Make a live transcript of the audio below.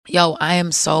Yo, I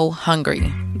am so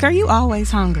hungry. Girl, you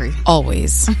always hungry.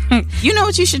 Always. You know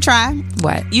what you should try?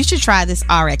 What? You should try this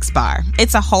RX bar.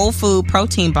 It's a whole food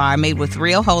protein bar made with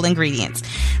real whole ingredients.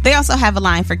 They also have a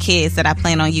line for kids that I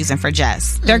plan on using for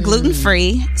Jess. They're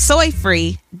gluten-free,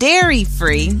 soy-free,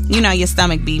 dairy-free. You know your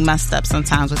stomach be messed up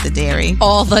sometimes with the dairy.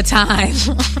 All the time.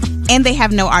 And they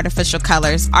have no artificial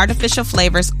colors, artificial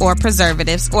flavors, or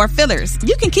preservatives or fillers.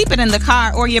 You can keep it in the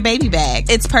car or your baby bag.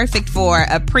 It's perfect for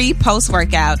a pre-post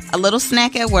workout, a little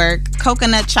snack at work.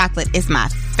 Coconut chocolate is my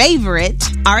favorite.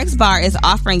 RX Bar is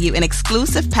offering you an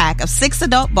exclusive pack of 6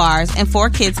 adult bars and 4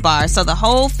 kids bars so the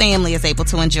whole family is able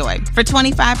to enjoy. For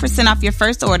 25% off your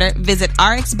first order, visit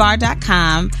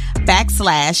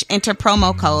rxbar.com/enter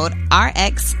promo code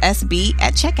RXSB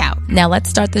at checkout. Now let's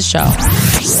start the show.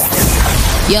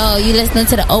 Yo, you listening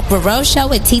to the Oprah Rose Show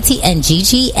with TT and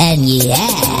Gigi, and yeah,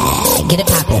 get it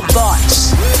poppin'.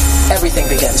 Thoughts. Everything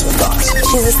begins with thoughts.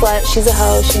 She's a slut, she's a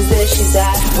hoe, she's this, she's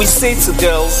that. We say to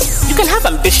girls, you can have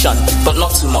ambition, but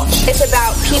not too much. It's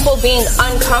about people being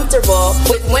uncomfortable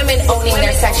with women owning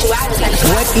their sexuality.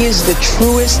 What is the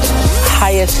truest,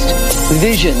 highest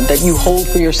vision that you hold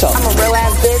for yourself? I'm a real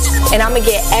ass bitch, and I'm gonna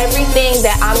get everything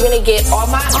that I'm gonna get on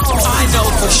my own. I know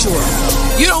for sure.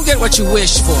 You don't get what you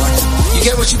wish for. You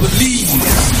get what you believe.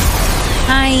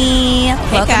 Hi.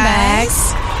 Welcome guys.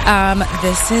 back.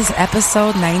 This is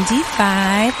episode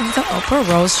 95 of the Oprah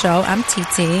Rose Show. I'm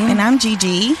TT. And I'm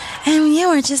Gigi. And yeah,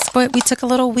 we took a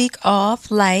little week off.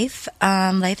 Life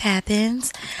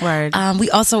happens. Word.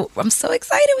 I'm so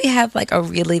excited. We have we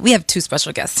have 2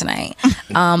 special guests tonight.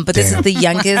 But this is the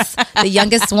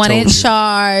youngest one in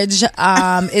charge,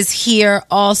 is here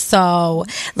also.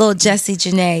 Little Jessie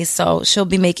Janae. So she'll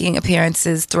be making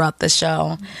appearances throughout the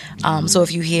show. So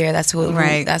if you hear, that's who it's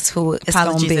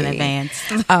going to be. In advance.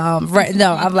 Right.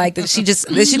 No, I'm like, she's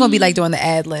gonna be like doing the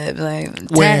ad lib,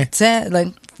 right.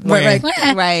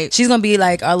 She's gonna be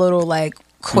like our little like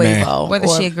Quavo. Whether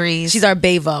she agrees. She's our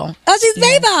Bavo. Oh, she's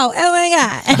Bavo. Oh my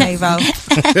God. Bavo.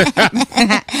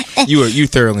 You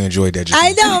thoroughly enjoyed that.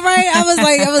 I know, right?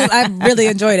 I really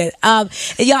enjoyed it. And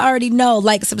y'all already know,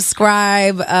 like,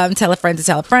 subscribe, tell a friend to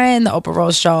tell a friend. The Oprah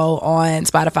Rose Show on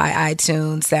Spotify,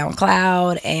 iTunes,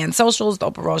 SoundCloud, and socials.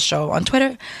 The Oprah Rose Show on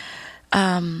Twitter,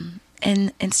 and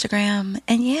Instagram,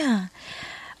 and yeah.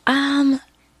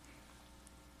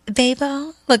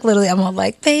 Bavo. Look, literally, I'm all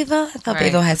like, Bavo. I thought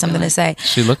Bavo had something to say.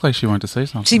 She looked like she wanted to say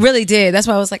something. She really did. That's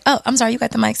why I was like, oh, I'm sorry, you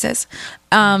got the mic, sis.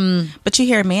 But you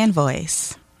hear a man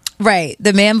voice. Right.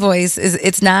 The man voice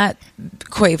it's not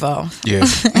Quavo. Yeah.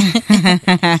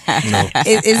 No. I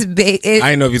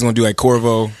didn't know if he was going to do like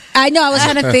Corvo. I know. I was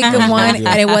trying to think of one,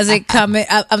 and it wasn't coming.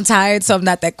 I'm tired, so I'm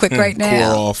not that quick right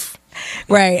now. Corov.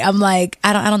 Right. I'm like,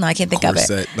 I don't know. I can't think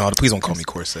Corset. of it. No, please don't call me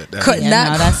Corset. That was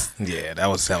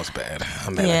bad.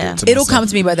 I'm mad at it. It'll come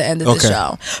to me by the end of the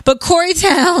show. But Cory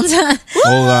Towns.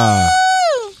 Hola,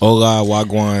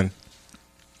 Wagwan.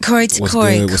 Cory.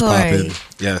 What's poppin'?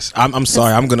 Yes. I'm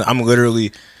sorry. I'm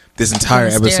literally this entire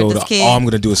episode. All I'm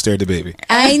gonna do is stare at the baby.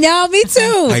 I know. Me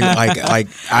too. like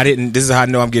I didn't. This is how I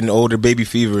know I'm getting older. Baby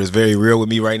fever is very real with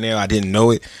me right now. I didn't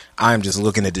know it. I'm just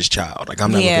looking at this child. Like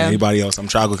I'm not looking at anybody else. I'm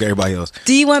trying to look at everybody else.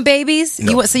 Do you want babies? No,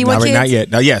 you want kids? Not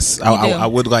yet. Now, yes, I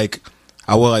would like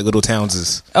little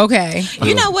Townses. Okay.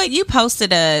 You know what? You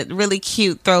posted a really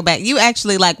cute throwback. You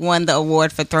actually won the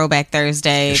award for Throwback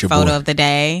Thursday photo of the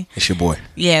day. It's your boy.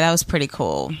 Yeah, that was pretty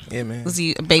cool. Yeah, man. Was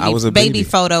you a baby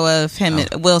photo of him?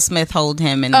 Will Smith hold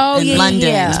him in London.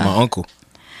 Yeah. It's my uncle.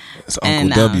 It's Uncle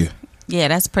W. Yeah,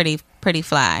 that's pretty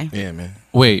fly. Yeah, man.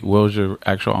 Wait, Will's your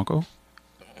actual uncle?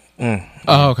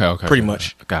 Oh, okay. Pretty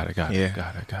much. Got it. Yeah.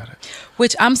 Got it.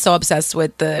 Which I'm so obsessed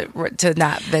with to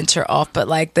not venture off, but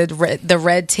like the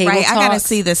red table Right, talks, I gotta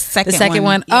see the second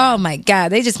one. Yeah. Oh my God,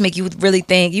 they just make you really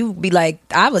think. You be like,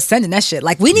 I was sending that shit.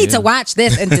 Like, we need to watch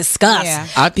this and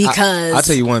discuss because I'll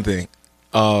tell you one thing.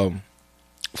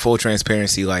 Full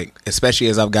transparency, like especially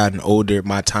as I've gotten older,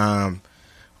 my time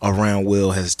around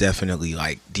Will has definitely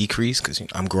decreased because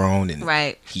I'm grown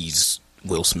and he's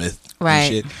Will Smith.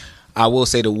 And shit. I will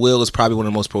say that Will is probably one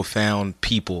of the most profound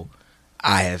people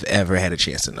I have ever had a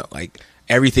chance to know. Like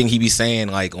everything he be saying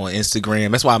on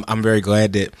Instagram. That's why I'm very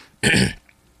glad that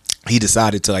he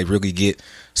decided to really get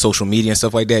social media and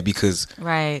stuff like that, because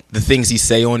the things he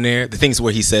say on there, the things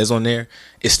where he says on there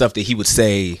is stuff that he would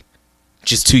say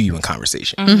just to you in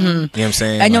conversation. Mm-hmm. You know what I'm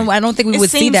saying? I know. I don't think we would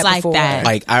see that before.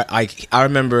 Like I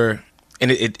remember,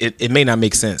 and it may not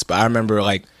make sense, but I remember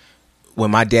when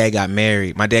my dad got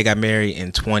married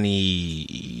in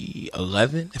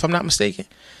 2011, if I'm not mistaken.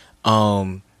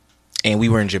 And we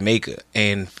were in Jamaica,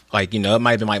 and it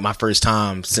might have been my first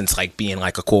time since being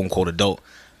a quote unquote adult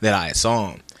that I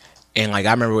saw him. And like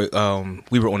I remember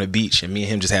we were on a beach and me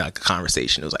and him just had like a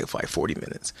conversation. It was like for like 40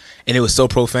 minutes. And it was so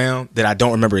profound that I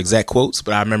don't remember exact quotes,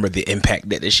 but I remember the impact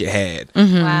that this shit had.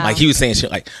 Mm-hmm. Wow. Like he was saying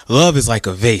shit like, love is like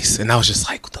a vase. And I was just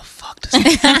like, what the fuck does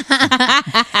that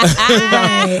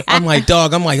I'm like,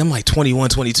 dog, I'm like 21,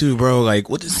 22, bro. Like,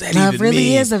 what does that Love even really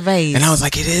mean? is a vase. And I was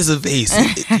like, it is a vase.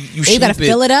 You gotta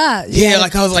fill it up. Yeah,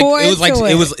 like I was like,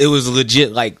 it was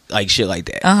legit like shit like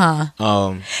that.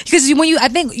 Because I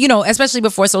think, you know, especially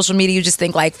before social media, you just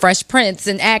think like Fresh Prince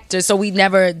and actors. So we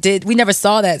never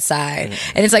saw that side.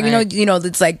 And it's like, you know,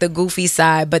 it's like the goofy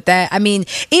side. But that, I mean,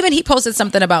 even he posted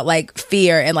something about like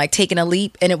fear and like taking a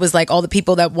leap. And it was like all the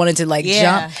people that wanted to like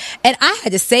jump. And I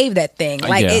had to save that thing.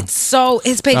 Like it's so,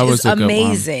 his page is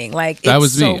amazing. Like that it's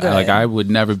was so me. good. Like I would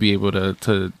never be able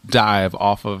to dive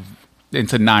off of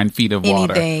into 9 feet of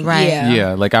water. Anything, right?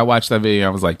 Yeah, like I watched that video. I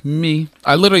was like, me.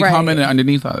 I literally commented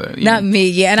underneath of it. Not me,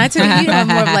 yeah. And I took you know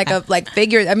more of like a like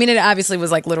figure. I mean, it obviously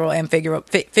was like literal and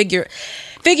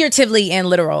figuratively and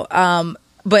literal.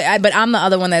 But I'm the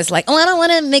other one that's like, oh, I don't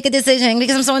want to make a decision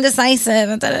because I'm so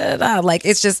indecisive. Da, da, da. Like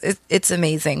it's just it's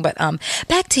amazing. But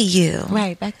back to you.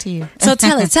 Right, back to you. So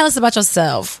tell us about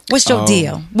yourself. What's your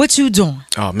deal? What you doing?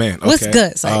 Oh man, okay. What's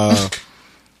good?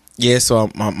 Yeah, so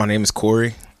my name is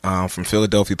Cory. From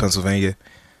Philadelphia, Pennsylvania.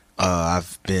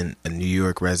 I've been a New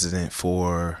York resident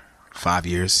for 5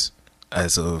 years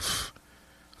as of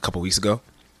a couple weeks ago.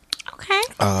 Okay.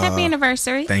 Happy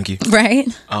anniversary. Thank you. Right.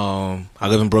 I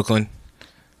live in Brooklyn.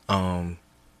 Yeah,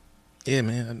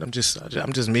 man. I'm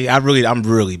just me. I'm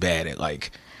really bad at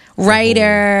like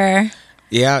writer.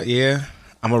 Yeah.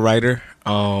 I'm a writer.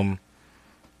 I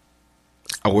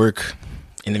work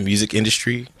in the music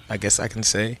industry, I guess I can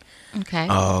say. Okay.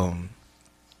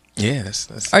 Yeah,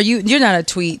 that's. You're not a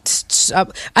tweet? I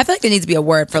feel like there needs to be a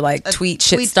word for like tweet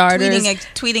shit starters,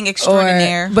 tweeting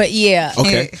extraordinaire. But yeah,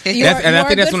 okay. And I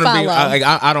think that's one of the big.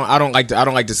 I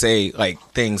don't like to say like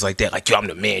things like that. Like, yo, I'm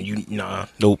the man.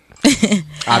 Nope.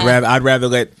 I'd rather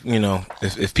let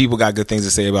if people got good things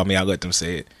to say about me, I'll let them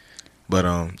say it. But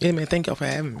yeah, man, thank y'all for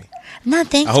having me. No,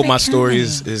 thanks. I hope my story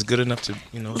is good enough to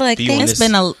be on it's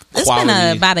been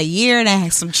about a year and a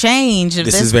half, some change.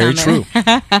 This is very true.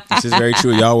 This is very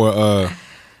true. Y'all were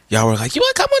like, you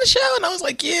want to come on the show? And I was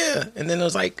like, yeah. And then it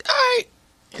was like, all right.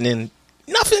 And then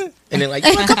nothing. And then like,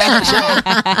 you want to come on the show?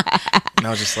 And I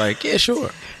was just like, yeah,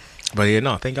 sure. But yeah,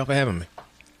 no, thank y'all for having me.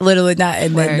 Literally not,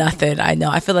 and then nothing. I know.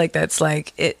 I feel like that's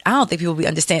like it. I don't think people be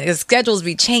understanding because schedules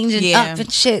be changing up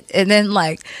and shit. And then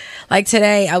like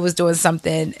today, I was doing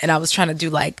something and I was trying to do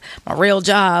like my real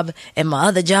job and my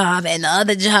other job and the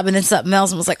other job and then something else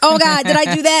and was like, oh God, did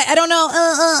I do that? I don't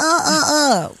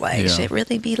know. Like shit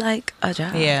really be like a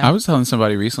job. Yeah. I was telling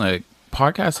somebody recently, like,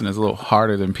 podcasting is a little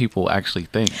harder than people actually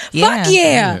think. Fuck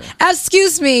yeah.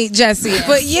 Excuse me, Jesse.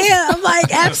 But yeah, I'm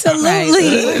like,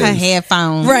 absolutely. Right. Her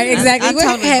headphones. Right, exactly. I With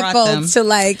totally headphones to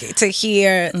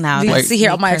hear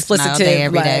all my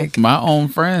explicitive day. My own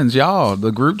friends, y'all.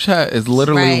 The group chat is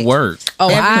literally work. Oh,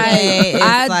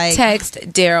 I text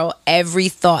Daryl every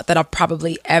thought that I've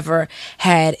probably ever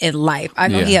had in life. I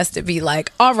know he has to be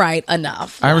like, all right,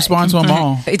 enough. I respond to them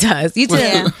all. He does. You too.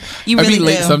 Yeah. You really I be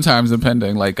late do. sometimes,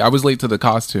 depending. Like I was late to the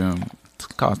costume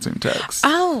text.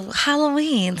 Oh,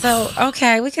 Halloween. So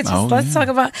okay, we could just let's talk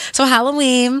about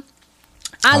Halloween.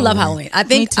 I love Halloween. I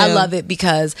think I love it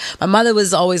because my mother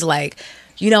was always like,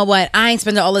 you know what? I ain't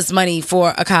spending all this money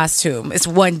for a costume. It's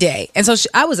one day. And so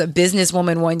I was a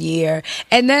businesswoman one year.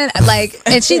 And then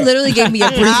and she literally gave me a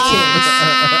briefcase.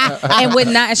 And would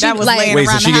not, she was like, wait,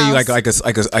 so she gave you like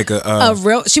a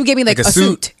real, she gave me like a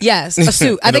suit. Yes, a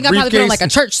suit. I think I probably put on like a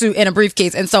church suit and a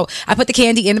briefcase. And so I put the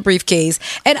candy in the briefcase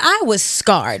and I was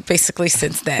scarred basically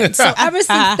since then. So ever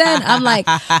since then, I'm like,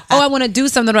 I want to do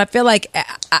something. I feel like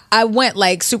I went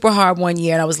like super hard one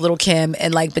year and I was Little Kim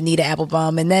and like Bonita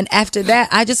Applebum. And then after that,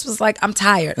 I just was like, I'm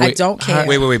tired. I don't care.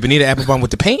 Wait. Bonita Applebum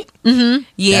with the paint? Mm-hmm.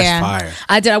 Yeah. That's fire.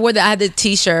 I did. I had the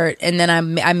t-shirt and then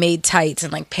I made tights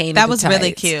and like painted That the was tights.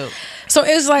 really cute. So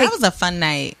it was like, that was a fun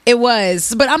night. It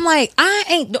was. But I'm like,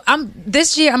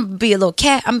 this year I'm gonna be a little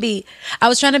cat. I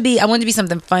wanted to be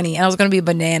something funny and I was gonna be a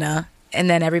banana. And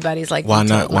then everybody's like, why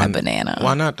not? Why banana?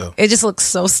 Why not though? It just looks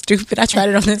so stupid. I tried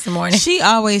it on this morning. She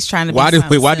always trying to be why do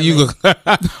you look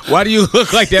why do you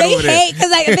look like that they over there? hate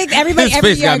because I think everybody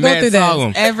every year I go through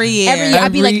that. Every year.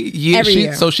 I'd be like every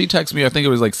year. So she texted me, I think it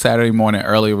was like Saturday morning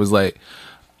earlier, was like,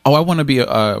 oh, I want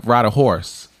to ride a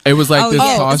horse. It was like this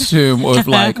costume of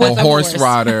like a horse horse.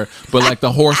 rider, but like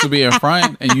the horse would be in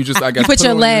front, and you just, I guess, You put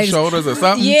your it on legs, shoulders or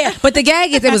something. Yeah, but the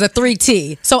gag is it was a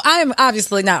 3T. So I'm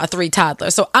obviously not a 3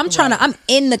 toddler. So I'm I'm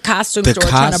in the costume store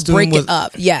trying to break it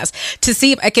up. Yes, to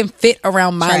see if I can fit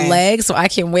around my legs so I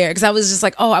can wear it. Because I was just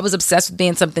like, I was obsessed with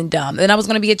being something dumb. Then I was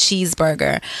going to be a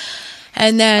cheeseburger.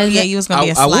 And then you was gonna be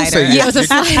a slider. I will say, it was a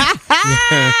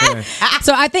slider.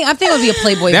 So I think it would be a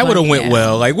Playboy. That would have went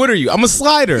well. Like, what are you? I'm a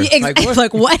slider. Yeah, like what?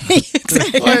 Like what? Like,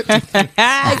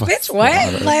 bitch,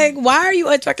 what? Like, why are you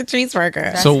a fucking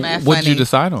cheeseburger? So what did you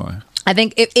decide on? I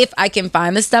think if I can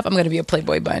find this stuff, I'm going to be a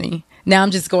Playboy bunny. Now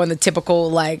I'm just going the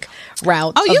typical like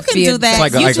route. Oh, you can do that. It's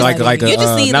like you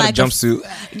just need not like a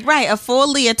jumpsuit, right? A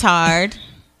full leotard.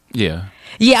 Yeah.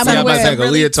 Yeah, I'm gonna wear like a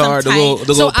leotard.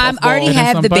 So I already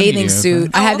have the bathing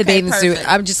suit. I have the bathing suit. Perfect.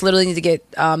 I just literally need to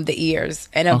get the ears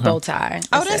and a bow tie.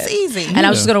 That's easy. And I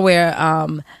was just gonna wear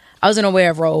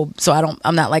a robe, so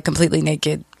I'm not like completely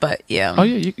naked. But yeah. Oh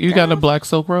yeah, you got a black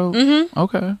silk robe. Mm-hmm.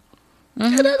 Okay. Mm-hmm.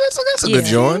 Yeah, that's a good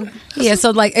joint. Yeah, so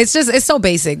like it's so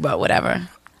basic, but whatever.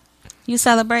 You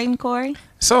celebrating, Cory?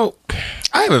 So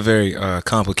I have a very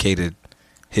complicated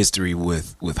history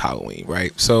with Halloween,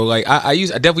 right? So like I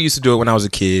definitely used to do it when I was a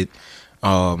kid.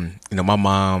 My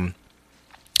mom,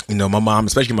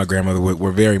 especially my grandmother,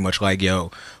 were very much like,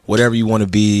 yo, whatever you want to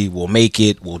be, we'll make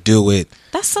it, we'll do it.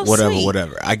 That's so whatever, sweet.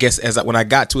 whatever. I guess when I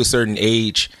got to a certain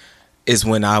age is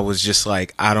when I was just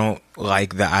like, I don't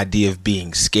like the idea of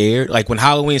being scared. Like when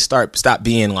Halloween stopped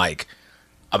being like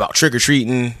about trick or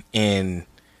treating and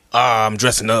I'm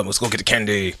dressing up, let's go get the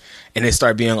candy, and it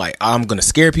started being like, I'm gonna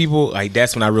scare people. Like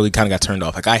that's when I really kind of got turned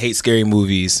off. Like I hate scary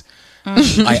movies.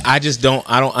 Like I don't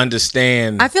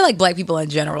understand. I feel like black people in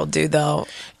general do though.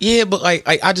 Yeah, but like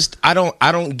I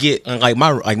don't get like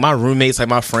my roommates, like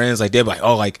my friends, like they're like,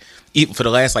 oh, like even for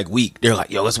the last like week, they're like,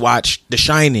 yo, let's watch The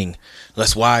Shining.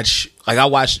 Let's watch, like I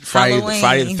watched Friday the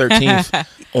 13th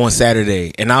on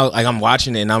Saturday, and I'm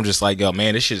watching it and I'm just like, yo,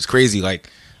 man, this shit is crazy. Like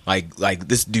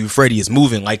this dude Freddy is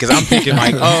moving, like, cause I'm thinking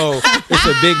like, oh, it's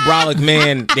a big brolic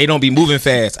man, they don't be moving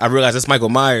fast. I realize it's Michael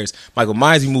Myers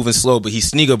be moving slow, but he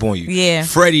sneak up on you. Yeah,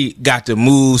 Freddy got the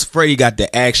moves, Freddy got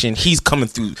the action, he's coming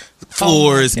through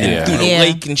floors and through the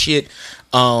lake and shit.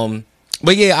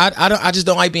 But yeah, I just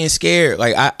don't like being scared.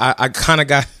 Like I kind of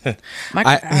got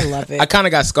I love it. I kind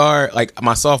of got scarred like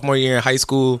my sophomore year in high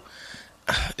school.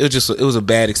 It was a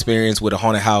bad experience with a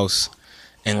haunted house.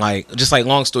 And like, just like,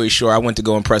 long story short, I went to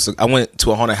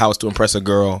a haunted house to impress a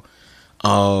girl.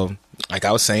 Like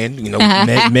I was saying,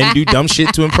 men do dumb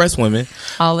shit to impress women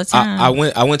all the time. I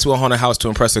went to a haunted house to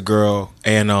impress a girl,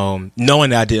 and knowing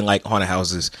that I didn't like haunted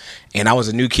houses, and I was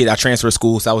a new kid. I transferred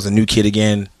schools, so I was a new kid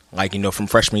again. Like from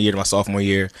freshman year to my sophomore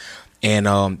year, and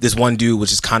this one dude was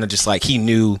just kind of just like, he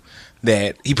knew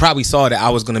that he probably saw that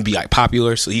I was gonna be like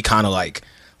popular, so he kind of like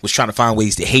was trying to find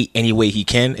ways to hate any way he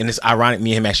can. And it's ironic,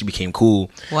 me and him actually became cool.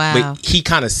 Wow. But he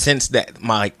kind of sensed that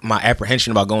my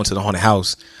apprehension about going to the haunted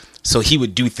house. So he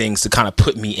would do things to kind of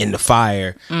put me in the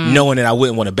fire, knowing that I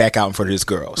wouldn't want to back out in front of this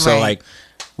girl. So like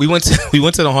we went to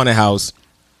the haunted house,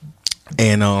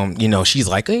 and she's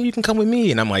like, hey, you can come with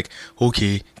me, and I'm like,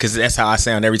 okay, because that's how I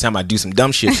sound every time I do some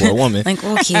dumb shit for a woman. Like,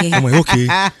 okay. I'm like,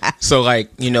 okay. So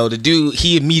like, the dude,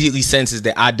 he immediately senses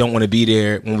that I don't want to be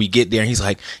there when we get there, and he's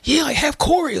like, yeah, like have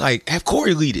Cory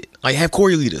lead it, like have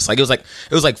Cory lead us. Like it was like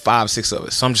 5-6 of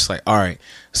us. So I'm just like, all right.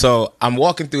 So I'm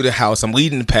walking through the house, I'm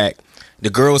leading the pack. The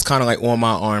girl is kind of like on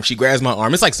my arm. She grabs my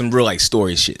arm. It's like some real like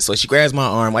story shit. So she grabs my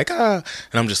arm like, and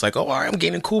I'm just like, oh, all right, I'm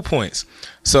gaining cool points.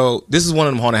 So this is one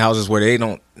of them haunted houses where they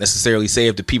don't necessarily say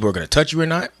if the people are going to touch you or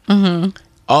not. Mm-hmm.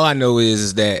 All I know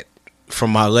is that from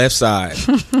my left side,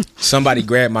 somebody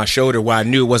grabbed my shoulder while I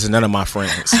knew it wasn't none of my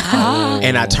friends. Oh.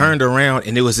 And I turned around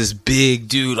and it was this big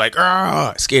dude like,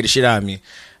 scared the shit out of me.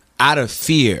 Out of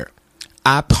fear,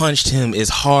 I punched him as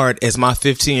hard as my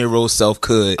 15-year-old self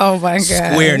could. Oh my god!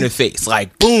 Square in the face,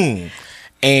 like boom.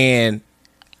 And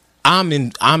I'm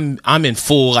in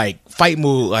full like fight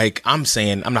mood. Like I'm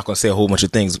saying, I'm not gonna say a whole bunch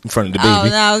of things in front of the baby. Oh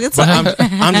no, it's but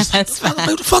I'm just like,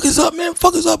 what the fuck is up, man?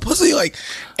 Fuck is up, pussy? Like,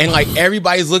 and like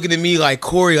everybody's looking at me like,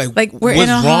 Cory, like we're what's in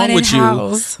a wrong with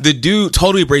house. you? The dude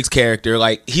totally breaks character.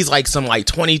 Like he's like some like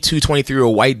 22,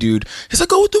 23-year-old white dude. He's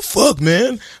like, oh, what the fuck,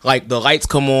 man? Like the lights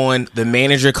come on, the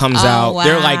manager comes out. Wow.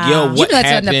 They're like, yo, what that's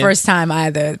happened? not the first time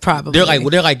either. Probably. They're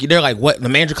like, what? The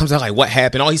manager comes out like, what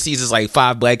happened? All he sees is like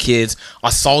 5 black kids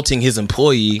assaulting his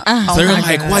employee. So they're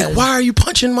like, why are you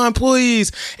punching my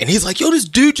employees? And he's like, yo, this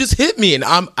dude just hit me, and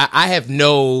I have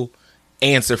no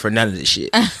answer for none of this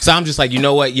shit. So I'm just like, you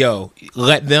know what, yo,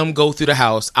 let them go through the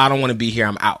house. I don't want to be here.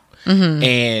 I'm out. Mm-hmm.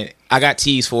 And I got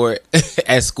teased for it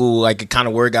at school. Like, it kind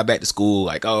of word got back to school.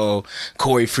 Like, oh,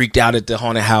 Cory freaked out at the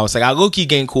haunted house. Like, I low-key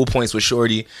gained cool points with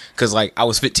Shorty because, like, I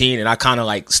was 15 and I kind of,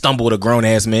 like, stumbled a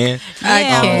grown-ass man.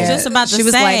 Yeah, just about to she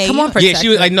was say. like, come on, protect she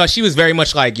was like, no, she was very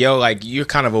much like, yo, like, you're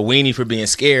kind of a weenie for being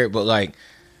scared, but, like,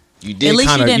 you did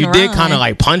kind of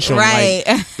like punch him. Right.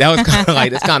 Like, that was kind of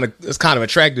like, it's kind of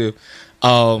attractive.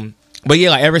 But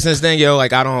yeah, like ever since then, yo,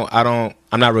 like I'm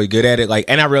not really good at it. Like,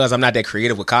 and I realized I'm not that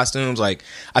creative with costumes. Like,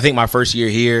 I think my first year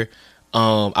here,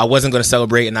 I wasn't going to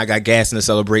celebrate and I got gas into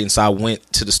celebrating. So I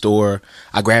went to the store,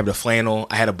 I grabbed a flannel,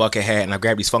 I had a bucket hat, and I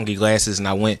grabbed these funky glasses and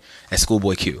I went as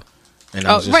Schoolboy Q. And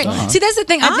I was just, right. See, that's the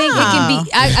thing. I think it can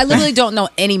be. I literally don't know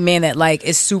any man that like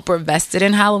is super vested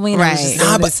in Halloween. Right.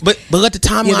 But let the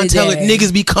timeline tell it.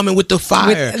 Niggas be coming with the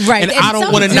fire, right? And I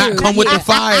don't want to not come with the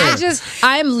fire.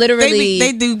 I'm literally.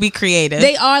 They do be creative.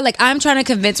 They are like. I'm trying to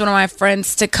convince one of my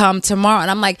friends to come tomorrow,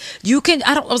 and I'm like, you can.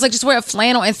 I was like, just wear a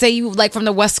flannel and say you like from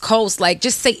the West Coast. Like,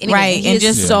 just say anything. Right, and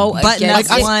just so button up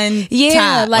one.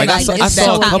 Yeah, top.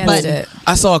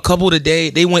 I saw a couple today.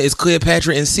 They went as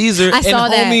Cleopatra and Caesar, and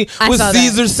homie was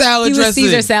Caesar salad dressing.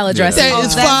 Caesar salad dressing. That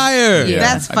is fire. Yeah.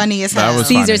 That's funny as hell.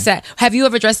 Caesar salad. Have you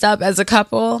ever dressed up as a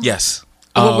couple? Yes.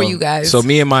 What were you guys? So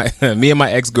me and my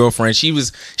ex-girlfriend, she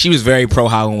was very pro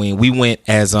Halloween. We went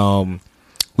as VMAs,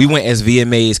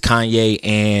 Kanye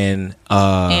and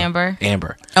Amber.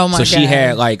 Oh my god. So she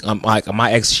had like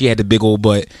my ex, she had the big old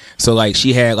butt. So like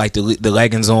she had like the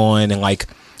leggings on and like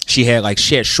she had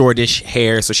shortish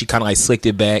hair, so she kind of like slicked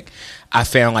it back. I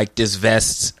found like this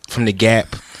vest from the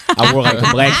Gap. I wore like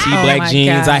a black tee, black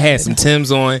jeans. God. I had some Timbs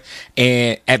on,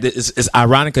 and it's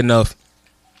ironic enough.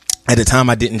 At the time,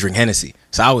 I didn't drink Hennessy,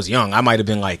 so I was young. I might have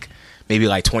been like maybe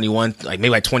like 21, like maybe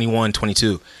like 21,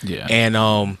 22. Yeah.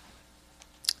 And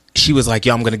she was like,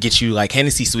 "Yo, I'm gonna get you like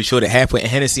Hennessy." So we showed it half with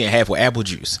Hennessy and half with apple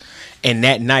juice. And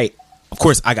that night, of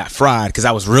course, I got fried because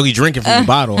I was really drinking from the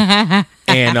bottle.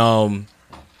 And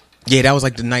yeah, that was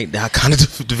like the night that I kind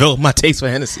of developed my taste for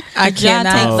Hennessy. I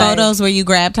cannot take photos where you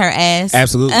grabbed her ass.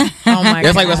 Absolutely. Oh my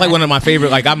god, that's like one of my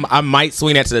favorite. Like I might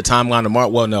swing that to the timeline tomorrow.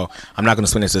 Well, no, I'm not going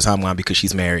to swing that to the timeline because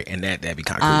she's married, and that'd be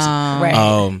kind of crazy.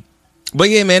 Right. But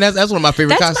yeah, man, that's one of my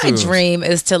favorite costumes. That's my dream,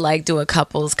 is to like do a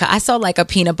couples. I saw like a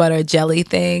peanut butter jelly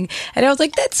thing, and I was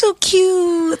like, "That's so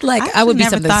cute." Like I would be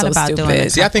something so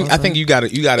stupid. See, I think you got to.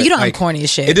 You don't like, corny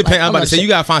as shit. It depends. I'm about to say you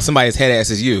got to find somebody as head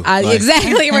ass as you.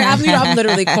 Exactly right. I'm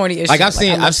literally corny as shit. Like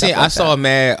I saw a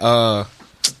mad,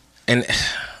 and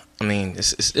I mean,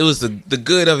 it was the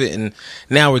good of it, and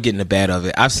now we're getting the bad of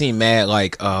it. I've seen mad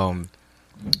like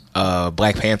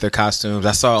Black Panther costumes.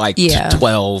 I saw like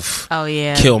 12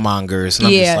 Killmongers, and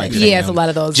I'm just like, it's a lot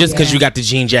of those. Just because you got the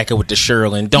jean jacket with the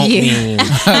Sherlin don't mean you know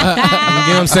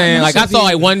what I'm saying. Like I saw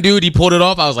like one dude, he pulled it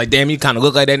off. I was like, damn, you kind of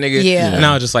look like that nigga. And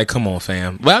I was just like, come on,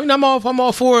 fam. But I mean, I'm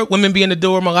all for it. Women be in the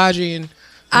door, Malachi, and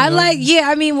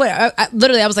I mean,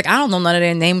 literally, I was like, I don't know none of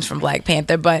their names from Black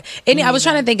Panther, but I was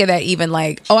trying to think of that even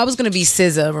like, I was going to be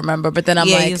SZA, remember? But then I'm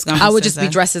like, I would just be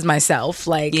dressed as myself.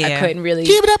 Like, I couldn't really.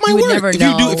 Yeah, but that might work. Never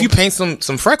know. If you paint some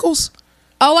freckles.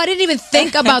 Oh, I didn't even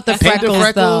think about the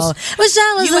freckles though.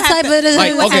 Michelle was the type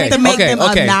of have to make them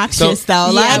obnoxious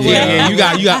though. Like, you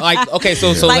got like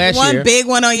so like last one year, big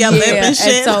one on your lip and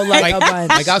shit. So like a bunch.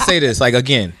 Like I'll say this, like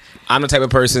again, I'm the type of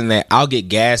person that I'll get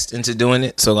gassed into doing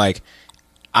it. So like,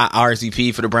 I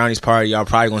RSVP for the brownies party. Y'all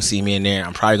probably gonna see me in there.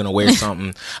 I'm probably gonna wear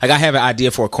something. Like I have an idea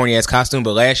for a corny ass costume,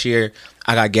 but last year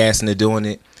I got gassed into doing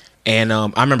it, and I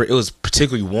remember it was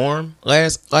particularly warm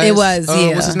last. It was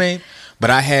what's his name? But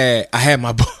I had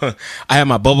my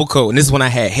bubble coat, and this is when I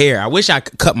had hair. I wish I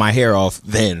could cut my hair off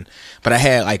then, but I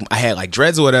had like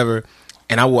dreads or whatever,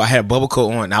 and I had a bubble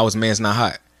coat on, and I was man's not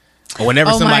hot. Or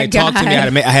whenever somebody talked to me,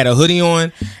 I had a hoodie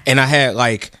on, and I had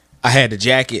the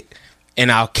jacket. And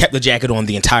I kept the jacket on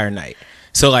the entire night.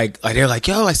 So like they're like,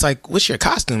 yo, it's like, what's your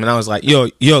costume? And I was like, yo,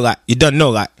 like, you don't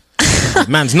know, like,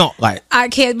 man's not like. I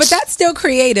can't, but that's still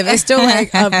creative. It's still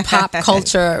like a pop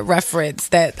culture reference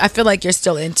that I feel like you're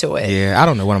still into it. Yeah, I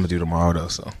don't know what I'm gonna do tomorrow though.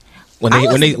 So when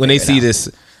they see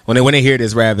this, when they hear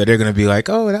this rap, they're gonna be like,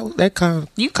 oh, that kind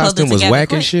of costume was whack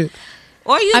quick. And shit.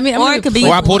 Or it could be.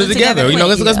 Or I pulled it together. You know,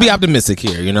 let's be optimistic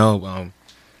here. You know.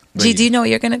 G, do you know what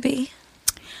you're gonna be?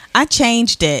 I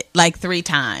changed it like 3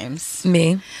 times.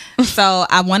 Me. So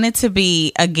I wanted to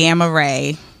be a gamma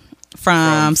ray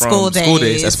from School Days. School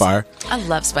Days, that's fire. I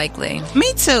love Spike Lee.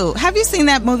 Me too. Have you seen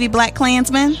that movie Black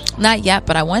Klansman? Not yet,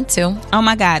 but I want to. Oh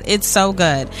my God, it's so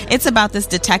good. It's about this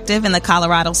detective in the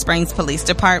Colorado Springs Police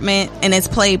Department, and it's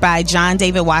played by John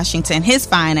David Washington, his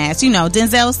fine ass,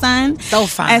 Denzel's son. So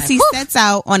fine. As he sets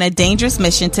out on a dangerous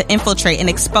mission to infiltrate and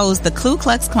expose the Ku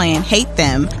Klux Klan, hate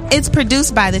them. It's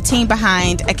produced by the team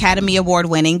behind Academy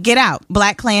Award-winning Get Out.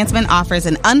 Black Klansman offers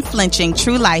an unflinching,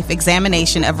 true-life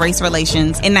examination of race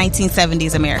relations in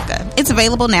 1970s America. It's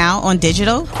available now on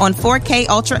digital, on 4K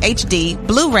Ultra HD,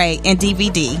 Blu-ray, and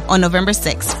DVD on November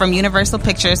 6th from Universal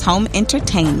Pictures Home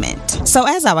Entertainment. So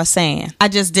as I was saying, I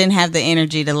just didn't have the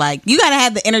energy to you gotta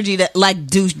have the energy to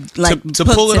to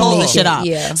pull the shit off.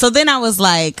 Yeah. So then I was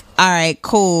like, all right,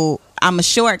 cool. I'm a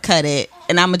shortcut it.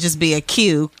 And I'm going to just be a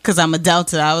Q because I'm a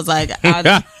Delta. I was like, I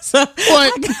got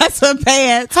some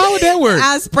pants. How would that work?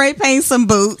 I spray paint some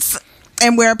boots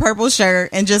and wear a purple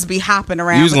shirt and just be hopping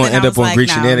around. You was going to end up on Greek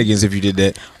shenanigans if you did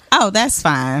that. Oh, that's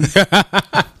fine.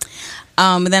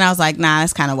 And then I was like, nah,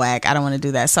 that's kind of whack. I don't want to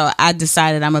do that. So I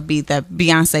decided I'm going to be the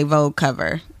Beyonce Vogue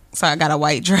cover. So I got a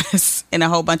white dress and a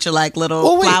whole bunch of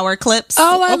little flower clips.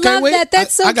 Oh, I love that.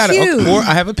 That's so cute.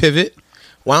 I have a pivot.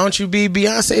 Why don't you be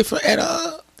Beyonce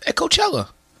at Coachella?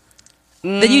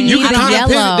 Then you need the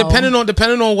yellow. Pivot,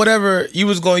 depending on whatever you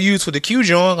was going to use for the Q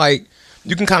joint,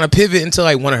 you can kind of pivot into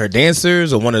one of her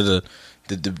dancers or one of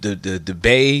the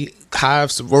Bay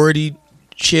Hive sorority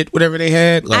shit, whatever they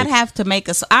had. I'd have to make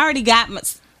I already got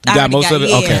You got most of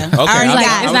it? Okay. I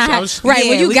already got it. Right,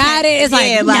 when you got it, it's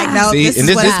no. See, and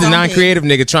this is the non-creative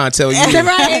nigga trying to tell you.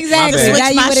 Right, exactly.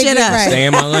 Switch my shit up. Right. Stay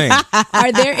in my lane.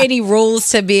 Are there any rules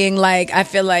to being I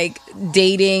feel like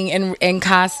dating in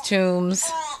costumes,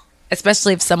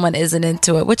 especially if someone isn't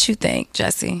into it? What you think,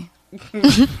 Jesse?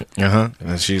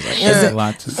 And she's like, there's a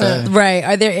lot to say. Right.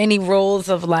 Are there any rules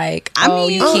of you can't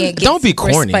get don't be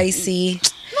corny. Spicy?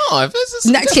 No, if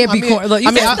it's can't be corny. Look,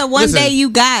 that's the one day you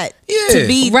got to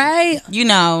be right.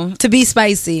 To be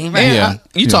spicy. Right? Yeah,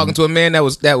 you talking to a man that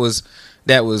was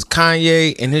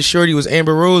Kanye and his shorty was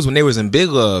Amber Rose when they was in Big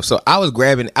Love. So I took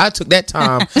that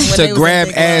time to grab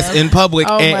ass in public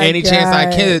any chance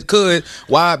I could.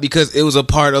 Why? Because it was a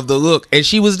part of the look, and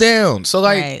she was down. So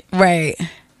right.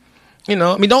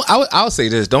 I'll say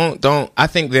this. Don't. I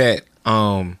think that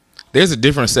there's a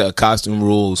different set of costume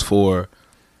rules for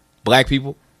black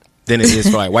people than it is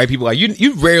for white people.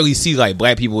 You rarely see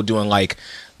black people doing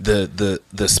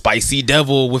the spicy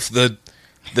devil with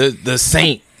the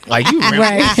saint. You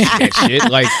rarely see that shit.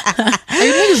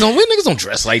 Niggas don't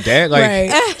dress like that.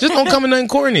 Just don't come in nothing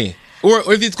corny.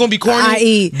 Or if it's gonna be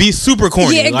corny, be super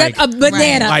corny. Yeah, a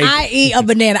banana. I eat a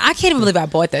banana. I can't even believe I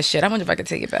bought that shit. I wonder if I could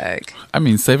take it back. I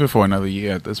mean, save it for another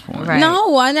year at this point. Right.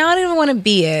 No, I don't even want to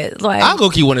be it. I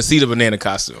low-key want to see the banana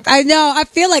costume. I know. I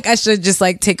feel like I should just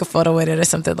take a photo with it or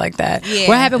something like that. Yeah,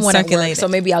 we're having one at work, so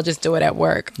maybe I'll just do it at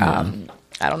work. Yeah.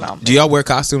 I don't know. Do y'all wear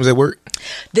costumes at work?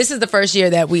 This is the first year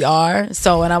that we are. And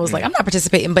I was like, I'm not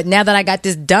participating. But now that I got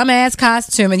this dumbass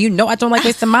costume, and I don't like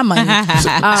wasting my money.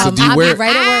 So do you wear?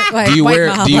 Right at work,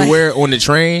 do you wear it on the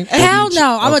train? Hell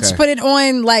no! I'm gonna put it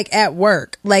on at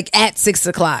work, at 6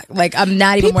 o'clock. I'm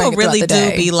not even wearing it throughout the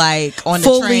day. People really do be on the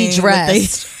fully train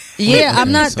dressed. Yeah,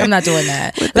 I'm not doing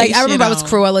that. I remember I was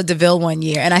Cruella DeVille one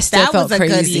year, and I still felt crazy.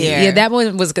 Good year. Yeah, that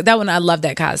one was good. That one I loved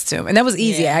that costume, and that was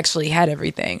easy. I actually had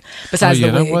everything besides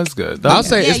the wig. That was good. I'll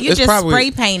say it's just probably,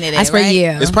 spray painted it. I spray, right?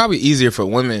 Yeah. It's probably easier for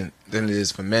women than it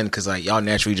is for men because y'all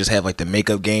naturally just have the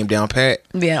makeup game down pat.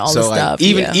 Yeah, all the stuff.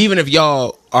 Even if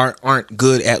y'all aren't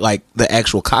good at the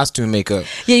actual costume makeup,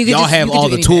 y'all have all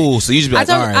the tools. So you just be all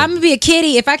right. I'm gonna be a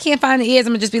kitty. If I can't find the ears,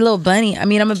 I'm gonna just be a little bunny. I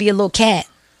mean, I'm gonna be a little cat.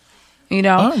 Or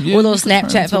a little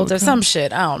Snapchat filter, some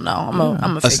shit. I don't know. I'm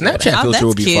gonna figure a Snapchat filter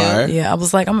would be fire. Yeah, I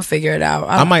was like, I'm gonna figure it out.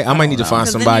 I might need to find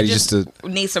somebody just to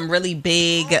need some really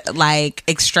big,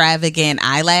 extravagant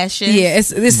eyelashes. Yeah,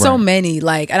 it's so many,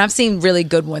 and I've seen really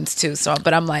good ones too. So,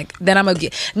 but I'm like, then I'm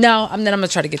gonna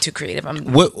try to get too creative.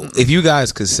 What if you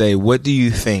guys could say, what do you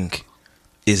think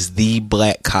is the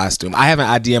black costume? I have an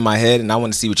idea in my head, and I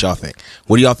want to see what y'all think.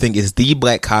 What do y'all think is the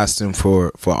black costume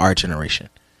for our generation?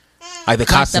 The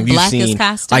costume you've seen,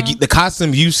 the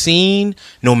costume you've seen,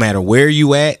 no matter where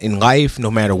you at in life, no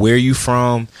matter where you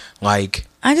from, I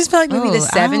just feel like maybe the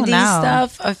 70s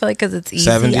stuff. I feel like because it's easy.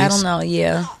 70s? I don't know.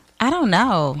 Yeah, I don't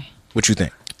know. What you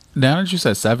think? Now that you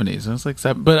said 70s, it's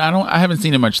but I haven't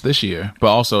seen it much this year. But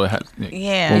also,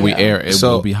 when we air, it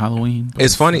will be Halloween.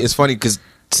 It's funny because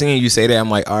seeing you say that, I'm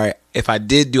like, all right, if I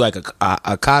did do like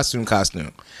a costume,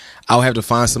 I would have to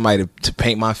find somebody to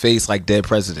paint my face like dead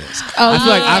presidents. I feel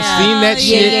like I've seen that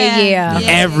shit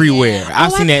everywhere.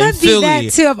 I've seen that in Philly.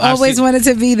 That too. I've always wanted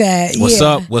to be that.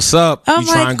 What's up? You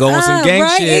trying to go on some gang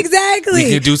shit? Exactly. We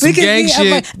can do some gang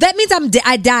shit. That means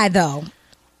I die though.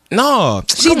 No,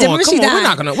 come on. We're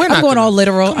not gonna. I'm going all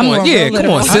literal. Come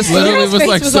on, sis. Literally was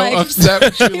like so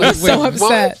upset. He was so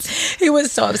upset. He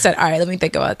was so upset. All right, let me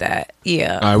think about that.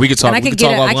 Yeah. All right, we can talk. We can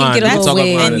talk offline. I can get a little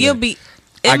wig, and you'll be.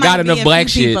 I got enough black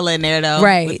shit. People in there though,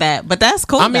 right? With that, but that's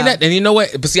cool. I mean, and you know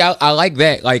what? But see, I like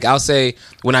that. Like I'll say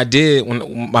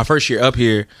when my first year up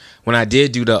here, when I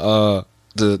did do the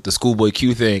Schoolboy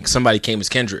Q thing, somebody came as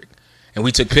Kendrick. And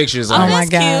we took pictures. Oh my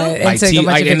god!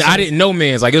 And I didn't know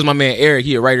man's like it was my man Eric.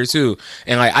 He a writer too,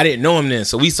 and like I didn't know him then.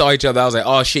 So we saw each other. I was like,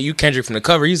 "Oh shit, you Kendrick from the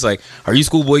cover." He's like, "Are you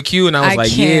Schoolboy Q?" And I was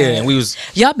like, "Yeah." And we was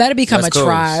y'all better become a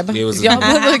tribe. Y'all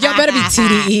better be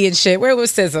TDE and shit. Where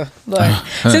was SZA? Look,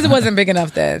 SZA wasn't big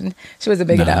enough then. She wasn't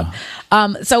big enough.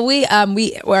 So we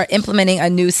were implementing a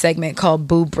new segment called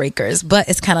Boo Breakers, but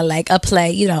it's kind of like a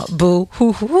play, you know. Boo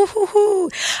hoo hoo hoo hoo.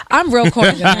 I'm real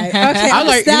corny tonight. Okay,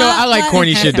 I like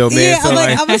corny shit though, man. Yeah, so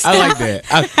I like that.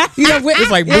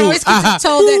 It's like boo.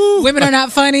 Told that women are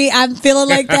not funny. I'm feeling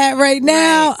like that right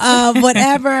now.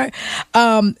 Whatever.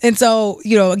 And so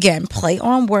again, play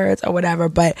on words or whatever.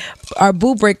 But our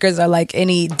boo breakers are like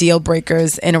any deal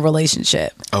breakers in a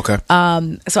relationship. Okay.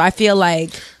 So I feel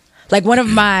like one of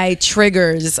my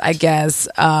triggers, I guess,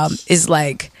 is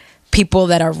like people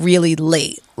that are really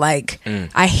late. Like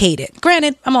I hate it.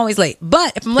 Granted, I'm always late,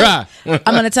 but if I'm late, I'm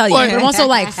gonna tell you. But I'm also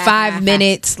like 5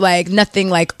 minutes, like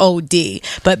nothing like OD.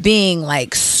 But being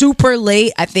like super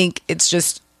late, I think it's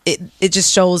just it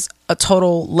just shows a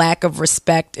total lack of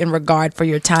respect and regard for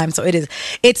your time. So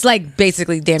it's like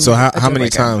basically damn. So how many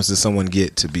times does someone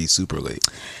get to be super late?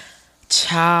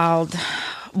 Child,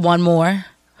 one more.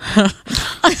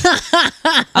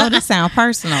 Oh, this sound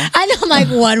personal. I know, like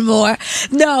one more.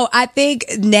 No, I think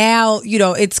now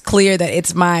it's clear that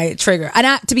it's my trigger.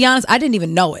 And to be honest, I didn't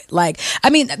even know it. Like,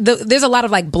 I mean, there's a lot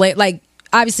of like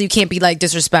obviously you can't be like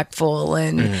disrespectful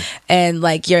and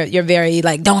like you're very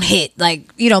like don't hit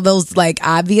like those like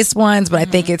obvious ones. But I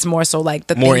think it's more so like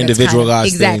the more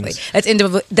individualized exactly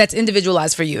things. That's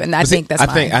individualized for you, and I think that's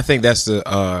fine. I think that's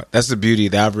the beauty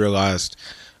that I've realized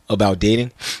about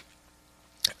dating.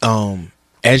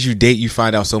 As you date, you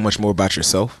find out so much more about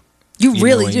yourself. You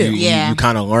really do. You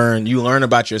kind of learn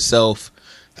about yourself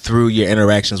through your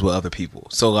interactions with other people.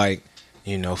 So like,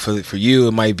 for you,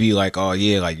 it might be like, oh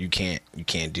yeah, like you can't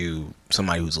do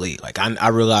somebody who's late. Like I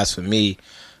realized for me,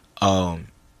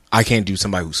 I can't do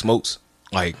somebody who smokes.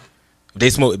 Like they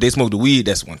smoke the weed.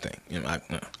 That's one thing.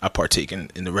 I partake in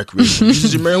the recreational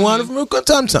usage of marijuana from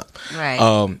time to time.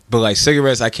 Right. But like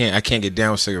cigarettes, I can't get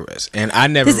down with cigarettes. And I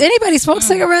never. Does anybody smoke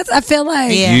cigarettes? I feel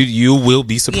like you will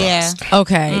be surprised. Yeah.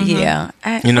 Okay. Mm-hmm.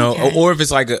 Yeah. Or if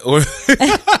it's like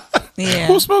yeah.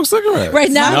 Who smokes cigarettes right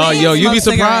now? No, you'll be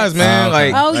surprised, man.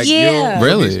 Yeah.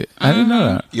 Really? I didn't know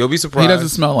that. You'll be surprised. He doesn't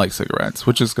smell like cigarettes,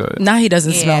 which is good. No, he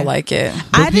doesn't smell like it.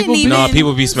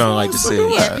 People be smelling like the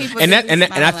cigarettes. And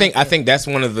I think that's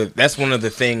one of the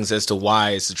things as to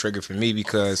why it's a trigger for me,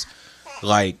 because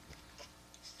like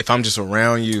if I'm just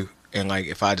around you and like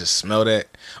if I just smell that,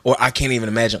 or I can't even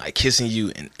imagine like kissing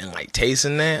you and like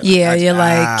tasting that. Yeah, you're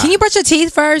like, can you brush your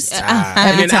teeth first?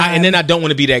 And then I don't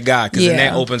want to be that guy, because then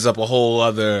that opens up a whole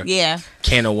other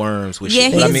can of worms.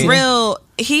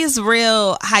 He's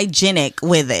real hygienic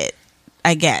with it,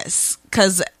 I guess,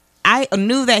 because I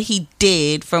knew that he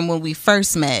did from when we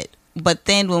first met. But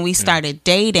then when we started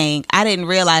dating, I didn't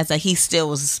realize that he still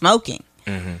was smoking.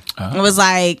 Mm-hmm. It was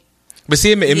like, but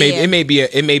see, it may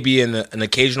be an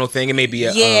occasional thing. It may be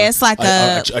it's like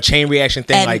a chain reaction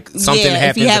thing. Like something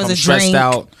happens if I'm stressed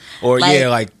out, or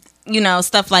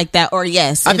stuff like that. Or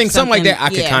I think something like that I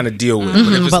could kind of deal with. Mm-hmm.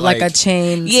 But if it's like a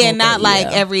chain, not like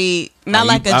every. Not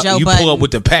like a Joe you Budden pull up with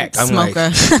the pack. I'm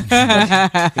smoker.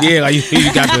 Like, like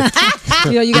you got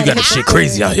the shit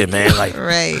crazy out here, man. Like,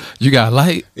 right? You got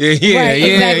light. Yeah.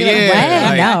 Exactly.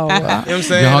 Like, no. you know what I'm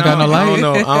saying? Y'all got no light.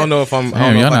 I don't know if I'm.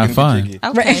 Damn, y'all not fun.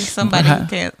 Okay, somebody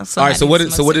can. All right. So what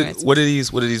are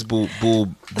these boo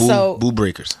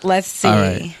breakers? Let's see. All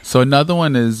right. So another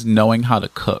one is knowing how to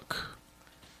cook.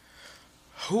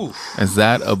 Ooh. Is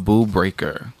that a boo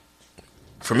breaker?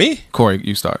 For me, Cory,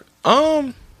 you start.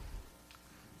 I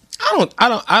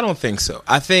don't think so.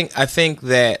 I think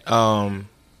that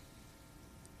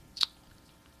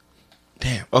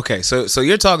damn. Okay, so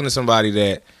you're talking to somebody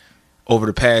that over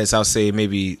the past, I'll say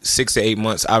maybe 6 to 8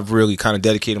 months, I've really kind of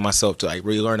dedicated myself to like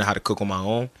really learning how to cook on my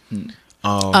own.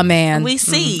 A man. We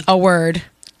see a word.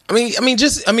 I mean,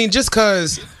 just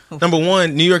because number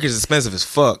one, New York is expensive as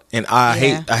fuck, and I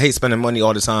hate spending money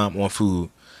all the time on food.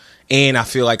 And I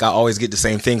feel like I always get the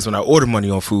same things when I order money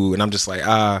on food, and I'm just like,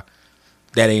 that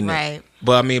ain't it.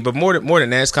 But I mean, but more than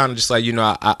that, it's kind of just like, you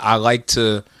know, I like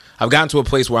to. I've gotten to a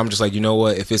place where I'm just like, you know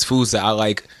what? If it's foods that I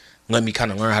like, let me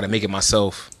kind of learn how to make it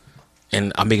myself,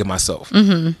 and I'll make it myself.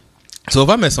 Mm-hmm. So if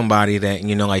I met somebody that,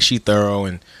 you know, like she thorough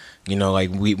and, you know, like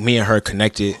me and her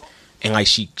connected, and like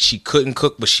she couldn't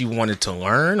cook but she wanted to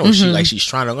learn, or she's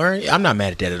trying to learn, I'm not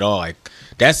mad at that at all. Like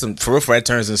that's for real, that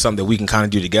turns into something that we can kind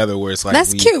of do together, where it's like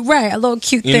that's cute, right? A little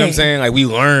cute thing. You know what I'm saying? Like we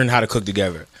learn how to cook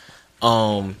together.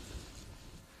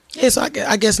 Yeah, so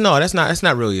I guess no, that's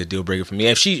not really a deal breaker for me.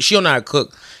 If she don't know how to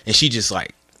cook and she just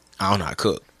like, I don't know how to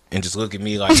cook, and just look at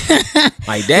me like that,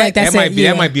 like that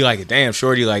might be like a damn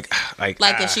shorty, like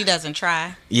if she doesn't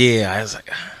try. Yeah, I was like,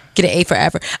 get an A for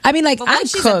effort. I mean, like I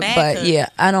cook, but yeah,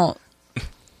 I don't.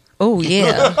 Oh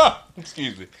yeah.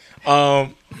 Excuse me.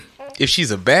 If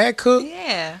she's a bad cook,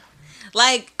 yeah.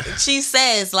 Like she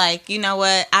says, like, you know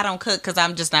what? I don't cook because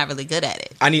I'm just not really good at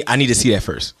it. I need to see that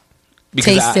first.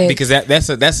 Taste it. Because that but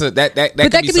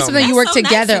that could be something you work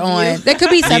together on. That could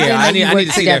be something that you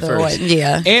work together on.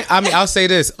 Yeah. And I mean, I'll say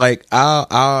this: like,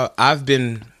 I've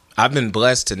been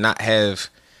blessed to not have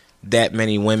that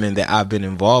many women that I've been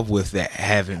involved with that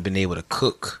haven't been able to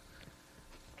cook,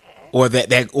 or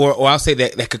or I'll say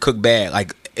that could cook bad.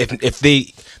 Like if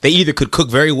they either could cook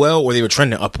very well or they were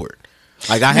trending upward.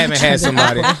 Like I haven't had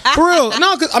somebody for real.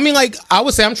 No, 'cause, I mean, like I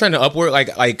would say I'm trending upward. Like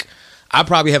I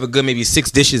probably have a good maybe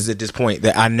 6 dishes at this point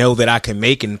that I know that I can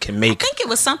make and can make. I think it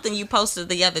was something you posted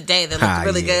the other day that looked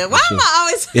really good. Why am I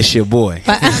always? It's your boy.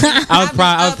 I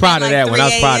was proud of that one. I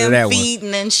was proud of that one.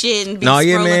 Feeding and shit and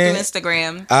scrolling through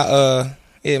Instagram.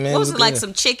 Yeah, man. What was it like?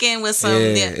 Some chicken with some.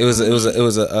 Yeah, it was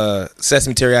a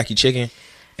sesame teriyaki chicken,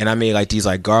 and I made like these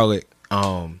like garlic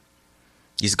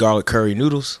curry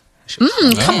noodles.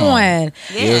 Come on.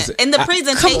 Yeah. And the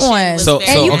presentation was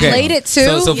and you played it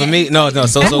too? So for me, no.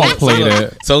 So I played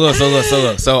it. So look.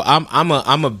 So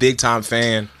I'm a big time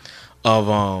fan of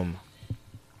I'm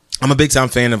a big time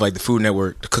fan of like the Food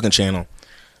Network, the cooking channel,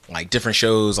 like different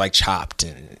shows like Chopped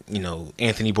and, you know,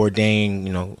 Anthony Bourdain,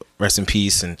 you know, rest in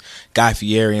peace, and Guy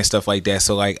Fieri and stuff like that.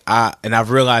 So like I've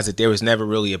realized that there was never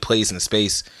really a place and a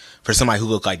space for somebody who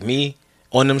looked like me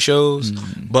on them shows,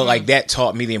 but like that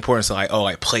taught me the importance of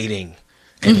like plating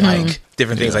and like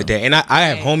different things like that. And I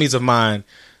have homies of mine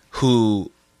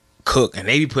who cook and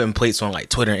they be putting plates on like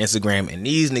Twitter and Instagram, and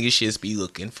these niggas shits be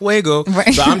looking fuego.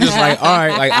 Right. So I'm just like, all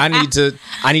right, like I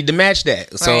need to match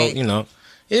that. So you know,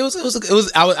 it was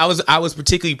I was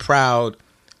particularly proud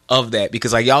of that,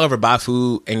 because like y'all ever buy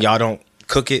food and y'all don't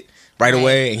cook it right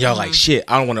away, and y'all like, shit,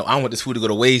 I don't want this food to go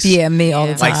to waste. Yeah, me all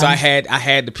the time. Like, so I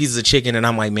had the pieces of chicken, and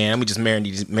I'm like, man, let me just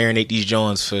marinate these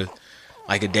Jones for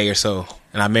like a day or so,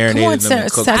 and I marinated them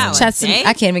and cooked them.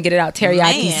 I can't even get it out.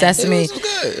 Teriyaki, sesame. It was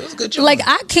good. It was good job. Like,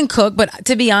 I can cook, but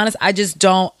to be honest, I just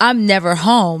don't. I'm never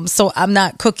home, so I'm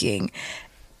not cooking.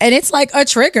 And it's like a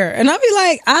trigger. And I'll be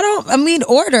like,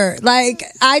 order. Like,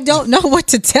 I don't know what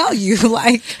to tell you.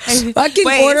 Like, fucking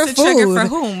order food. It's a trigger for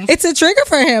whom? It's a trigger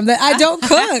for him that I don't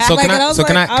cook. So can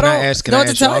I ask you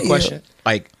a question?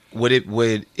 Like, would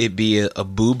it be a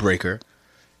boo breaker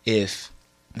if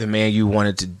the man you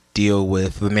wanted to deal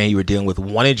with, the man you were dealing with,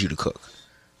 wanted you to cook?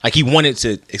 Like, he wanted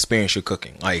to experience your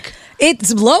cooking. Like,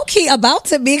 it's low key about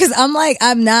to be, because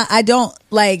I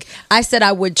said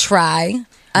I would try.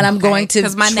 And I'm going to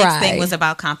because my next thing was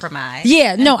about compromise.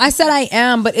 Yeah, no, I said I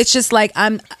am, but it's just like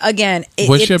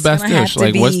what's your best dish?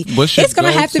 Like, what's your it's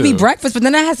gonna have to be breakfast, but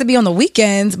then that has to be on the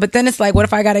weekends. But then it's like, what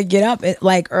if I gotta get up at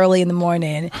like early in the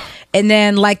morning, and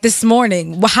then like this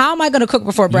morning, well, how am I gonna cook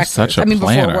before breakfast?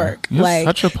 Before work. You're like,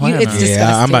 such a planner. It's disgusting.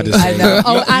 Yeah, I'm about to say. I know.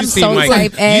 Oh, I'm so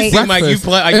type A. You seem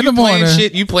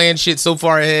like you playing shit so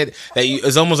far ahead that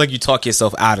it's almost like you talk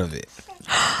yourself out of it.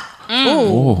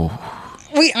 Ooh.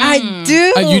 I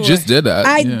do. You just did that.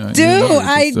 I do.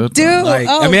 Like,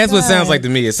 I mean, that's what it sounds like to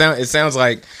me. It sounds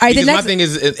like, because my thing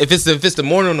is, if it's the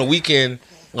morning on the weekend,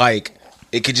 like,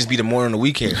 it could just be the morning on the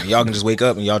weekend. Y'all can just wake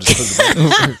up and y'all just cook the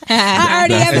breakfast. I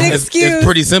already have an excuse. It's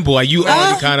pretty simple. Like, you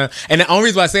already kind of, and the only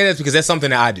reason why I say that is because that's something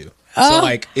that I do. So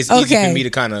like, it's easy for me to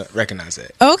kind of recognize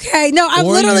that. Okay, no, I'm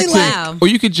literally or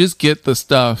you could just get the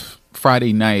stuff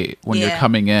Friday night when you're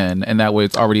coming in, and that way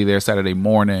it's already there Saturday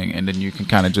morning, and then you can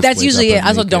kind of just. That's usually it. I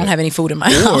also don't have any food in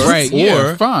my house. Right,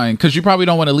 or fine, because you probably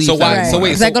don't want to leave. So why? So wait,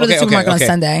 because I go to the supermarket on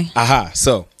Sunday. Aha.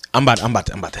 So I'm about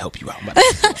to help you out.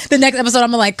 The next episode,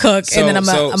 I'm gonna like cook, and then I'm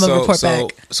gonna report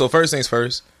back. So first things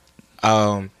first,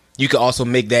 you can also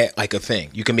make that like a thing.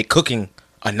 You can make cooking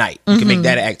a night. You can make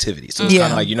that an activity. So it's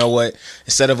kind of like, you know what?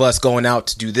 Instead of us going out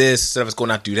to do this, instead of us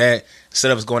going out to do that,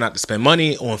 instead of us going out to spend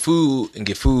money on food and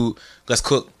get food, let's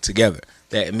cook together.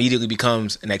 That immediately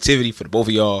becomes an activity for the both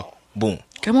of y'all. Boom.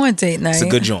 Come on, date night. It's a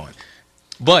good joint.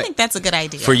 But I think that's a good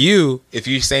idea. For you, if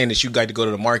you're saying that you got to go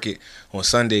to the market on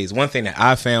Sundays, one thing that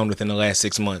I found within the last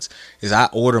 6 months is I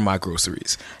order my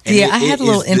groceries. And I had a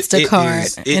little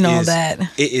Instacart and all that.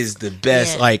 It is the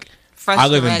best. Yeah. Like, I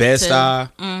live in Bed-Stuy.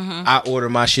 I order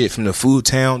my shit from the food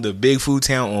town, the big food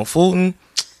town on Fulton.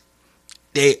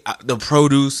 The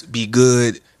produce be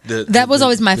good. That was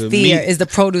always my fear, is the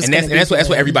produce, and that's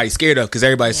what everybody's scared of, because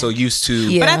everybody's so used to.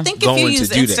 Yeah. But I think if you use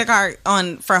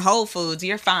Instacart for Whole Foods,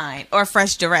 you're fine, or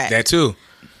Fresh Direct. That too,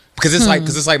 because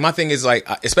it's like my thing is like,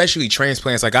 especially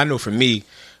transplants. Like, I know for me,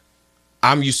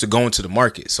 I'm used to going to the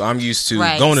market, so I'm used to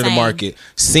going to the market,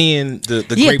 seeing the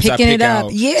grapes I pick out,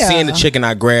 seeing the chicken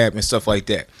I grab and stuff like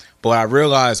that. But I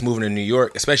realized moving to New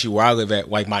York, especially where I live at,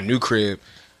 like my new crib,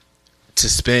 to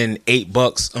spend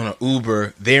 $8 on an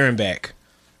Uber there and back,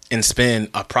 and spend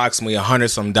approximately $100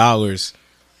 some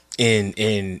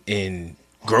in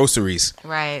groceries.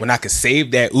 Right. When I could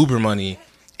save that Uber money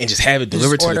and just have it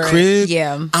delivered to the crib.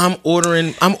 Yeah. I'm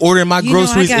ordering my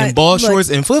groceries in ball shorts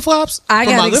and flip flops. I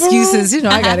got excuses.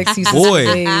 I got excuses. Boy.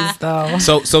 Days, though.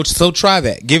 So try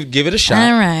that. Give it a shot.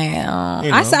 All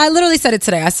right. I literally said it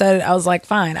today. I was like,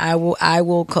 fine, I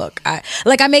will cook. I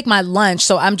make my lunch,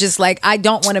 so I'm just like, I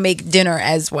don't want to make dinner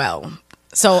as well.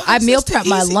 So I meal prep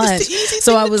my lunch.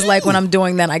 So I was like, when I'm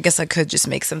doing that, I guess I could just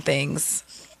make some things.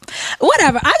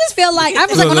 Whatever. I just feel like I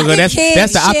was like, when I have kids,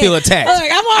 that's the I feel attacked.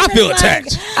 I feel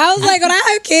attacked. I was like, when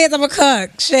I have kids, I'm gonna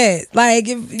cook. Shit. Like,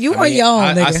 if you on your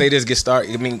own, I say this, get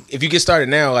started. I mean, if you get started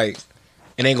now, like,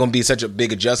 it ain't gonna be such a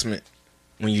big adjustment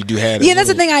when you do have it. Yeah, that's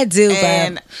the thing I do.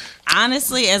 And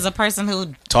honestly, as a person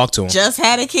who talk to him, just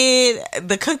had a kid,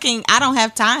 the cooking, I don't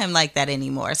have time like that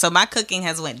anymore. So my cooking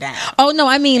has went down. Oh no,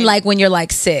 I mean like when you're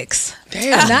like 6.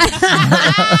 Damn,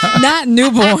 not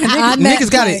newborn.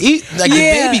 Niggas gotta eat. Like the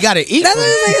baby gotta eat. That's what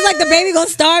it's like. The baby gonna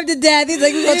starve to death. He's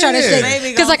like, we gonna try to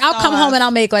shake. Because like I'll come home and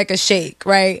I'll make like a shake,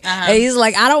 right? And he's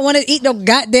like, I don't want to eat no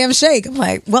goddamn shake. I'm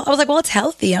like, well, I was like, well, it's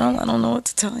healthy. I don't know what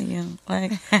to tell you.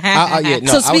 Like,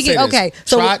 so speaking, okay,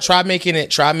 so try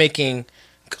making.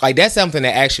 Like, that's something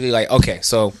that actually, like, okay,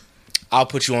 so I'll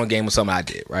put you on game with something I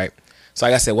did, right? So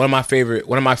like I said, one of my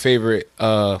favorite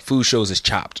food shows is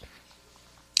Chopped.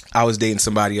 I was dating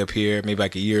somebody up here maybe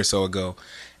like a year or so ago,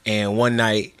 and one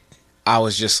night I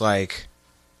was like,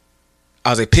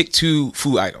 pick 2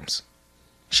 food items.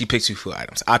 She picked 2 food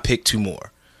items. I picked 2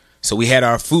 more. So we had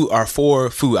our 4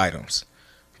 food items.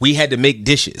 We had to make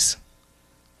dishes,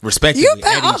 respectively,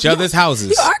 at each other's houses.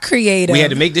 You are creative. We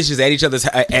had to make dishes at each other's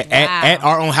at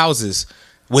our own houses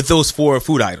with those 4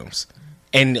 food items,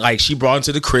 and like she brought them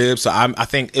to the crib. So I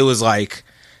think it was like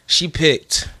she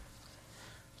picked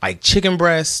like chicken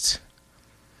breast.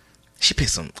 She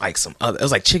picked some other. It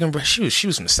was like chicken breast. She was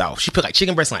from the South. She picked like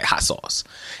chicken breast and like hot sauce,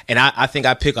 and I think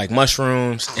I picked like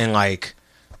mushrooms and like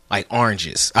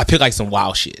oranges. I picked like some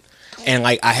wild shit, and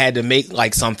like I had to make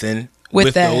like something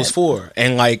with those 4,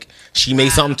 and like she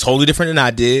made something totally different than I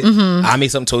did. I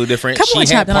made something totally different.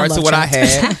 She had parts of what I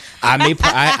had.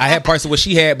 I had parts of what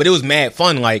she had, but it was mad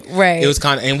fun. Like, it was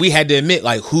kind of, and we had to admit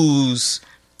like whose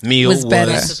meal was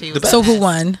better. The best. So who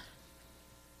won?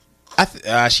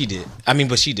 She did. I mean,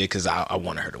 but she did because I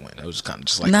wanted her to win. It was kind of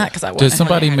just like not because I. Did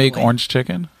somebody make orange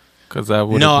chicken? Because I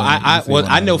would. No,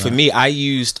 I know for me, I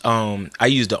used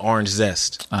the orange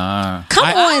zest. Come on,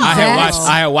 I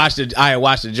had watched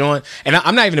the joint, and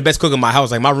I'm not even the best cook in my house.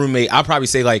 Like my roommate, I'll probably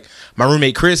say like my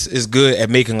roommate Chris is good at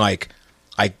making like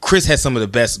Chris has some of the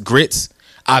best grits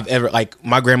I've ever. Like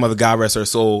my grandmother, God rest her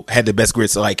soul, had the best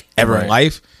grits like ever in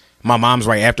life. My mom's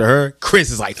right after her.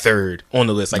 Chris is like 3rd on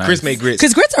the list. Like, nice. Chris made grits.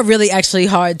 Because grits are really actually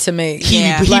hard to make. He be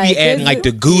adding like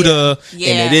the Gouda and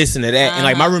the this and the that. And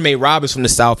like my roommate Rob is from the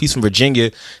South. He's from Virginia.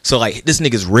 So like this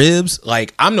nigga's ribs.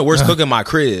 Like I'm the worst cook in my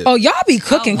crib. Oh, y'all be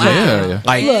cooking. Oh, wow. Yeah.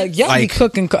 Like, look, y'all be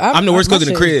cooking. I'm the worst cook in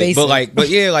the crib. But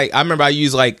yeah, like I remember I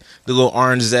used like the little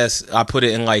orange zest. I put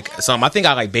it in like something. I think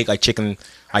I like bake like chicken,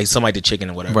 like something like the chicken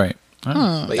or whatever. Right.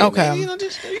 Yeah, okay. Man,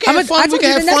 you can have fun with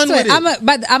it. I'm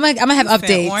gonna have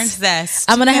updates. Orange zest.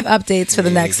 I'm gonna have updates for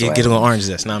the next one. Get a little orange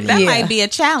zest. That might be a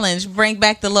challenge. Bring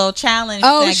back the little challenge.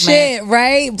 Oh segment. shit!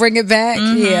 Right? Bring it back.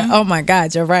 Yeah. Oh my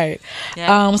God, you're right.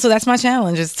 Yeah. So that's my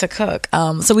challenge is to cook.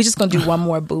 So we're just gonna do one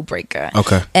more boo breaker.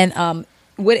 Okay. And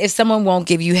what if someone won't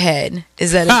give you head?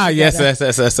 Is that yes?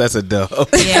 That's a dub.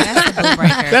 Yeah, that's a boo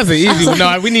breaker. That's an easy one.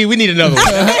 No, we need another one.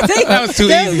 That was too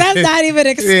easy. That's not even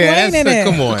explaining it.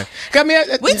 Come on.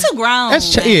 We too grown.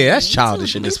 That's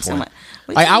childish at this point.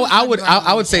 Like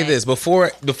I would say this before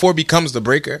it becomes the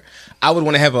breaker. I would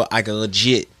want to have a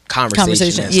legit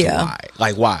conversation as to why.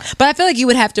 Like why? But I feel like you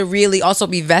would have to really also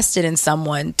be vested in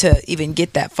someone to even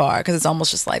get that far, because it's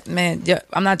almost just like, man,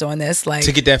 I'm not doing this. Like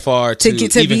to get that far to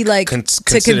be like to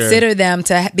consider them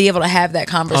to be able to have that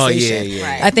conversation. Oh yeah.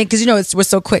 Right. I think because we're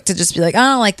so quick to just be like, I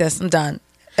don't like this, I'm done,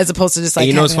 as opposed to just like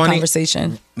having a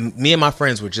conversation. Me and my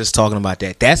friends were just talking about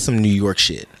that. That's some New York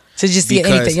shit. So just get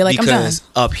anything, you're like, I'm done. Because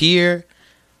up here,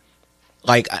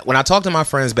 like when I talk to my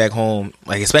friends back home,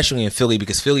 like especially in Philly,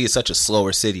 because Philly is such a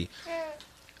slower city,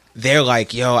 they're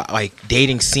like, yo, like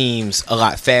dating seems a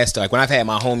lot faster. Like when I've had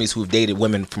my homies who've dated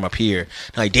women from up here,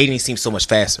 like dating seems so much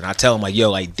faster. And I tell them like,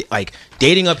 yo, like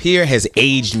dating up here has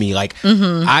aged me. Like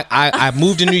I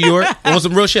moved to New York. It was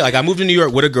some real shit. Like I moved to New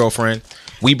York with a girlfriend.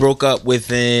 We broke up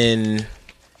within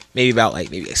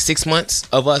maybe 6 months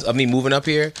of me moving up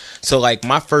here. So like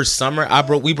my first summer,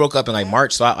 we broke up in like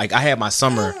March. So I had my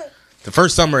summer. The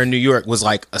first summer in New York was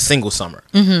like a single summer.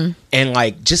 And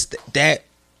like just that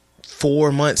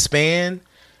 4-month span,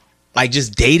 like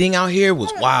just dating out here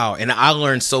was wow. And I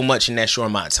learned so much in that short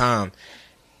amount of time.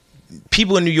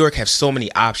 People in New York have so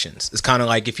many options. It's kind of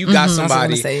like if you got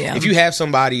somebody, if you have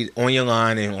somebody on your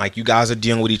line and like you guys are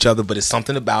dealing with each other, but it's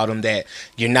something about them that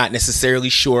you're not necessarily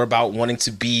sure about wanting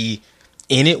to be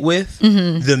in it with,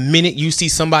 the minute you see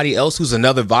somebody else who's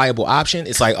another viable option,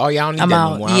 it's like, oh yeah, I don't need that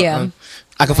no more.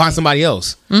 I can find somebody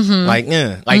else.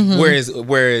 Whereas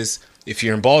if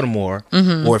you're in Baltimore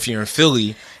or if you're in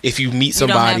Philly, if you meet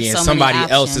somebody and somebody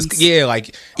else is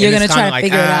like, you're gonna try to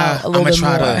figure it out a little bit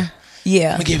more.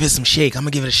 I'm gonna give it some shake. I'm gonna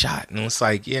give it a shot. And it's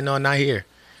like, no, not here.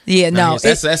 Yeah, no.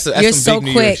 That's you're so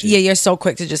quick. Yeah, you're so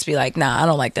quick to just be like, nah, I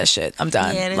don't like that shit. I'm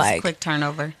done. Yeah, it is like a quick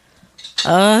turnover.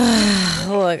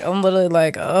 Look, I'm literally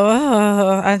like,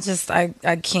 I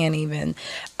can't even.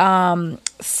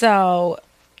 So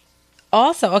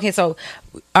also, okay, so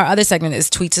our other segment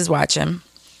is Tweets is Watching.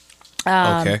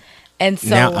 Okay. And so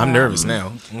now I'm nervous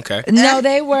now. Okay. No,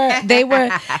 they were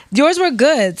yours were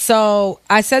good. So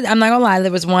I said, I'm not gonna lie,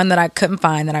 there was one that I couldn't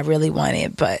find that I really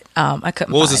wanted, but I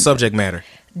couldn't. What was the subject matter?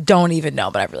 Don't even know,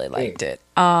 but I really liked it.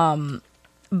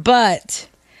 But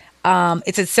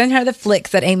it said, send her the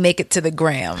flicks that ain't make it to the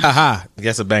gram. Haha,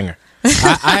 that's a banger.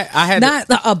 I had not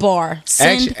a bar.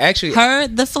 Send actually her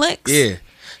the flicks. Yeah.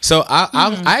 So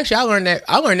I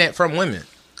learned that from women.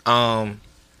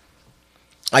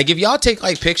 Like if y'all take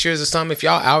like pictures or something, if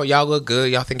y'all out, y'all look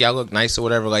good, y'all think y'all look nice or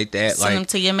whatever like that. Send them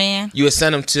to your man. You would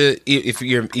send them to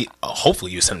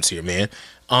hopefully you send them to your man.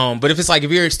 But if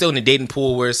you're still in the dating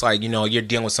pool where it's like, you're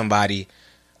dealing with somebody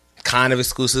kind of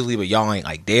exclusively, but y'all ain't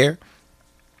like there,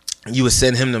 you would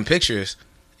send him them pictures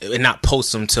and not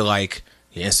post them to like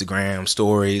your Instagram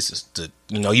stories.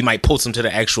 You might post them to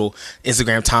the actual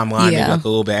Instagram timeline maybe like a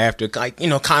little bit after, like,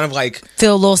 kind of like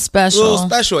feel a little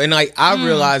special. And like I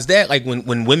realized that like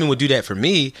when women would do that for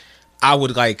me, I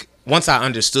would like, once I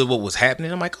understood what was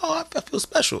happening, I'm like, oh, I feel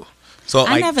special. So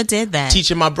I never did that.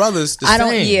 Teaching my brothers the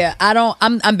same.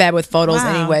 I'm bad with photos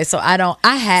anyway, so I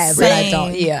have, but I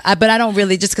don't. But I don't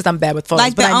really, just because I'm bad with photos.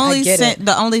 Like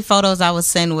the only photos I would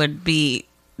send would be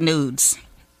nudes.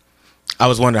 I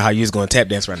was wondering how you was going to tap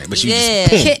dance right now, but you I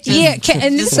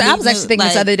was actually thinking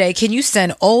this other day. Can you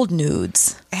send old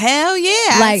nudes? Hell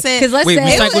yeah! Like, because let's say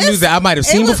recycled nudes that I might have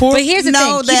seen before. But here's the thing: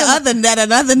 another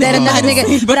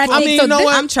nigga. But I think so.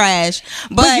 I'm trash.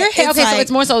 But your hair, okay, so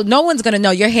it's more so no one's gonna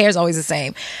know. Your hair is always the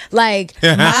same. Like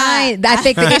I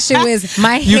think the issue is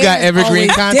my hair. You got evergreen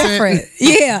content. Different.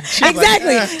 Yeah,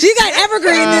 exactly. She got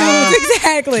evergreen nudes.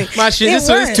 Exactly. My shit. This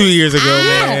was 2 years ago,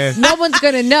 man. No one's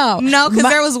gonna know. No, because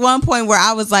there was one point where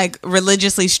I was like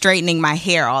religiously straightening my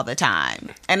hair all the time,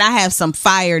 and I have some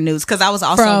fire nudes because I was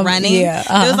also running.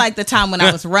 It was like the time when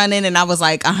I was running and I was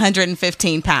like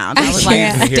 115 pounds. I was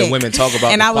like, hear women talk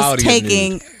about, and I was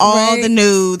taking all the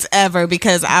nudes ever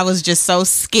because I was just so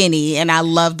skinny and I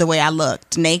loved the way I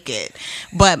looked naked,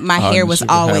 but my hair was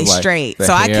always straight,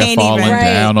 so I can't even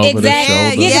down over the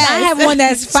shoulder. Yeah, I have one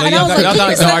that's fine. So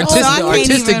the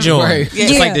artistic joint.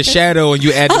 It's like the shadow, and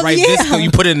you add the right visco.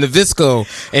 You put it in the visco,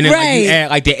 and then like, you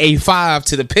add like the A5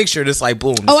 to the picture. It's like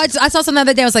boom. I saw something the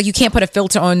other day. I was like, you can't put a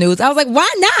filter on nudes. I was like,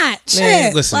 why not?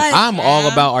 Man, listen, I'm all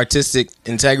about artistic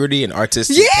integrity and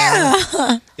artistic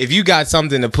talent. If you got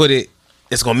something to put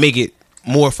it's gonna make it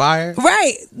more fire.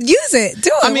 Right. Use it.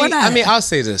 Do it. Why not? I mean, I'll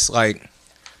say this. Like,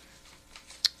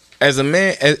 as a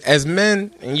man, as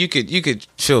men, and you could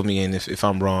fill me in if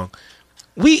I'm wrong,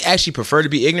 we actually prefer to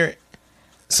be ignorant.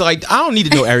 So like, I don't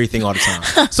need to know everything all the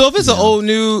time. So if it's an old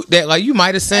nude that like you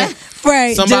might have sent,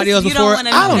 Right. somebody else before,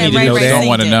 I don't need to know that. Don't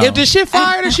want to know. If the shit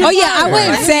fire, the shit fire. I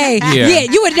wouldn't say.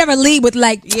 Yeah, you would never lead with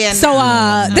like. Yeah, so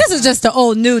this is just the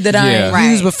old nude that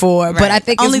I used before, but I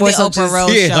think only it's more the so Oprah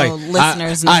Rose show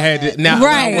listeners. I had to, now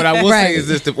what I will say is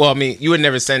this: well, I mean, you would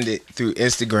never send it through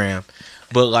Instagram,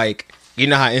 but like you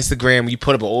know how Instagram, you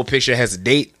put up an old picture that has a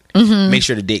date, make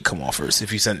sure the date come off first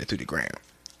if you send it through the gram.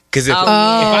 Because if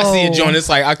I see a joint, it's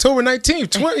like October 19th,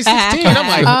 2016. I'm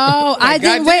like, I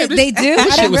didn't wait. They do? I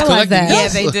didn't realize that. Yeah,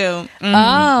 they do.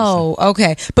 Oh,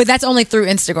 okay. But that's only through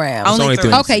Instagram. Only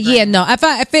through Instagram. Okay, yeah, no.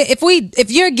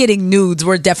 If you're getting nudes,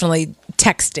 we're definitely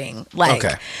texting. Like,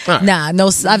 nah, no.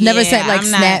 I've never sent like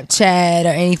Snapchat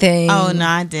or anything. Oh no,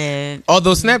 I did.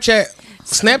 Although Snapchat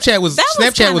was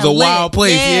a wild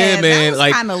place, man.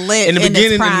 Like lit in the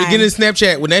beginning of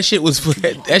Snapchat, when that shit was would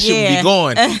be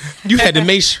gone. You had to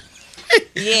make sure.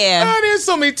 There's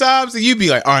so many times that you'd be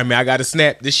like, all right, man, I got to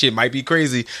snap. This shit might be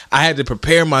crazy. I had to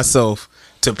prepare myself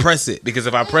to press it because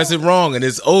if I press it wrong and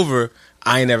it's over,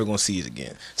 I ain't never gonna see it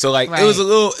again. So like it was a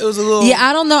little. Yeah,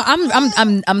 I don't know.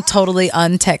 I'm totally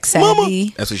untech savvy.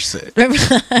 That's what she said.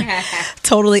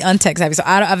 Totally untech savvy. So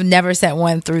I've never sent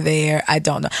one through there. I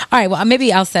don't know. All right, well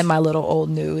maybe I'll send my little old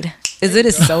nude. It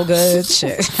is so good.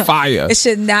 Shit. Fire. It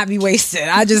should not be wasted.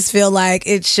 I just feel like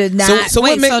it should not. So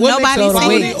what makes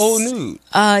nobody old nude?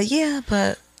 Yeah,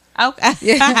 but. Okay.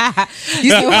 Yeah.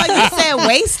 you said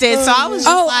wasted, so I was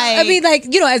just like. I mean, like,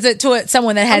 to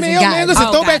someone that hasn't gotten.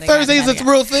 Listen, Throwback Thursdays is a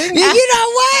real thing. You know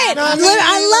what? I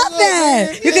love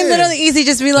that. You can literally easily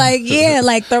just be like,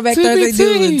 like Throwback Thursday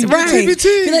dudes, right?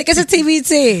 TBT. Be like, it's a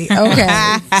TBT.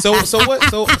 Okay. So what?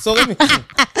 So let me.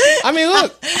 I mean,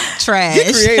 look, trash.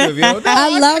 Get creative, yo.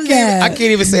 I love that. I can't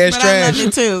even say it's trash. I love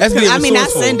it too. I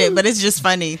send it, but it's just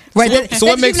funny. Right. So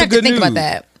what makes a good nude? Think about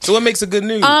that. So what makes a good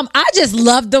nude? I just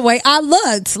loved the way I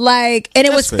looked, like, and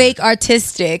it was fake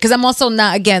artistic. Because I'm also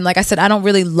not, again, like I said, I don't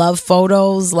really love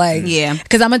photos, like,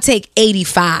 because I'm gonna take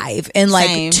 85 and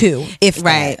like 2, if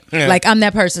that. Yeah. Like I'm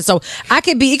that person, so it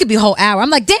could be a whole hour.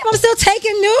 I'm like, damn, I'm still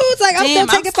taking nudes, like I'm still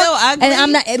taking photos, and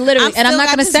I'm not and I'm not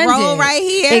gonna send it right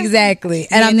here, exactly,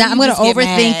 and I'm not. I'm gonna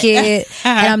overthink it,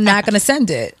 and I'm not gonna send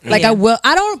it. Like I will.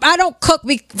 I don't cook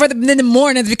in the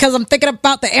mornings because I'm thinking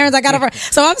about the errands I got over.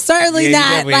 So I'm certainly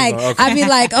not. Like I'd be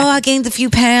like, I gained a few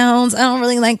pounds. I don't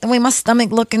really like the way my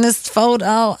stomach look in this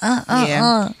photo.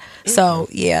 So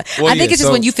well, I think it's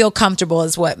just when you feel comfortable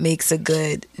is what makes a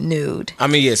good nude. I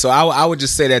mean, so I would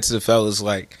just say that to the fellas,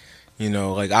 like,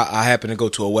 like I happened to go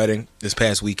to a wedding this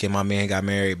past weekend. My man got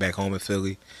married back home in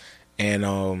Philly,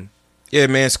 and yeah,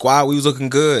 man, squad, we was looking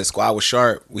good. Squad was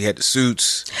sharp. We had the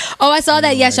suits. Oh, I saw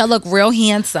that. Yes, y'all look real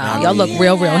handsome. Y'all look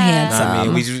real handsome. I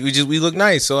mean, we look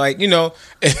nice. So like, it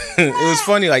was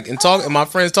funny. Like, talking to my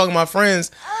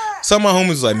friends. Some of my homies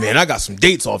was like, man, I got some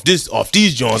dates off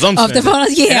these joints. I'm off the phone,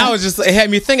 And I was just, it had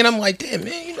me thinking. I'm like, damn,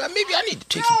 man, maybe I need to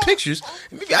take some pictures.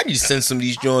 Maybe I need to send some of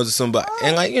these joints to somebody.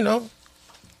 And like,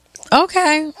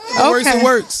 okay, it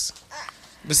works.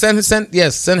 But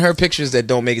send her pictures that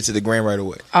don't make it to the gram right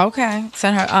away. Okay,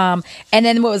 send her. And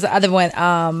then what was the other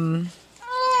one?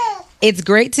 It's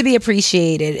great to be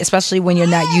appreciated, especially when you're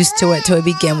not used to it to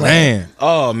begin with. Man,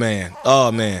 oh man.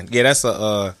 Yeah, that's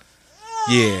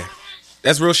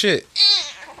that's real shit.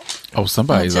 Oh,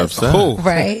 somebody's upset. Cool.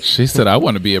 Right. She said, I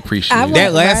want to be appreciated.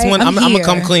 That last one, I'm going to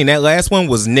come clean. That last one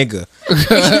was nigga.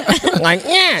 Like,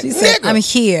 she said, I'm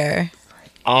here.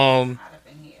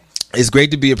 It's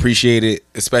great to be appreciated,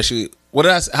 especially how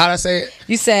did I say it?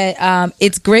 You said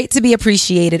it's great to be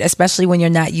appreciated, especially when you're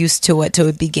not used to it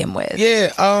to begin with.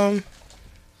 Yeah, I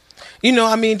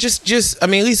mean, just at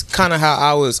least kind of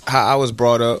how I was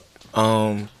brought up.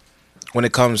 When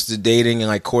it comes to dating and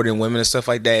like courting women and stuff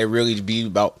like that, it really be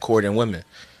about courting women.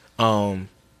 And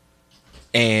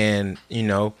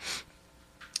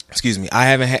excuse me, I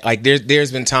haven't had like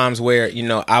there's been times where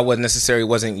I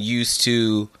wasn't used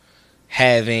to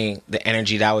having the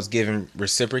energy that I was given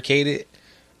reciprocated,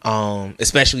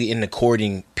 especially in the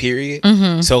courting period.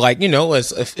 Mm-hmm. So like,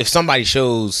 if somebody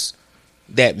shows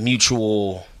that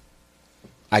mutual,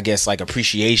 I guess, like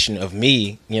appreciation of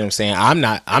me, you know what I'm saying?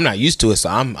 I'm not used to it, so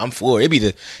I'm floored. It'd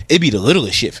be the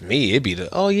littlest shit for me. It'd be the,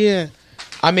 oh yeah,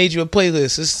 I made you a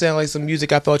playlist. This sounds like some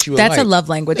music I thought you would like. That's a love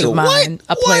language of mine.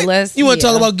 What? A playlist. You want to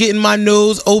talk about getting my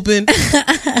nose open?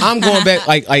 I'm going back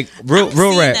like real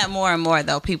rap. That more and more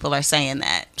though, people are saying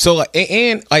that. So like,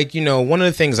 and like, one of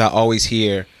the things I always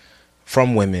hear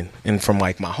from women and from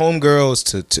like my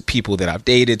homegirls to people that I've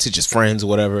dated to just friends or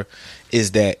whatever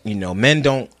is that men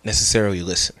don't necessarily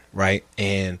listen, right?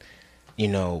 And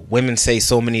women say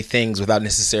so many things without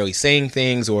necessarily saying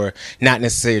things, or not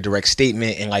necessarily a direct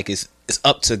statement, and like it's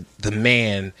up to the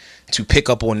man to pick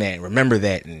up on that and remember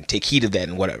that and take heed of that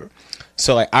and whatever.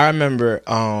 So like I remember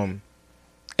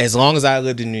as long as I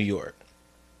lived in New York,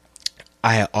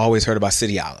 I had always heard about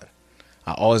City Island.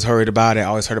 I always heard about it. I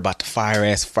always heard about the fire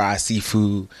ass fried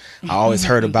seafood. I always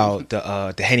heard about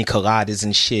the Henny Coladas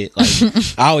and shit. Like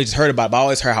I always heard about it, but I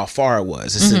always heard how far it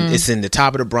was. It's in the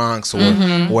top of the Bronx or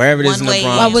wherever it is in the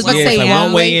Bronx. I was gonna say it's like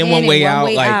one way in, one way out.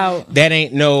 Like out. that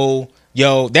ain't no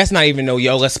that's not even no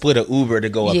let's split an Uber to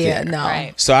go up there. Yeah, no.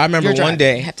 Right. So I remember one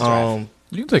day, You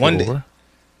can take one an Uber. day.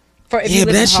 But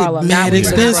that shit mad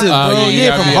expensive, bro.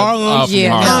 From Harlem.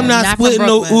 Harlem. I'm not splitting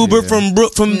no Uber from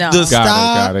the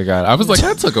stop. Got it. I was like,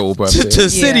 I took an Uber up to there.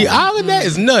 City Island. That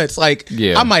is nuts. Like,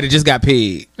 I might have just got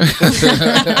paid to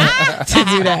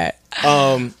do that.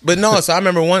 But no. So I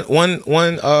remember one.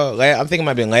 I think it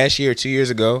might have been last year or 2 years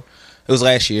ago. It was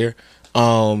last year.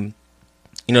 The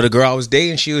girl I was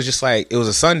dating, she was just like, it was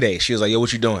a Sunday. She was like, yo,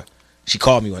 what you doing? She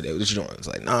called me one day. What you doing? I was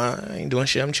like, nah, I ain't doing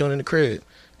shit. I'm chilling in the crib.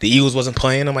 The Eagles wasn't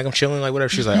playing. I'm like, I'm chilling, like whatever.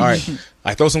 She's like, all right,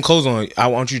 I throw some clothes on. I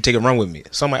want you to take a run with me.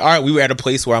 So I'm like, all right. We were at a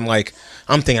place where I'm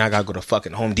thinking I gotta go to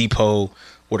fucking Home Depot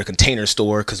or the Container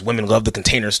Store because women love the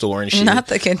Container Store and shit. Not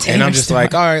the Container. And I'm just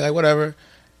like, all right, like whatever.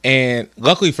 And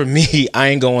luckily for me, I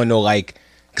ain't going no like,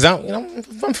 cause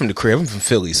I'm from the crib. I'm from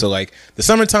Philly, so like the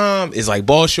summertime is like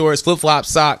ball shorts, flip flops,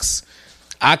 socks.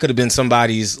 I could have been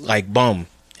somebody's like bum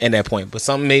at that point, but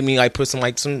something made me like put some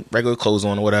regular clothes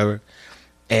on or whatever.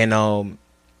 And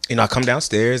I come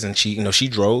downstairs and she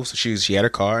drove, so she had her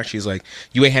car. And she was like,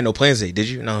 "You ain't had no plans today, did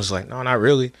you?" And I was like, "No, not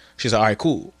really." She's like, "All right,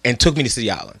 cool," and took me to City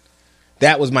Island.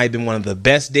 That might have been one of the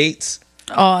best dates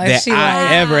that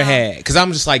I ever had, because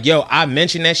I'm just like, yo, I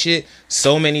mentioned that shit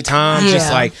so many times. Yeah.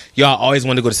 Just like, yo, I always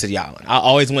wanted to go to City Island. I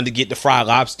always wanted to get the fried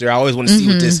lobster. I always wanted to see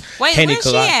what this Henny where's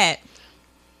she at?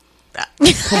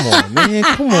 Come on, man.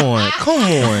 Come on.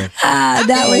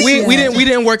 We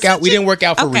didn't work out. We didn't work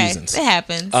out for reasons. It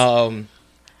happens.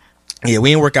 Yeah, we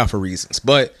didn't work out for reasons.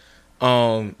 But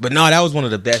no, that was one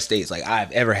of the best dates like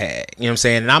I've ever had. You know what I'm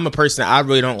saying? And I'm a person that I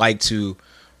really don't like to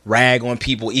rag on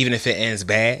people, even if it ends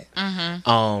bad.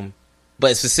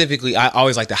 But specifically, I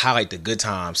always like to highlight the good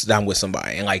times that I'm with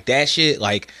somebody. And like that shit,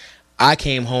 like I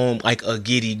came home like a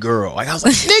giddy girl. Like I was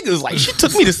like, niggas, like she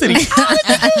took me to City Island.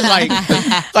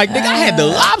 like nigga, I had the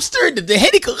lobster, the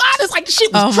Henny Coladas, like the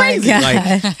shit was crazy.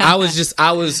 Like I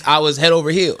was head over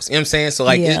heels. You know what I'm saying? So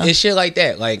like it's shit like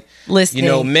that. Like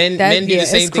listening, men do the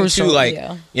same thing too. Like you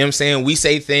know what I'm saying? We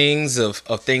say things of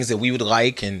things that we would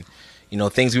like, and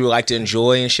things we would like to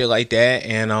enjoy and shit like that.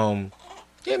 And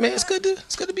yeah, man, it's good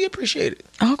to be appreciated.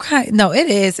 Okay. No, it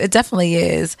is. It definitely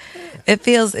is. It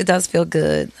does feel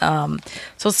good.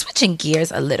 So switching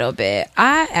gears a little bit,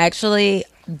 I actually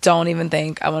don't even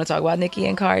think I want to talk about Nicki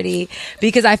and Cardi,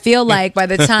 because I feel like by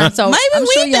the time, so I'm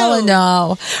sure y'all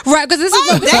know, right? Because this is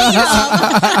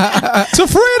to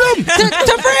freedom.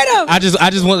 to freedom. I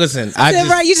just want listen.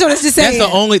 Right, you just want us to say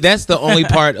that's the only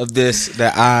part of this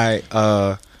that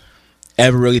I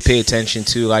ever really pay attention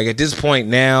to. Like at this point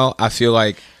now, I feel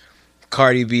like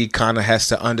Cardi B kind of has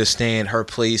to understand her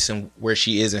place and where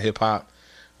she is in hip hop.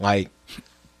 Like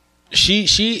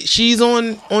she's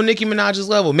on Nicki Minaj's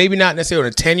level, maybe not necessarily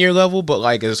on a 10-year level, but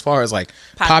like as far as like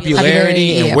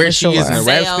popularity and where she is in the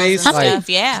rap space,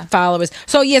 like followers.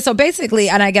 So basically,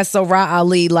 and I guess so Ra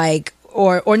Ali like.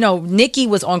 Or no, Nicki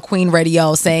was on Queen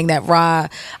Radio saying that Ra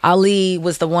Ali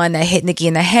was the one that hit Nicki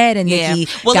in the head, and Nicki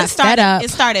got fed up. It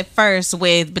started first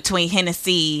between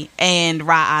Hennessy and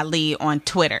Ra Ali on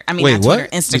Twitter. I mean, wait, not Twitter,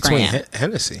 what? Instagram. Between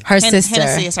Hennessy? Her sister.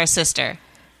 Hennessy is her sister.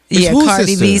 Yeah,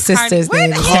 Cardi B's sister's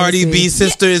name. Cardi B's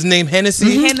sister is named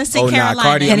Hennessy. Hennessy Carolina. Nah,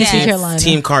 Cardi. Hennessy Carolina.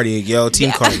 Team Cardi, yo,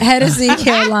 Team Cardi. Hennessy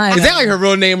Carolina. Is that like her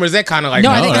real name, or is that kind of like?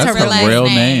 No, I think it's her real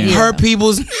name. Yeah. Her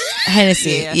people's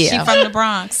Hennessy. Yeah, she from the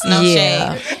Bronx. No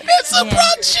shade. It's a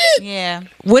Bronx shit. Yeah.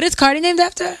 What is Cardi named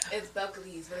after? It's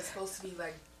Buckley's, but it's supposed to be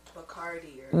like Bacardi.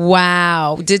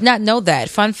 Wow, did not know that.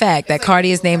 Fun fact that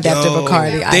Cardi is named after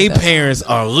Bacardi. They parents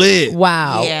are lit.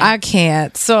 Wow, I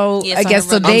can't. So I guess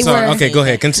so. They were okay. Go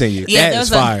ahead, continue. Yeah, that is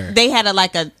fire. They had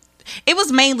it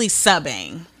was mainly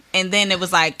subbing, and then it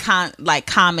was like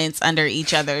comments under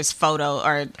each other's photo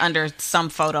or under some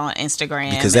photo on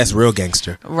Instagram, because that's real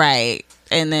gangster, right?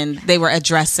 And then they were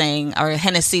addressing, or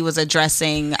Hennessy was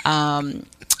addressing,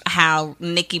 how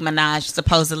Nicki Minaj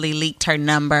supposedly leaked her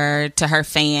number to her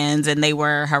fans, and they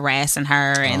were harassing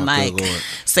her and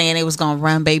saying it was going to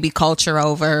run baby culture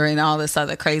over and all this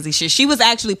other crazy shit. She was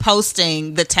actually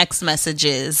posting the text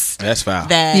messages. That's foul.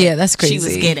 That's crazy. She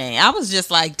was getting. I was just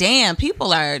like, damn,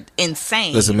 people are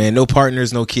insane. Listen, man, no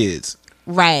partners, no kids.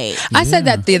 Right. I said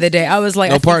that the other day. I was like,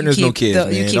 no I think partners, you no keep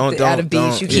kids. You keep out of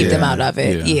beef. You keep them out of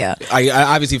it. Yeah. I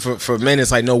obviously for men,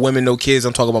 it's like no women, no kids.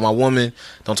 Don't talk about my woman.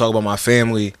 Don't talk about my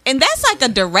family. And that's like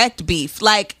a direct beef.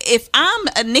 Like if I'm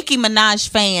a Nicki Minaj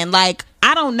fan, like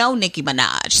I don't know Nicki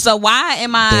Minaj, so why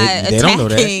am I they attacking? don't know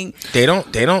that. They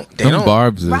don't.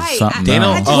 Barbs is Right. something. They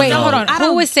don't. else. Wait, no. hold on.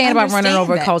 Who was saying about running understand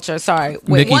over that. culture? Sorry.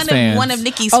 Wait. Nicki's fans. One of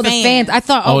Nicki's Oh, fans. the fans. I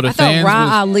thought. Oh, the I thought fans Ra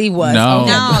was- Ali was. No.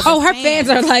 Okay. No, Oh, the her fans. fans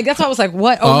are like. That's why I was like,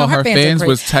 what? Oh, no, her are fans crazy.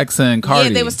 was texting Cardi.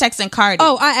 Yeah, they was texting Cardi.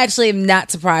 Oh, I actually am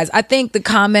not surprised. I think the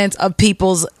comments of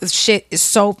people's shit is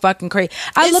so fucking crazy.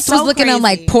 I was looking at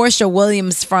like Portia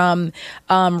Williams from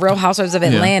Real Housewives of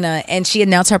Atlanta, and she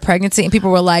announced her pregnancy, and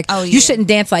people were like, "You shouldn't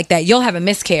dance like that. You'll have a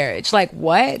miscarriage." Like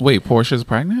what? Wait, Portia's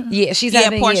pregnant? Yeah, she's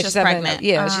Portia's pregnant.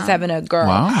 She's having a girl.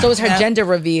 Wow. So it was her gender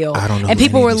reveal. I don't know and who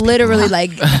people any were of these literally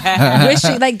people like,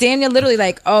 wishing, like Daniel, literally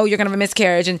like, "Oh, you're gonna have a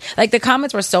miscarriage," and like the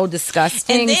comments were so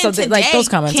disgusting. And then So today, like those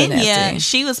comments are Kenya, nasty.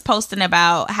 she was posting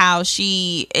about how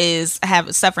she is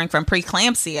suffering from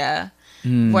preeclampsia.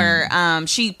 Where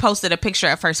she posted a picture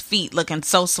of her feet looking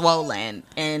so swollen,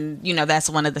 and that's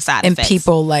one of the side And effects.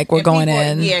 people like were going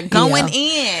in. Yeah, going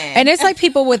in. And it's like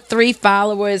people with 3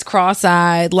 followers,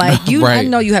 cross-eyed. Like you, I Right.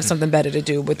 know you have something better to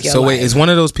do with your So life. wait, is one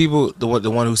of those people the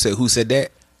one who said that?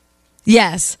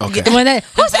 Yes. Okay. The one that,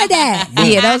 who said that?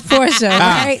 Yeah, that was Portia.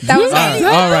 Right? That was her.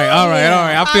 All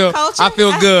right. I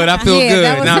feel good. I feel Yeah, good.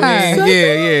 that was Now, her. man,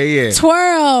 yeah.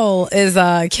 Twirl is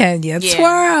Kenya. Yeah.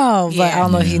 Twirl. But I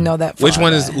don't know if you know that. Which far,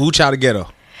 one is but who child to ghetto?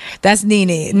 That's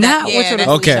Nene. Not yeah, which one. that's is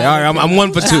Okay, Ucha. all right. I'm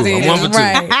 1 for 2. I'm 1 for 2.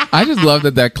 Right. I just love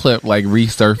that clip like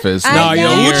resurfaced. I No, yo,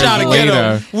 know. who years child to ghetto?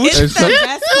 later. It's It's the so,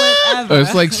 best clip ever.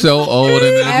 it's like so old and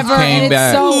then it just Ever, came and back.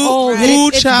 it's so old. and Who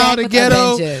it's child back to with a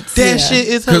ghetto? vengeance. That Yeah. shit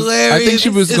is 'Cause hilarious. I think she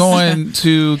was going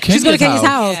to Kenya's She's going to Kenya's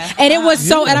house. And it was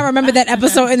so, and I remember that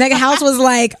episode, and that house was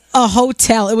like a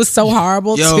hotel. It was so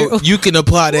horrible, Yo, too. you can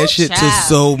apply that shit to child.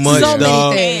 so much, So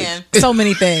dog. many things. So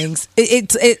many things. I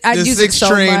The use it 6 so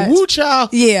train, much. woo child.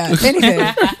 Yeah, anything.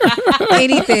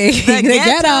 Anything. The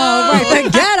ghetto. Right, the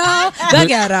ghetto. The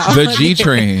ghetto. The G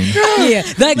train. Yeah,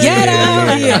 the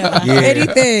ghetto. Yeah. Yeah.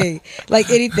 Anything. Like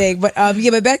anything. But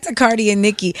but back to Cardi and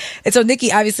Nicki. And so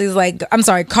Nicki obviously is like, I'm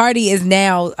sorry, Cardi is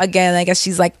now, again, I guess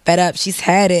she's like fed up. She's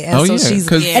had it. And Oh, so yeah, she's,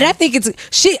 'cause- and I think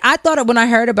I thought it when I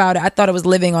heard about it, I thought it was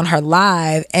living on her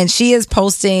live. And she is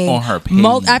posting. On her page.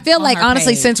 I feel like, her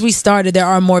honestly, page. since we started, there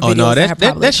are more videos Oh no, that have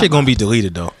probably that shit come gonna out. be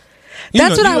deleted though.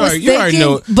 That's what I was You already thinking,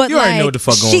 know. but You already know like, what the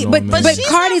fuck going on, but man. But she's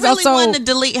Cardi's not really also wanting to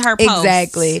delete her posts.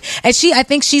 exactly, and I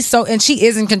think she's so, and she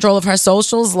is in control of her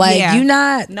socials. Like Yeah. you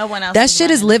not, No one else That is shit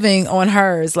is running. living on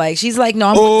hers. Like she's like, no,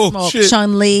 I'm Oh, gonna shit. smoke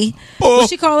Chun Li. Oh. What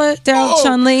she call it? Daryl Oh.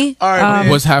 Chun Li. All right, man.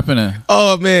 What's happening?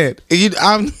 Oh man,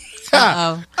 I'm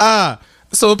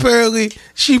so apparently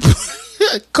she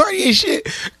Cardi ain't shit.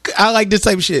 I like this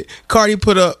type of shit. Cardi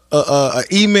put up a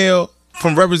email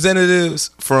from representatives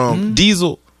from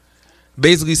Diesel,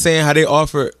 basically saying how they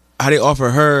offer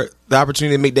her the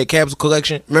opportunity to make that capsule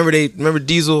collection. Remember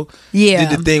Diesel Yeah.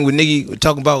 did the thing with Nicki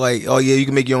talking about like, oh yeah, you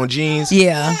can make your own jeans.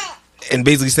 Yeah. And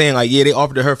basically saying like, yeah, they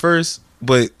offered it her first,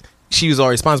 but she was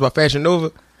already sponsored by Fashion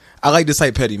Nova. I like this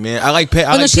type petty, man. I like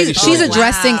petty. She's shit.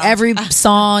 addressing every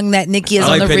song that Nicki is I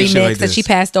like on the petty shit remix like that this. she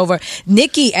passed over.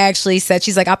 Nicki actually said,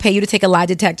 she's like, I'll pay you to take a lie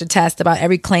detector test about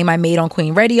every claim I made on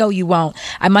Queen Radio. You won't.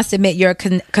 I must admit, you're a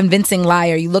convincing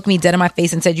liar. You looked me dead in my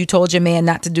face and said you told your man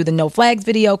not to do the No Flags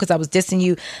video because I was dissing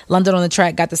you. London on the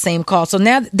Track got the same call. So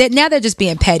now they're just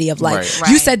being petty of like,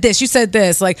 Right. you said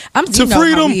this. Like, I'm To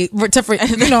freedom.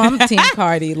 I'm Team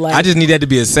Cardi. Like, I just need that to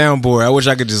be a soundboard. I wish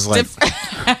I could just like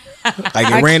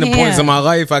at random can't. points in my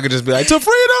life, I could just be like, to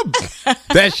freedom.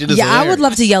 That shit is yeah, I hilarious. would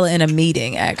love to yell it in a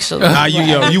meeting. Actually,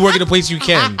 you work at a place you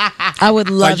can. I would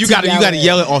love. Like you to gotta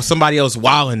yell it on somebody else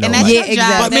wilding though. And that's Like, your Yeah, job.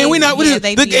 exactly. but man, we not.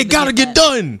 They It gotta get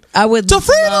done. I would To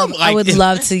freedom. Love, I Like, would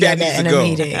love to that get needs that in to a go.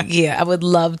 meeting. Yeah, I would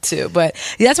love to. But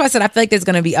that's why I said I feel like there's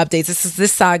going to be updates.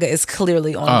 This saga is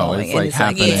clearly ongoing, it's, like, and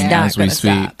happening it's not as we going to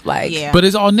speak. stop. Like, Yeah. But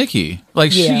it's all Nicki.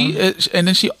 Like Yeah. and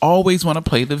then she always want to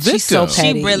play the victim. She's so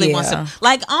petty. She really Yeah. wants to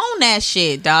like own that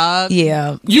shit, dog.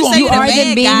 yeah, You say you the are bad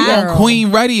the mean guy. girl. on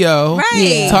Queen Radio,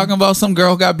 Right. talking about some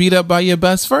girl got beat up by your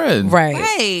best friend. Right.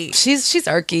 Right. She's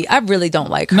irky. I really don't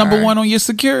like her. Number one on your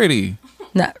security.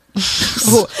 No.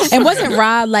 And wasn't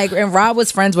Rod like? And Rod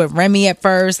was friends with Remy at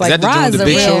first. Like that the joint Rod's with a the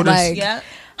big real shoulders? like. Yeah.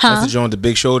 That's the joint with the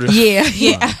big shoulders. Yeah,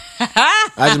 yeah.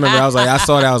 I just remember I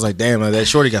saw that. I was like, damn, that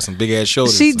shorty got some big ass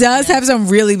shoulders. She does have some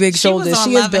really big She shoulders. was on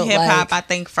She is Love built and Hip Hop, like. I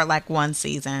think, for like one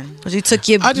season. But you took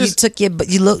your, but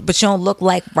you don't look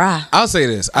like Ra. I'll say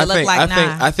this. I look think like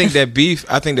Nah. I think that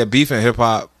beef in hip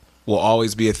hop will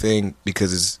always be a thing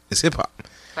because it's hip hop.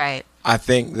 Right. I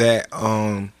think that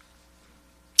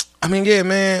I mean, yeah,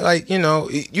 man. Like, you know,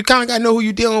 you kind of got to know who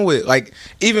you're dealing with. Like,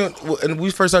 even when we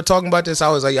first started talking about this, I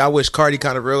was like, I wish Cardi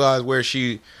kind of realized where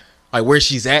she's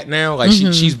at now. Like,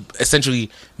 she's essentially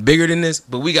bigger than this.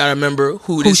 But we got to remember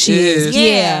who this is.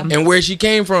 Yeah. And where she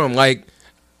came from. Like,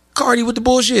 Cardi with the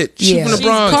bullshit. She from the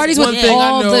Bronx. Cardi's with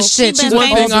all the shit. She's been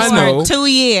famous for 2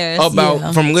 years.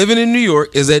 About from living in New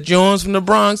York is that Jones from the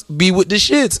Bronx be with the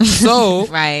shits. So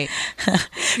right.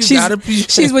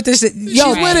 She's with the shit.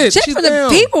 Yo, she's with it. Shit She's for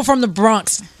down. the people from the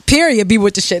Bronx. Period. Be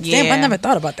with the shit. Damn, I never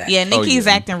thought about that. Yeah, Nicki's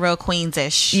acting real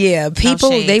Queens-ish. Yeah, people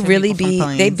they really be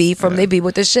they be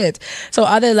with the shit. So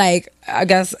other like I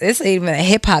guess it's even a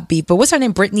hip hop beat. But what's her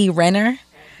name? Brittany Renner.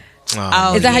 Is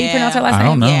that how you pronounce her last name? I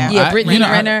don't know. Yeah, Brittany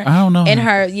Renner. I don't know. And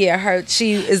her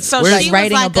she is so like she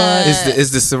writing like a book.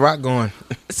 Is the Ciroc going?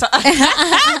 So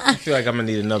I feel like I'm gonna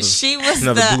need another. She was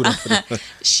another Buddha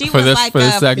she for was this, like for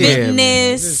this a segment.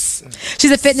 fitness.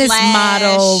 She's a fitness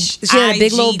model. She had a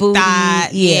big little booty.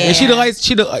 Yeah, and she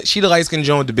the light skinned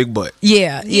Joan with the big butt.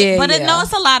 Yeah. But no,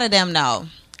 it's a lot of them though.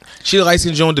 She the light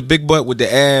skinned Joan with the big butt with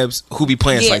the abs who be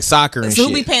playing like soccer and shit.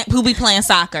 Who be playing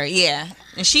soccer? Yeah.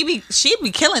 And she be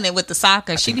killing it with the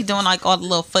soccer. She be doing like all the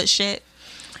little foot shit.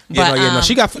 But,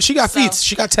 she got feet.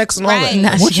 She got texts and all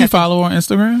that. Would you follow on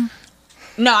Instagram?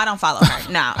 No, I don't follow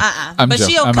her. No, but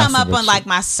she'll come up on like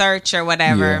my search or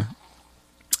whatever. Yeah.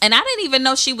 And I didn't even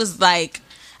know she was like.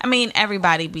 I mean,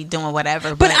 everybody be doing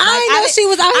whatever. But I didn't know she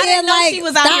was out here like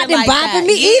dotting and bopping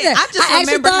me either. I just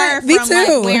remember her from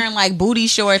like wearing like booty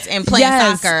shorts and playing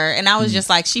soccer. And I was just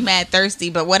like, she mad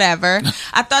thirsty, but whatever.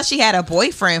 I thought she had a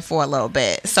boyfriend for a little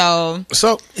bit. So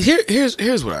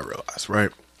here's what I realized,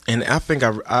 right? And I think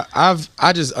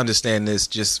I just understand this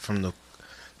just from the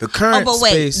current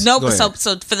space. No, so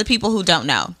for the people who don't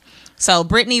know. So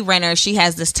Brittany Renner, she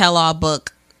has this tell-all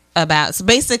book about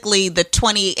basically the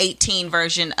 2018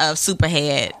 version of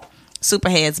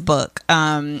Superhead's book,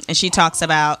 and she talks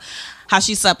about how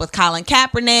she slept with Colin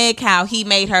Kaepernick, how he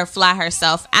made her fly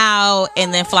herself out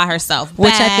and then fly herself back.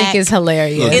 Which I think is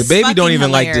hilarious. Look, the baby don't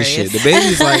even like this shit. The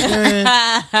baby's like,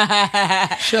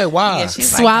 shit, why? Yeah,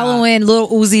 swallowing little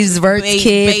Uzi's Vert's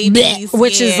kid,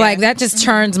 which is like that just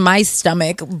turns my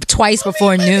stomach twice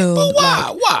before noon. But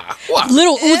why?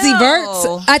 Little Uzi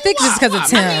Vert's. I think it's because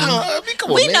it's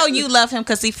him. We know you love him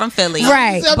because he's from Philly,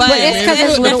 right? But it's because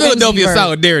it's little Philadelphia Uzi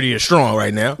solidarity is strong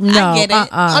right now. No, I get it.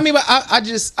 I mean, but I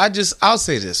just I'll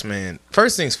say this, man.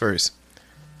 First things first.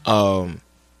 One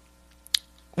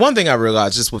thing I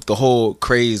realized just with the whole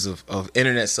craze of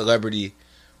internet celebrity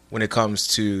when it comes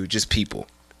to just people,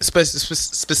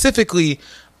 specifically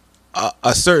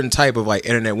a certain type of like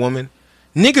internet woman,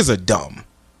 niggas are dumb.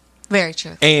 Very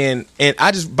true. And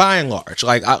I just by and large,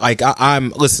 I'm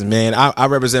listen, man. I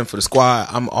represent for the squad.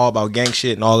 I'm all about gang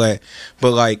shit and all that.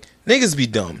 But like niggas be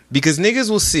dumb because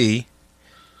niggas will see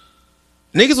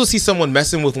someone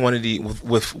messing with one of these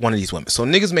women. So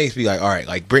niggas may be like, all right,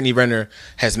 like Brittany Renner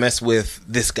has messed with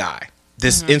this guy,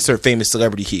 this insert famous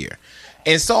celebrity here,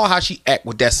 and saw how she act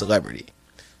with that celebrity.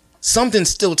 Something's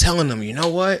still telling them, you know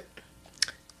what?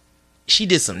 She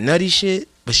did some nutty shit,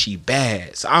 but she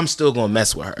bad, so I'm still gonna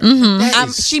mess with her.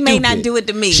 She may not do it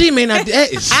to me. She may not.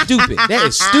 That is stupid. That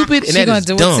is stupid, and that is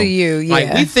dumb. It to you. Yeah.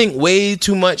 Like we think way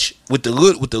too much with the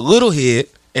little head.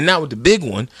 And not with the big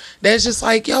one. That's just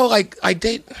like, yo, like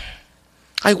they,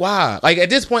 like why? Like at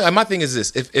this point, like, my thing is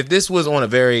this: if this was on a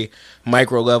very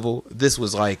micro level, this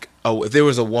was like, if there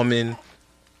was a woman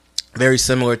very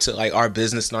similar to like our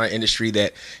business and our industry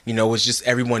that was just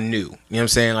everyone knew. You know what I'm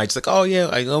saying? Like it's like, oh yeah,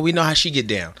 like we know how she get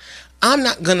down. I'm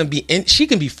not gonna be in. She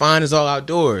can be fine as all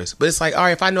outdoors, but it's like, all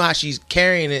right, if I know how she's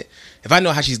carrying it, if I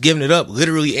know how she's giving it up,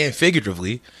 literally and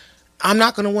figuratively, I'm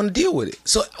not gonna want to deal with it.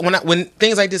 So when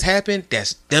things like this happen,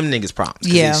 that's them niggas'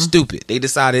 problems. Yeah, they're stupid. They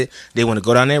decided they want to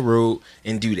go down that road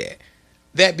and do that.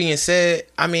 That being said,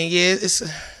 I mean, yeah,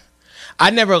 I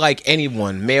never like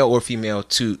anyone, male or female,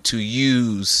 to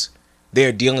use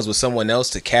their dealings with someone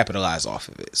else to capitalize off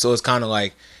of it. So it's kind of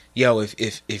like, yo,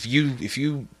 if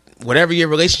you whatever your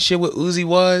relationship with Uzi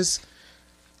was,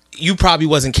 you probably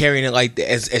wasn't carrying it like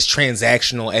as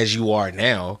transactional as you are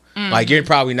now. Like you're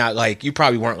probably not like, you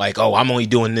probably weren't like, oh, I'm only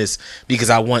doing this because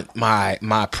I want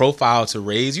my profile to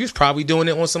raise. You was probably doing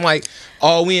it on some like,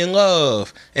 oh, we in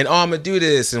love and oh, I'm gonna do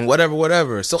this and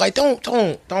whatever. So like, don't.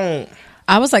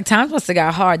 I was like, times must have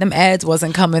got hard. Them ads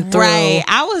wasn't coming through. Right.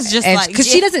 I was just like, because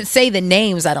she doesn't say the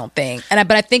names, I don't think.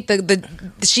 But I think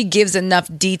she gives enough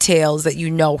details that you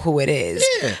know who it is.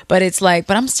 Yeah. But it's like,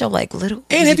 but I'm still like little.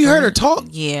 And have you heard her talk?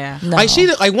 Yeah. No. Like she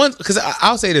like one, because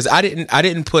I'll say this, I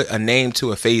didn't put a name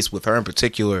to a face with her in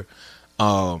particular,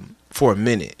 for a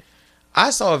minute.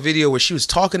 I saw a video where she was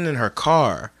talking in her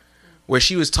car where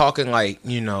she was talking like,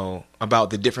 you know,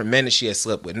 about the different men that she had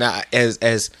slept with. Now,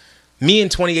 as me in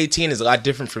 2018 is a lot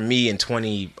different from me in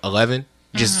 2011,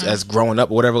 just as growing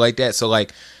up or whatever like that. So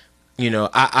like, you know,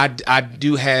 I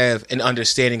do have an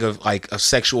understanding of like of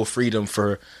sexual freedom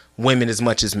for women as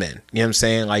much as men. You know what I'm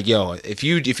saying? Like, yo, if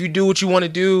you do what you want to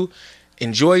do,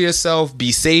 enjoy yourself,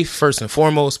 be safe first and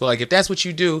foremost. But like, if that's what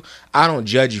you do, I don't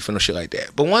judge you for no shit like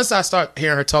that. But once I start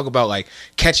hearing her talk about like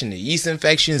catching the yeast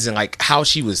infections and like how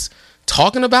she was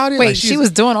talking about it. Wait, like she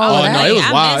was doing all of that? No, it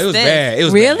was wild. It was bad. It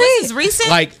was really? Bad. This is recent?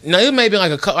 Like, no, it may be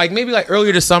like maybe like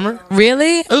earlier this summer.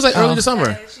 Really? It was like earlier this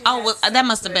summer. Oh, well, that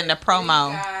must have been the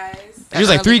promo. She was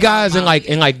like 3 guys in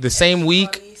like the same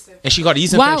week. And she got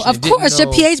yeast infection. Wow, of course,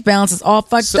 your pH balance is all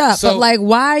fucked up. But like,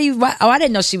 why are you? I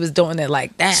didn't know she was doing it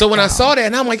like that. So when I saw that,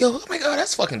 and I'm like, oh my god,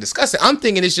 that's fucking disgusting. I'm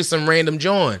thinking it's just some random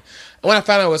joint. When I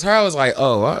found out it was her, I was like,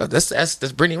 oh, that's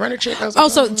Brittany Renner chick. I was like,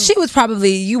 so she was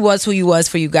probably, you was who you was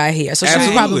for you got here. So she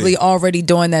was probably already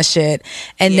doing that shit.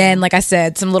 And then, like I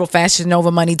said, some little Fashion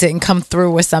Nova money didn't come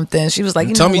through or something. She was like,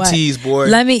 you know what? Tummy teas, boy.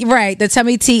 The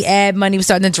tummy tea ad money was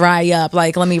starting to dry up.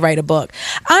 Like, let me write a book.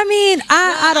 I mean,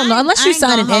 I don't know. Unless you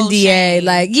sign an NDA,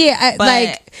 like,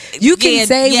 like, you can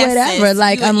say whatever. Sis,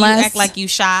 like, unless you act like you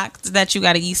shocked that you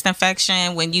got a yeast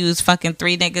infection when you was fucking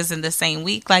 3 niggas in the same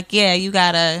week. Like, you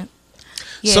gotta.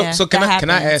 Yeah, so can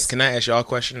I ask y'all a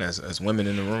question as women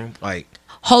in the room? Like,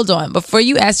 hold on. Before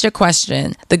you ask your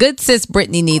question, the good sis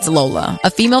Brittany needs Lola,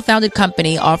 a female-founded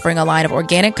company offering a line of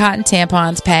organic cotton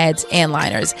tampons, pads, and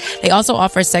liners. They also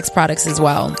offer sex products as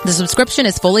well. The subscription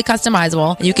is fully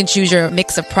customizable, and you can choose your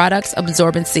mix of products,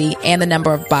 absorbency, and the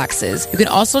number of boxes. You can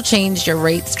also change your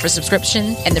rates for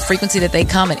subscription and the frequency that they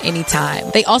come at any time.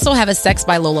 They also have a Sex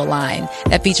by Lola line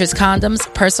that features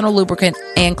condoms, personal lubricant,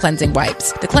 and cleansing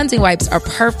wipes. The cleansing wipes are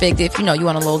perfect if, you know, you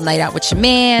want a little night out with your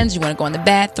mans, you want to go in the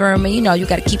bathroom, and, you know, you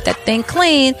got to keep that thing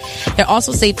clean. They're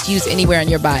also safe to use anywhere in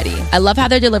your body. I love how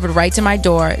they're delivered right to my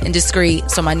door and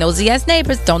discreet, so my nosy ass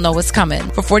neighbors don't know what's coming.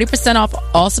 For 40% off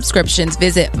all subscriptions,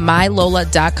 visit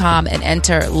mylola.com and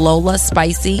enter Lola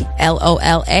Spicy,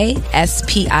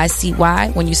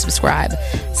 LOLASPICY, when you subscribe.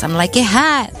 Something like it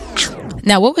hot.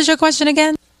 Now, what was your question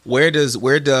again? Where does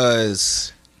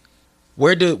the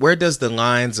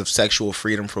lines of sexual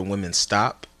freedom for women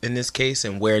stop in this case,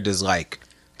 and where does like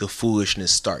the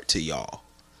foolishness start to y'all?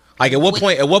 Like, at what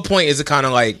point is it kind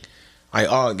of like,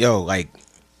 oh, yo, like,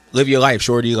 live your life,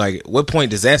 shorty? Like, at what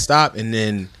point does that stop? And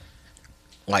then,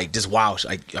 like, just wild,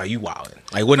 like, are you wilding?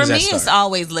 Like, when does that start? For me, it's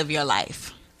always live your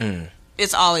life.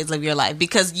 It's always live your life,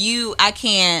 because I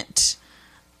can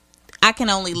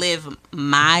only live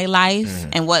my life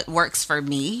and what works for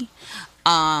me.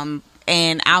 And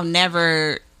I'll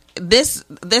never, this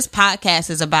podcast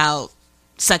is about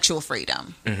sexual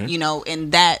freedom, you know,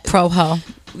 and that pro-ho.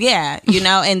 Yeah, you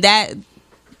know, and that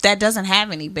doesn't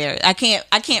have any barrier. I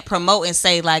can't promote and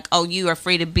say like, oh, you are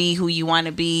free to be who you want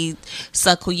to be,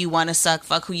 suck who you want to suck,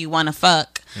 fuck who you want to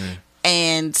fuck,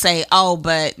 and say, oh,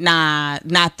 but nah,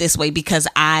 not this way, because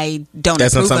I don't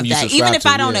approve of that. Even if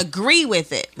I don't agree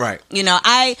with it, right? You know,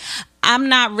 I'm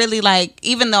not really like,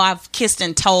 even though I've kissed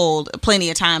and told plenty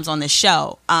of times on this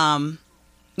show,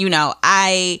 you know,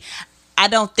 I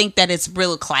don't think that it's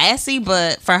real classy,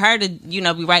 but for her to, you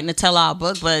know, be writing a tell-all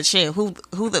book, but shit,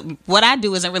 what I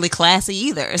do isn't really classy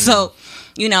either. So,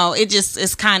 you know,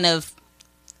 it's kind of,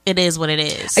 it is what it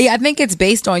is. Yeah, I think it's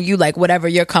based on you, like, whatever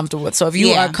you're comfortable with. So if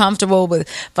you are comfortable with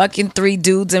fucking 3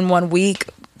 dudes in 1 week,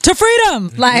 to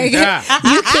freedom, like, you got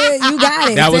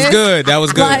it. That was good. Like, that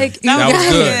was good.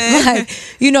 Like,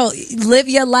 you know, live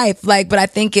your life. Like, but I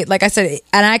think it, like I said,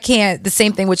 and I can't, the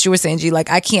same thing what you were saying, G,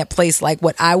 like, I can't place like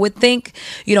what I would think,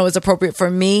 you know, is appropriate for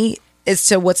me is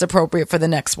to what's appropriate for the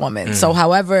next woman. So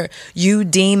however you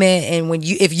deem it, and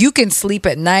if you can sleep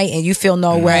at night and you feel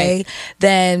no way,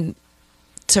 then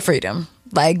to freedom.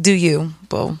 Like, do you,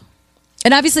 boo.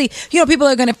 And obviously, you know, people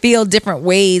are going to feel different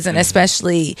ways, and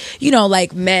especially, you know,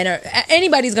 like men or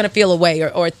anybody's going to feel a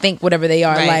way or think whatever they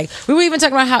are. Right. Like, we were even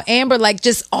talking about how Amber, like,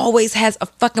 just always has a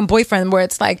fucking boyfriend where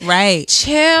it's like,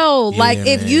 chill. Yeah, like,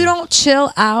 if you don't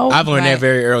chill out. I've learned that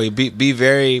very early. Be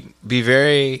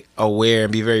very aware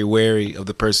and be very wary of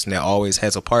the person that always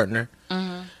has a partner.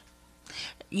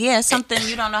 Yeah, something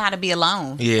you don't know how to be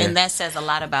alone. Yeah. And that says a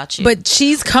lot about you. But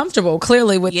she's comfortable,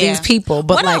 clearly, with these people.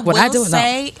 But, what I do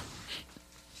know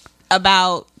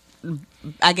about,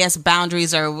 I guess,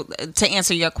 boundaries, or to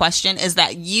answer your question, is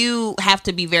that you have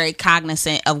to be very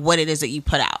cognizant of what it is that you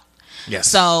put out.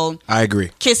 Yes. So I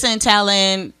agree. Kissing,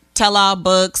 telling, tell all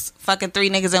books, fucking 3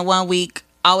 niggas in 1 week,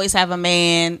 always have a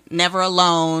man, never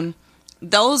alone.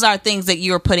 Those are things that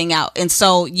you're putting out. And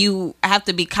so you have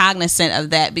to be cognizant of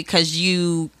that, because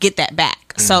you get that back.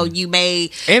 talk. So you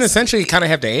may, and essentially kind of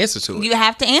have to answer to it. You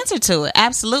have to answer to it,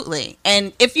 absolutely.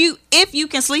 And if you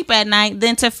can sleep at night,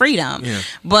 then to freedom. Yeah.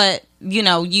 But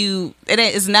it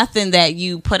is nothing that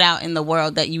you put out in the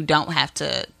world that you don't have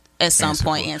to at some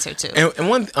point answer to. And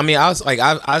one, I mean, I was like,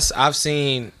 I've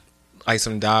seen like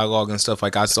some dialogue and stuff.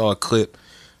 Like I saw a clip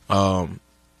from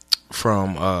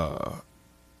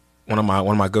one of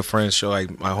my good friends show,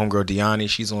 like my homegirl Deani.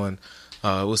 She's on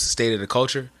what's the State of the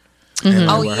Culture? Mm-hmm.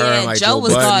 And her and, like, Joe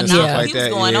was going on. He was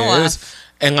going on.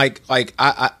 And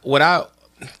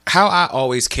how I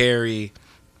always carry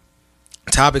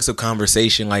topics of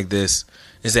conversation like this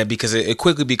is that because it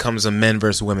quickly becomes a men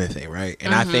versus women thing, right?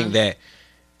 And I think that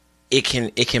it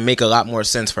can make a lot more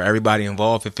sense for everybody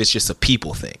involved if it's just a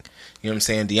people thing. You know what I'm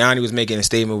saying? Deani was making a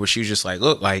statement where she was just like,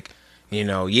 look, like,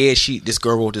 this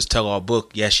girl wrote this tell-all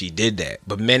book. Yes, she did that.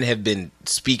 But men have been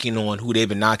speaking on who they've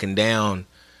been knocking down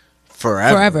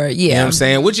forever. Yeah. You know what I'm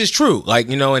saying? Which is true. Like,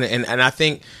 and I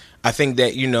think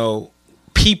that,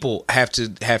 people have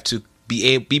to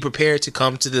be prepared to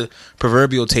come to the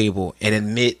proverbial table and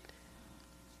admit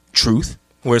truth.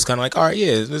 Where it's kind of like, all right,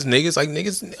 yeah, there's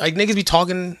niggas be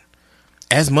talking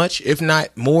as much, if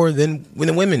not more, than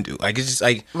women do. Like, it's just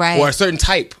like, or a certain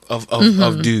type of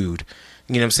dude.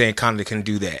 You know what I'm saying? Kind of can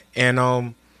do that. And I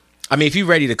mean, if you're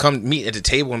ready to come meet at the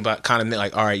table and kind of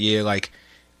like, all right, yeah, like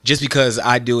just because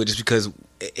I do it, just because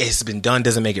it's been done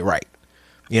doesn't make it right.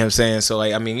 You know what I'm saying? So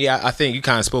like, I mean, yeah, I think you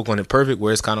kind of spoke on it perfect,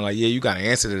 where it's kind of like, yeah, you got to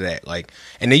answer to that. Like,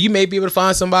 and then you may be able to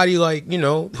find somebody like,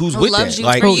 who's with loves that. You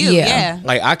like, for you, yeah.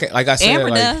 Like I said, Amber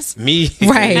like does. Me,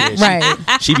 right.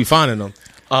 She be finding them.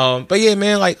 But yeah,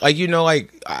 man, like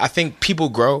I think people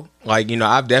grow. Like,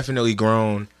 I've definitely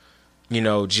grown.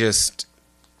 Just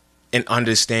in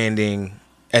understanding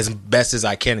as best as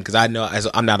I can, because I know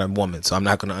I'm not a woman, so I'm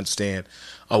not going to understand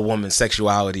a woman's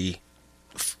sexuality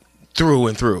through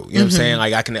and through. You know what I'm saying?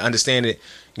 Like, I can understand it,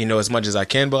 as much as I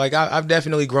can, but like I've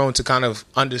definitely grown to kind of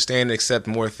understand and accept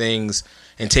more things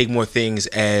and take more things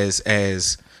as,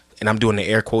 and I'm doing the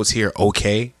air quotes here,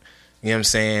 okay. You know what I'm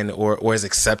saying? Or as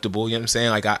acceptable. You know what I'm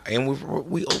saying? Like,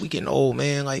 we getting old,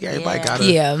 man. Like, everybody got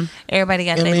everybody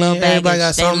got their little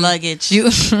baggage, their luggage.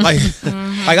 Like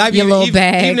I your little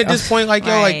bag. Even at this point, like,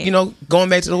 right. Going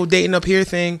back to the whole dating up here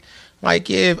thing, like,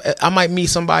 yeah, I might meet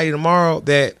somebody tomorrow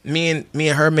that me and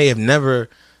her may have never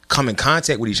come in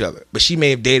contact with each other, but she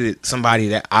may have dated somebody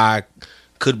that I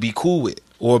could be cool with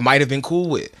or might have been cool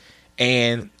with.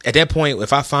 And at that point,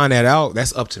 if I find that out,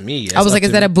 that's up to me. I was like,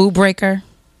 is that a boo breaker?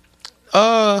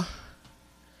 I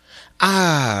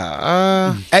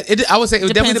would say it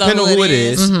would definitely depend on who it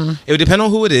is. Mm-hmm. It would depend on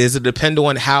who it is. It would depend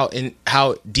on how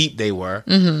deep they were.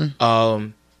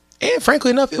 Mm-hmm. And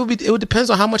frankly enough, it would depend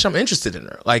on how much I'm interested in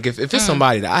her. Like, if it's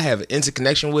somebody that I have an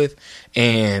interconnection with,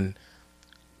 and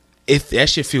if that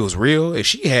shit feels real, if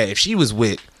she was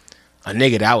with a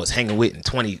nigga that I was hanging with in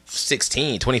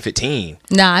 2016, 2015.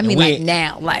 Nah, I mean like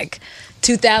now, like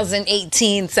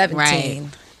 2018, 17. Right.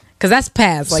 Cause that's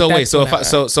past. Like, so wait,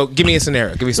 so give me a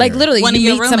scenario. Like literally,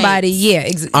 you meet somebody. Yeah,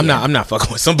 I'm not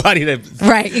fucking with somebody that.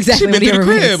 Right, exactly. She been to the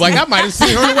crib. Like, I might have seen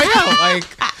her on the way out. Like,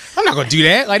 I'm not gonna do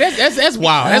that. Like, that's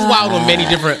wild. That's wild on many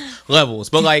different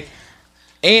levels. But like,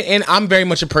 and I'm very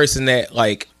much a person that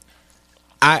like,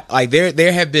 I like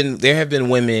there have been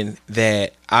women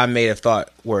that I may have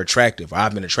thought were attractive, or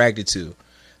I've been attracted to,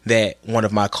 that one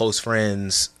of my close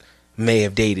friends may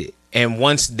have dated, and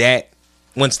once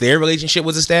their relationship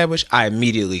was established, I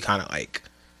immediately kind of like,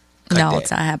 no,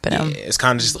 it's not happening. Yeah, it's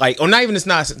kind of just like, or not even it's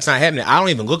not happening. I don't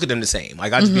even look at them the same.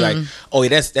 Like, I just be like, oh yeah,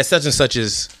 that's such and such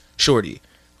as shorty,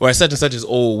 or that's such and such as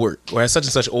old work, or that's such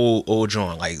and such old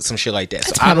John, like some shit like that.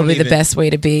 That's so probably the best way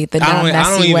to be. The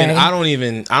non-messy way. I don't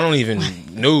even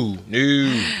know,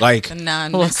 like the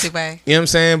non-messy way. You know what I'm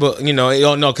saying? But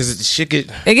no, because shit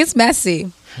gets messy.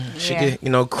 Shit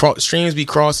get, streams be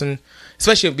crossing.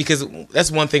 Especially because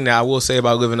that's one thing that I will say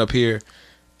about living up here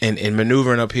and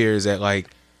maneuvering up here is that, like,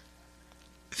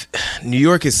 New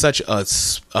York is such a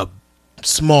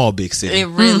small big city. It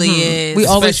really is. We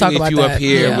always talk about that. Especially if you up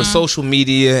here with social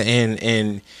media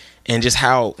and just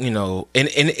how, and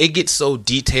it gets so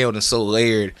detailed and so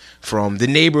layered, from the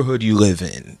neighborhood you live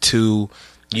in to,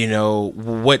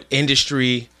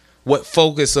 what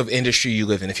focus of industry you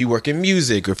live in. If you work in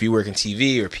music, or if you work in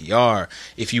TV or PR,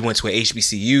 if you went to a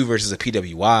HBCU versus a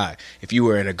PWI, if you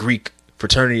were in a Greek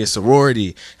fraternity or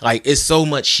sorority, like, it's so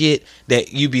much shit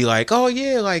that you be like, oh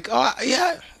yeah,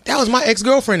 that was my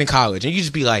ex-girlfriend in college, and you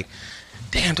just be like,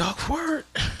 damn, dog, word.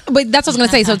 But that's what I was gonna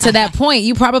say. So to that point,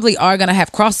 you probably are gonna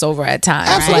have crossover at times.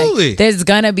 Absolutely. Like, there's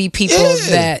gonna be people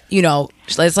that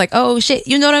it's like, oh shit,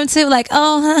 you know what I'm too, like,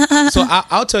 oh. So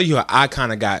I'll tell you how I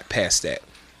kind of got past that.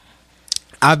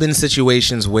 I've been in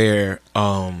situations where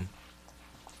 9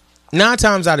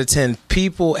 times out of 10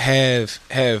 people have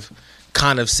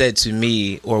kind of said to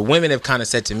me, or women have kind of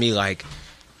said to me, like,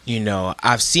 you know,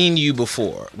 I've seen you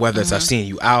before, whether it's I've seen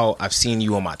you out, I've seen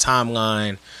you on my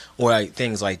timeline, or like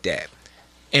things like that.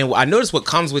 And I noticed what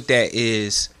comes with that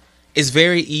is it's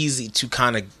very easy to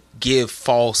kind of give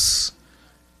false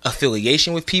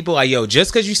affiliation with people. Like, yo,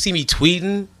 just because you see me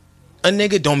tweeting a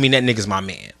nigga don't mean that nigga's my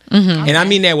man. And I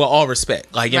mean that with all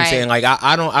respect. Like, you know what I'm saying? Like,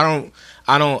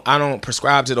 I don't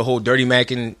prescribe to the whole dirty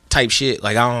macking type shit.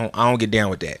 Like, I don't get down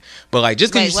with that. But like,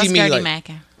 just because you see me, dirty like,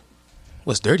 macking?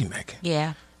 What's dirty macking?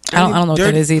 Yeah, I don't know what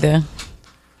that is either.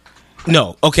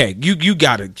 No, okay, you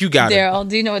got it. Daryl,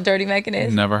 do you know what dirty macking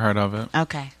is? Never heard of it.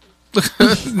 Okay.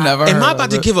 Never. Am I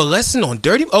about to give a lesson on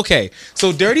dirty? Okay,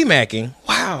 so dirty macking.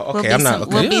 Wow. Okay, I'm not.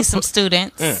 Okay. We'll be some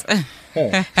students.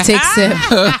 Take sip.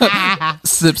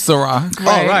 Sip Ciroc.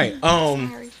 All right.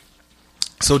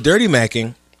 So dirty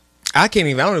macking, I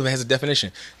don't know if it has a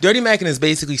definition. Dirty macking is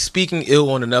basically speaking ill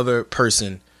on another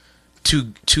person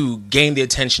to gain the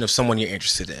attention of someone you're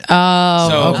interested in.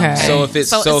 Oh, okay. So if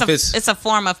it's a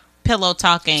form of pillow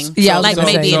talking. Yeah, so, like so,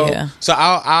 maybe. So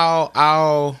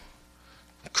I'll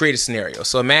create a scenario.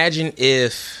 So imagine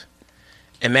if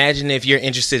you're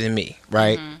interested in me,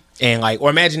 right? And like, or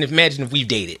imagine if we've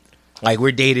dated, like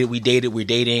we're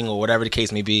dating, or whatever the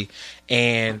case may be,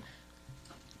 and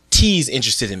T's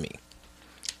interested in me,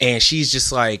 and she's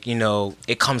just like, you know,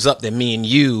 it comes up that me and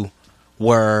you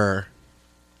were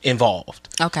involved.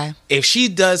 Okay. If she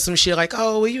does some shit like,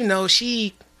 oh, well, you know,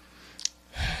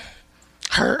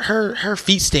 her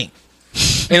feet stink.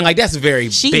 And like that's very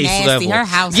base nasty, level. her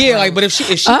house. Yeah, like, but if she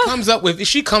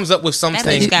comes up with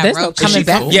something, there's no coming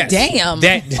back. Yes, damn.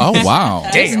 Oh wow.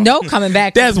 There's no coming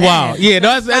back. That's wild. Yeah,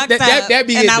 no, that'd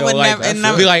be it. I would like,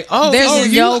 never. Be like,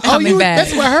 there's no coming back.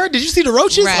 That's what I heard. Did you see the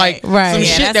roaches? Right. Like some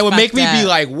shit that would make me be up.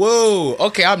 like, whoa,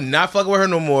 okay, I'm not fucking with her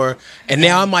no more. And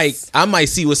now I might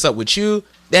see what's up with you.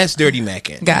 That's dirty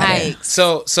macking. Got it.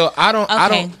 So I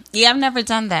don't. Yeah, I've never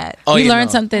done that. Oh, you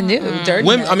learned something new. Dirty.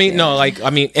 Women,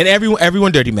 and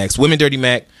everyone dirty macks. Women dirty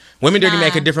mack. Women dirty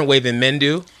mack a different way than men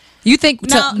do. You think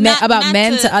about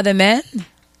men to other men?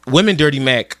 Women dirty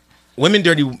mack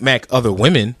other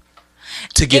women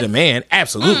to get a man.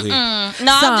 Absolutely. No,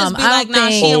 I'll just be like, nah,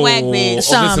 she a whack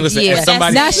bitch. Listen, yeah. as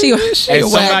somebody, now she a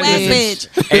whack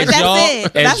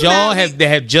bitch. As y'all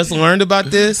have just learned about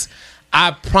this,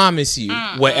 I promise you,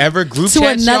 whatever group to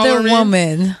chat another y'all are in,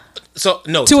 woman. So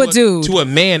no, to a dude, to a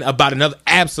man about another.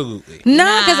 Absolutely.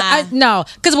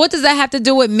 Because what does that have to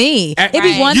do with me? It'd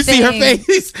be one you thing. See her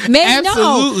face? Man,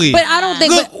 absolutely. No, but I don't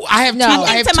think. Look, I have two.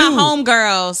 I think to my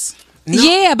homegirls. No,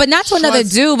 yeah, but not to another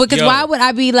dude. Because why would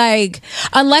I be like?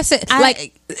 Unless it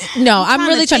like. No, I'm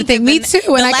really trying to think. Me too.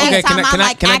 And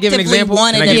I can I give an example?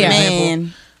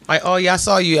 Like, oh yeah, I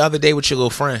saw you the other day with your little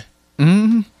friend.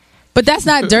 Mm-hmm. But that's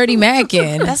not dirty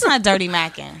macking. That's not dirty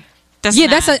macking.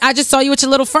 I just saw you with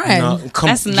your little friend. No,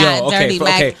 that's not dirty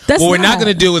macking. What we're not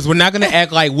gonna do is we're not gonna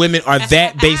act like women are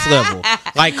that base level.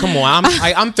 Like, come on,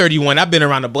 I'm 31. I've been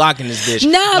around the block in this bitch.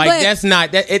 No, like but that's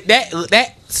not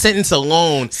that sentence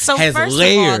alone has first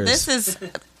layers. Of all, this is.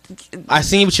 I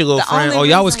seen with your little friend. Oh,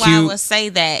 y'all was cute. I would say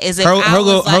that is her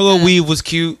little weave was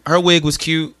cute. Her wig was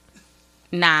cute.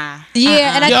 Nah.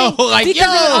 Yeah, and I think because you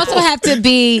also have to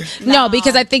be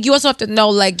because I think you also have to know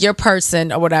like your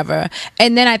person or whatever.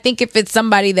 And then I think if it's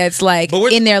somebody that's like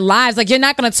in their lives, like you're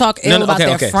not going to talk ill about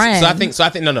their friend. So I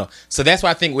think no. So that's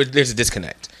why I think there's a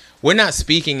disconnect. We're not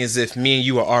speaking as if me and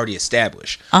you are already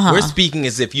established. We're speaking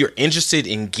as if you're interested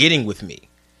in getting with me.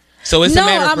 So it's a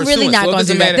matter of I'm really not going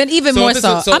to do that. Then even more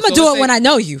so, I'm gonna do it when I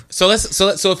know you.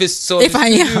 If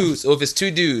it's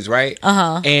two dudes, right?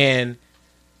 And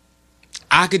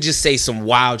I could just say some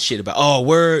wild shit about, I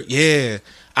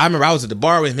remember I was at the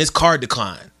bar with him, his card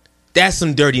declined. That's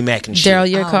some dirty macking shit. Daryl,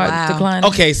 your card declined.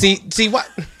 Okay, see what?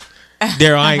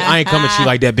 Daryl, I ain't coming at you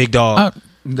like that, big dog.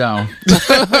 No.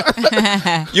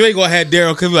 You ain't gonna have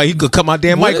Daryl because he could cut my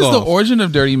damn mic off. What is the origin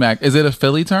of dirty mac? Is it a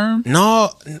Philly term?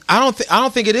 No, I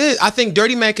don't think it is. I think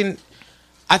dirty macking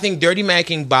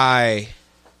by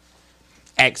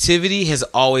activity has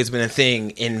always been a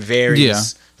thing in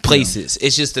various places.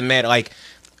 It's just a matter like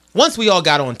once we all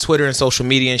got on Twitter and social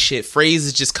media and shit,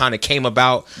 phrases just kind of came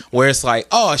about where it's like,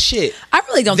 oh shit. I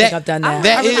really don't think I've done that.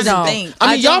 I really don't think.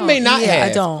 I mean, y'all may not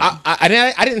have. I don't.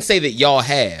 I didn't say that y'all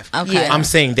have. Okay. I'm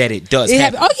saying that it does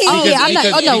happen. I'm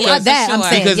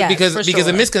saying because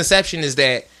the misconception is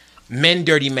that men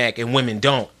dirty mac and women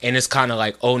don't, and it's kind of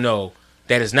like, oh no,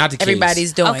 that is not the case.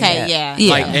 Everybody's doing okay, it. Yeah.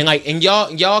 And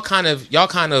y'all kind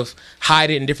of hide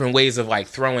it in different ways of like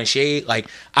throwing shade. Like,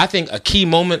 I think a key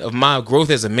moment of my growth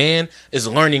as a man is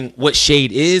learning what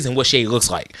shade is and what shade looks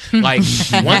like. Like,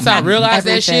 once I realized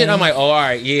that shit, I'm like, oh, all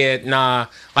right, yeah, nah.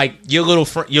 Like, your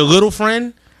little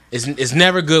friend is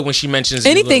never good when she mentions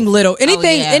anything little.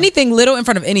 Anything little in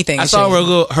front of anything. I saw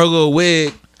her little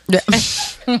wig.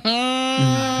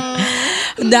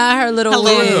 Not her little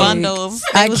bundles.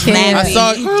 I can't. I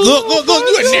saw. Look.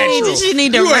 You a natural. She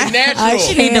need to. You are natural.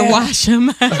 She need to wash them.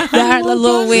 Not her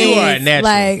little wigs. You are natural.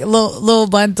 Like little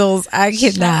bundles. I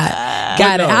cannot.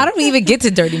 Got it. How do we even get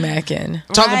to Dirty Mackin?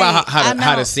 Talk about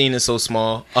how the scene is so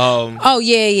small. Oh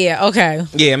yeah. Okay.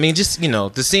 Yeah, I mean, just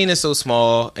the scene is so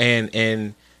small,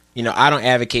 and I don't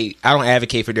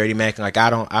advocate for Dirty Mackin. Like, I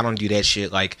don't do that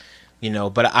shit. Like,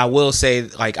 but I will say,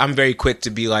 like, I'm very quick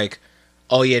to be like,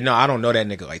 oh yeah, no, I don't know that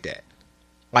nigga like that.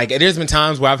 Like, there's been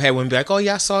times where I've had women be like, oh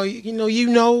yeah, I saw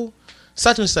you,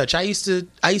 such and such. I used to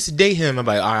date him. I'm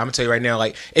like, all right, I'm gonna tell you right now,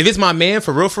 like, if it's my man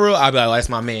for real, I'll be like, oh, that's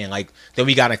my man. Like, then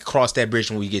we gotta cross that bridge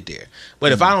when we get there.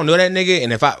 But if I don't know that nigga,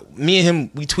 and if me and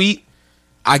him, we tweet,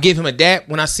 I give him a dap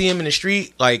when I see him in the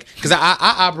street, like, because I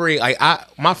operate like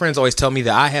my friends always tell me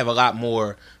that I have a lot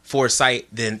more foresight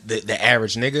than the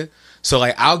average nigga. So,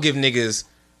 like, I'll give niggas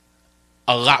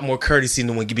a lot more courtesy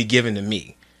than would be given to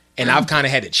me. And I've kind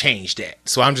of had to change that.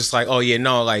 So I'm just like, oh yeah,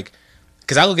 no, like,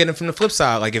 because I look at it from the flip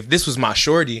side. Like, if this was my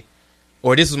shorty,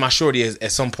 or this was my shorty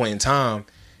at some point in time,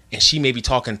 and she may be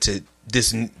talking to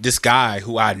this guy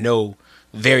who I know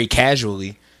very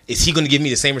casually, is he going to give me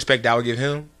the same respect that I would give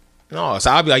him? No. So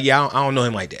I'll be like, yeah, I don't know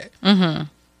him like that. Mm-hmm.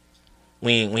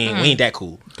 We ain't that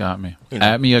cool. Got me.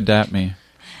 At me or dap me.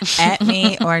 At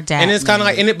me or dap. And it's kind of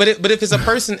like, but if it's a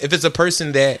person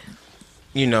that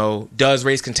does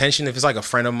raise contention, if it's like a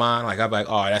friend of mine, like, I'll be like,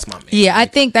 oh, that's my man. Yeah, I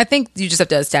think you just have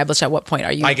to establish at what point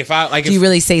are you do you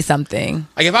really say something?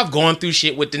 Like, if I've gone through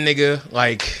shit with the nigga,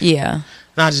 like, yeah,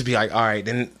 then I'll just be like, all right,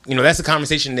 then that's a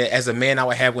conversation that as a man I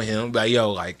would have with him. Be like,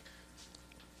 yo, like,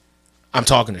 I'm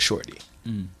talking to Shorty.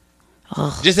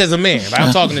 Just as a man, like,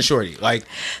 I'm talking to Shorty. Like,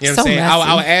 you know what I'm saying?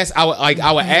 I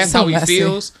would ask how he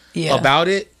feels about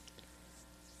it,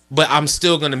 but I'm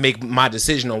still gonna make my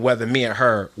decision on whether me and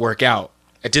her work out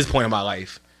at this point in my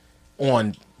life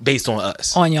based on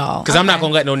us, on y'all, because I'm not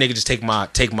gonna let no nigga just take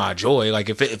my joy. Like,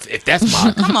 if that's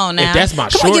my come on now, if that's my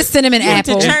come on, your cinnamon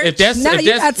apple. If that's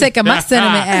you're not taking my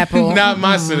cinnamon apple. Not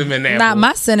my cinnamon apple. Not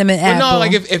my cinnamon apple. But no,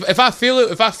 like, if I feel it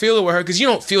with her, because you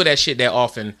don't feel that shit that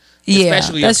often. Yeah,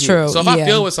 especially that's true. So if I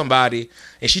feel with somebody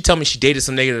and she tell me she dated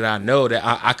some nigga that I know that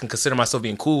I can consider myself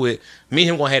being cool with, me and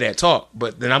him gonna have that talk,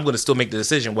 but then I'm gonna still make the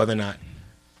decision whether or not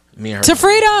me and her to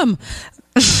freedom.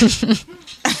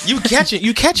 You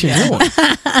catching on.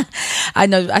 I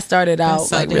know I started out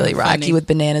so like really rocky funny with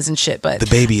bananas and shit, but the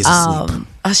baby is asleep.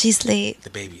 Oh, she's asleep. The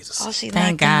baby is asleep. Oh, she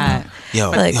thank God.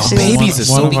 Babies are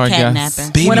so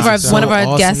kidnapping. One of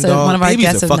our guests is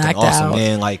knocked out.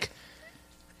 Man, like,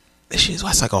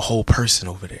 that's like a whole person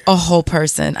over there. A whole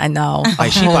person, I know.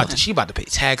 Like, she about to pay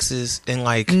taxes in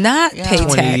like not pay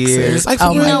 20 taxes. years. Like,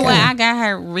 you know what? I got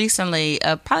her recently,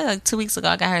 probably like 2 weeks ago.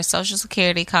 I got her Social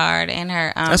Security card and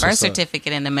her birth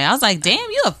certificate in the mail. I was like, "Damn,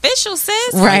 you official,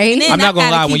 sis!" Right? Like, I'm not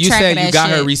gonna lie. When you said you got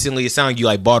her shit. recently, it sounded like you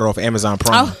like bought her off Amazon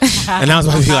Prime. And I was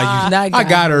about to be like, I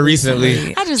got her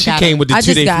recently. She came with the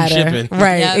 2-day free shipping.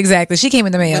 Right? Yep. Exactly. She came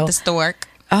in the mail with the stork.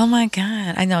 Oh my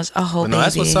God! I know. It's a whole baby.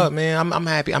 That's what's up, man. I'm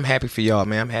happy. I'm happy for y'all,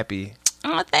 man. I'm happy.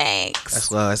 Oh, thanks. That's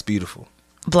love. That's beautiful.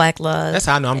 Black love. That's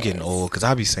how I know I'm getting old, because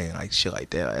I be saying like shit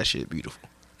like that. That shit beautiful.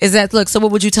 Is that look? So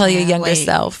what would you tell your younger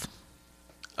self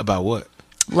about what?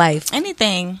 Life.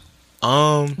 Anything.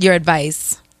 Your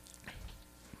advice.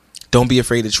 Don't be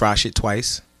afraid to try shit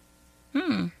twice.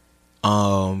 Why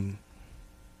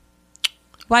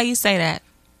you say that?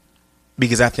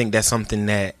 Because I think that's something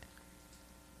that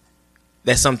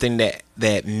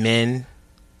men,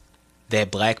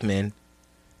 that black men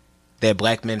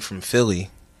from Philly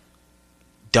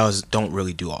don't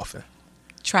really do often.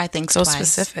 Try things so twice.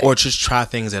 specific, or just try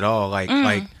things at all. Like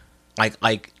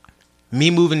me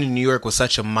moving to New York was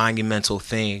such a monumental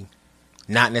thing,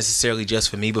 not necessarily just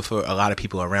for me, but for a lot of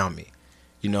people around me.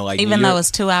 Like, even though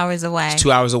it's 2 hours away. It's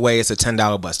 2 hours away. It's a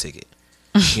 $10 bus ticket.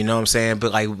 You know what I'm saying?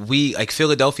 But like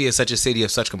Philadelphia is such a city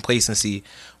of such complacency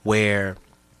where,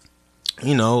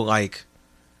 like,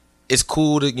 it's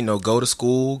cool to, go to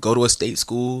school, go to a state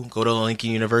school, go to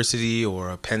Lincoln University or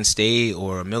a Penn State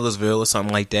or a Millersville or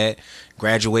something like that,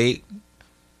 graduate,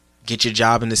 get your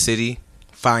job in the city,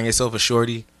 find yourself a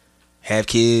shorty, have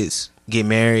kids, get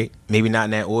married, maybe not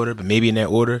in that order, but maybe in that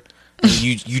order, and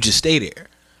you just stay there.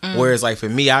 Whereas like for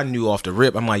me, I knew off the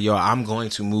rip, I'm like, yo, I'm going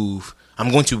to move.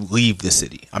 I'm going to leave the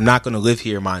city. I'm not going to live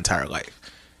here my entire life.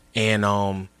 And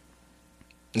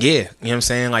yeah, you know what I'm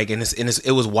saying? Like, and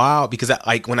it was wild because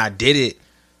when I did it,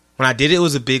 it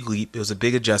was a big leap. It was a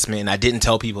big adjustment, and I didn't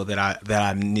tell people that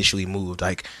I initially moved.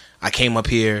 Like, I came up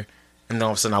here, and then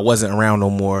all of a sudden I wasn't around no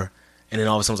more. And then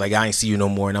all of a sudden I was like, I ain't see you no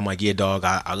more. And I'm like, yeah, dog,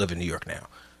 I live in New York now.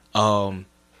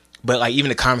 But like even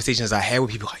the conversations I had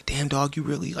with people, like, damn, dog, you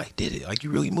really like did it? Like, you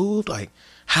really moved? Like,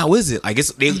 how is it? Like,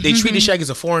 they treat this shit like it's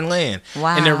a foreign land.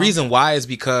 Wow. And the reason why is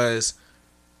because,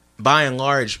 by and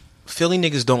large, Philly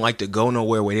niggas don't like to go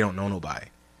nowhere where they don't know nobody.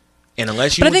 And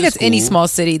unless you, but I think it's any small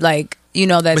city, like, you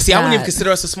know, that's. But see, I wouldn't even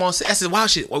consider us a small city. That's wild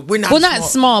shit. We're not. Well, not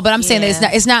small, but I'm saying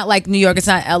that it's not like New York. It's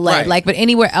not LA. Right. Like, but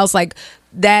anywhere else, like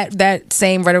that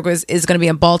same rhetoric is going to be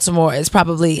in Baltimore. It's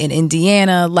probably in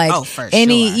Indiana. Like for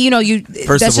any, sure. you know, you.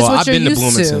 First that's of all, just what I've you're been to used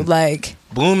Bloomington. to. Like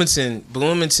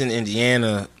Bloomington,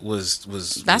 Indiana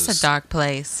was. That's a dark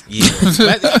place. Yeah.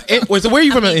 So where are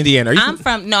you from in Indiana? I'm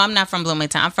not from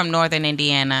Bloomington. I'm from northern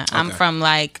Indiana. Okay. I'm from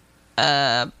like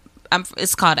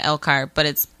it's called Elkhart, but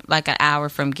it's like an hour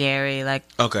from Gary, like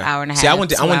hour and a half. See, I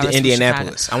went to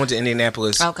Indianapolis. I went to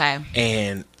Indianapolis. Okay.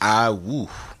 And I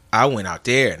went out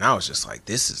there and I was just like,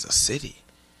 this is a city.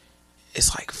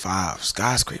 It's like 5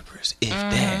 skyscrapers, if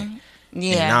that.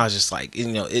 Yeah. And I was just like,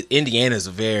 you know, Indiana's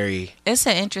it's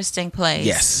an interesting place.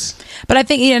 Yes. But I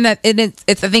think I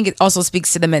think it also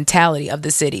speaks to the mentality of the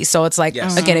city. So it's like,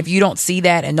 again, if you don't see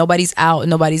that and nobody's out and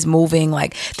nobody's moving,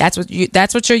 like that's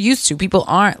what you're used to. People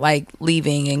aren't like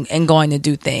leaving and going to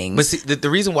do things. But see, the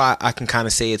reason why I can kind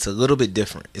of say it's a little bit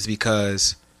different is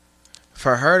because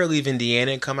for her to leave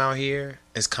Indiana and come out here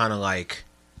is kind of like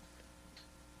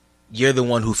you're the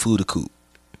one who flew the coop.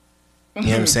 You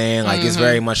know what I'm saying? Like it's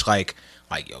very much like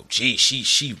yo, gee,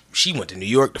 she went to New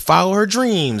York to follow her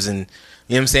dreams, and you know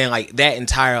what I'm saying? Like that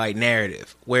entire like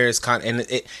narrative, where it's kind of,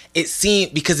 and it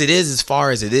seems, because it is as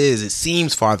far as it is, it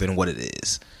seems farther than what it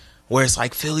is. Where it's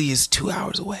like Philly is 2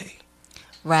 hours away.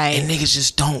 Right. And niggas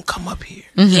just don't come up here.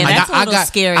 Yeah, like, that's a little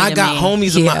scary to me. I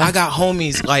got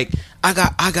homies like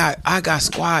I got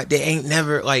squad that ain't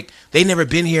never like they never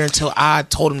been here until I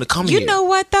told them to come here. You know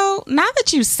what though? Now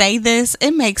that you say this,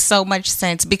 it makes so much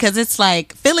sense because it's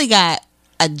like Philly got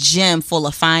a gym full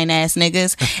of fine ass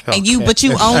niggas, and but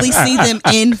you only see them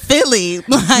in Philly.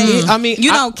 Like, I mean,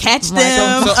 you don't catch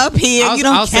them up here.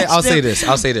 I'll say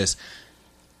this.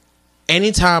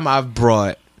 Anytime I've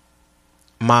brought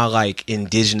my like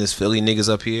indigenous Philly niggas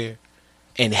up here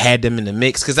and had them in the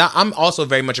mix, because I'm also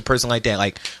very much a person like that.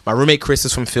 Like my roommate Chris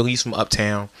is from Philly, he's from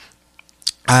Uptown.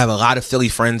 I have a lot of Philly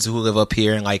friends who live up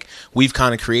here, and like we've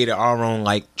kind of created our own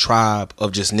like tribe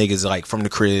of just niggas like from the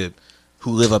crib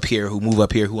who live up here, who move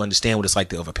up here, who understand what it's like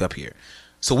to live up here.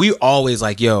 So we always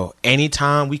like, yo,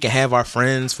 anytime we can have our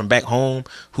friends from back home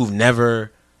who've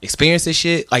never experienced this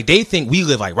shit, like they think we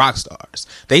live like rock stars.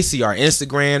 They see our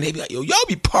Instagram, they be like, yo, y'all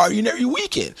be partying every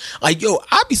weekend. Like, yo,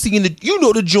 I be seeing the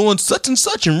joint such and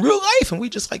such in real life, and we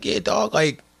just like, yeah, dog,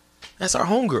 like that's our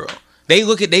homegirl. They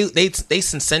look at they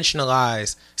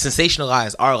sensationalize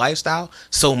our lifestyle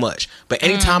so much. But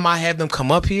anytime I have them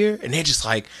come up here and they just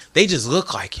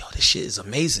look like, yo, this shit is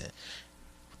amazing.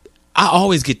 I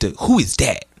always get who is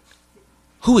that?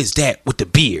 Who is that with the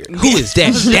beard? Who is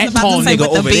that tall nigga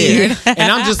over there?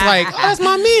 And I'm just like, oh, that's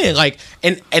my man. Like,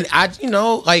 and I, you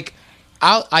know, like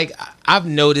I've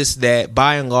noticed that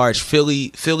by and large,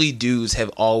 Philly dudes have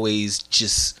always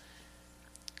just,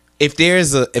 if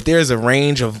there's a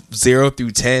range of 0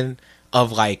 through 10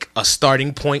 of like a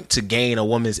starting point to gain a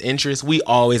woman's interest, we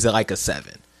always at like a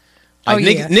 7. Like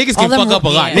niggas can fuck up a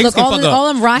lot. Niggas can fuck up.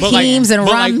 All them Raheems and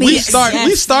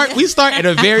Ramis. We start at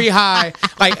a very high,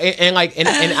 and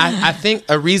I think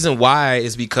a reason why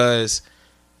is because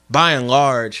by and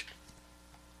large,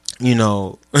 you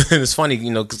know, it's funny,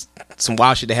 you know, 'cause some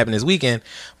wild shit that happened this weekend,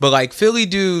 but like Philly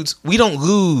dudes, we don't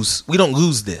lose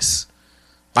this.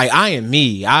 Like I am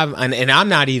me. I'm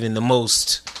not even the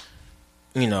most,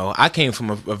 you know, I came from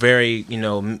a very, you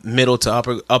know, middle to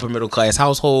upper middle class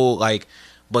household, like,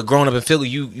 but growing up in Philly,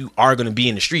 you are gonna be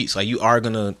in the streets. Like you're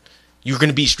gonna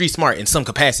be street smart in some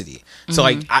capacity. So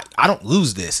like I don't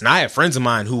lose this. And I have friends of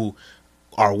mine who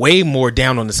are way more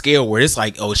down on the scale where it's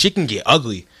like, oh, shit can get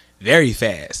ugly very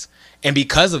fast. And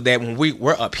because of that, when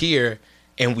we're up here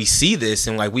and we see this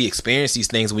and like we experience these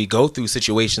things, we go through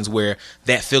situations where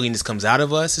that Philliness comes out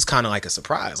of us, it's kind of like a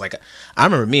surprise. Like I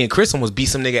remember me and Chris almost beat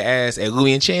some nigga ass at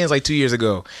Louis and Chan's like 2 years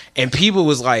ago, and people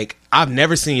was like, I've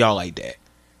never seen y'all like that.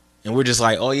 And we're just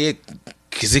like, oh yeah,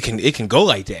 because it can go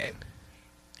like that.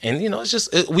 And you know, it's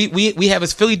just we have,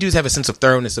 as Philly dudes have a sense of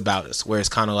thoroughness about us, where it's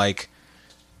kind of like,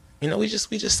 you know, we just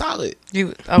solid.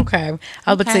 You okay? I was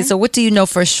about to say. So, what do you know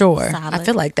for sure? Solid. I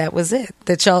feel like that was it.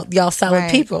 That y'all solid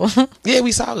people. Yeah,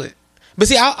 we solid. But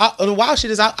see, the wild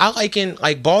shit is I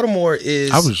like Baltimore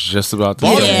is. I was just about to.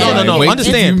 No.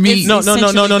 Understand? No.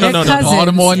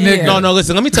 Baltimore nigga. No.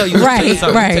 Listen, let me tell you. Let me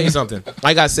tell you something.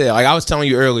 Like I said, like I was telling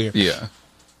you earlier. Yeah.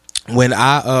 When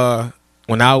I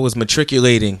was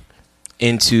matriculating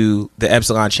into the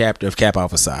Epsilon chapter of Kappa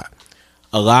Alpha Psi,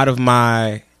 a lot of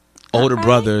my older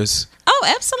brothers. Oh,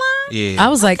 Epsilon. Yeah. I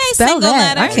was like, spell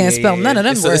that. I can't spell none of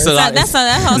them words. That's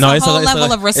a whole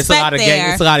level of respect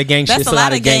there. It's a lot of gang shit. That's a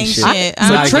lot of gang shit.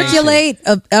 Matriculate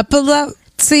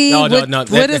epilepsy. No.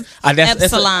 What is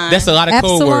Epsilon? That's a lot of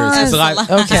code words. That's a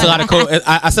lot of code.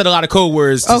 I said a lot of code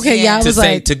words. Okay, yeah. I was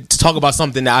like to talk about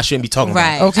something that I shouldn't be talking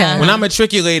about. Okay. When I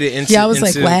matriculated into the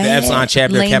Epsilon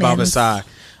chapter of Kappa Alpha Psi,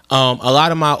 a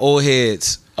lot of my old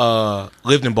heads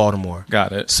lived in Baltimore.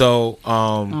 Got it. So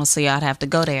so y'all have to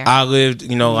go there. I lived,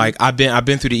 you know, like I've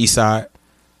been through the east side,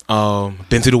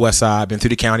 been through the west side, been through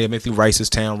the county, I've been through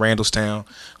Ricestown, Randallstown.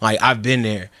 Like I've been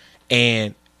there,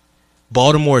 and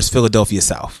Baltimore is Philadelphia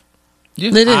South. Yeah.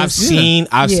 It is. I've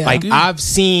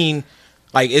seen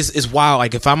like it's wild.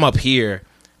 Like if I'm up here,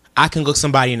 I can look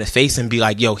somebody in the face and be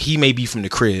like, yo, he may be from the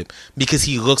crib because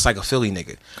he looks like a Philly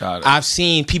nigga. Got it. I've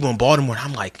seen people in Baltimore and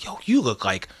I'm like, yo, you look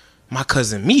like my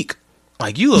cousin Meek.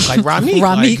 Like you look like Rameek.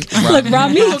 Rameek. Look,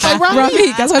 Rameek.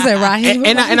 Rameek. That's why I said Raheem.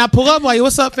 And I pull up like,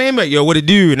 what's up, fam? Like, yo, what it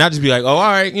do? And I just be like, oh,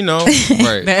 all right, you know,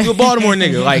 Right. you a Baltimore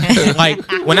nigga.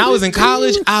 Like when I was in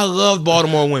college, I loved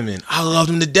Baltimore women. I loved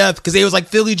them to death because they was like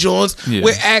Philly Jones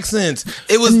with accents.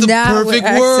 It was the perfect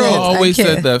world. I always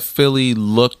said that Philly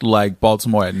looked like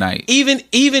Baltimore at night. Even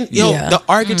the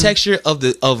architecture of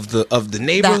the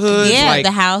neighborhoods,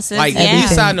 the houses, like the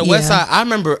east side and the west side. I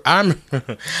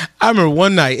remember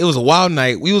one night, it was a wild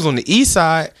night. We was on the east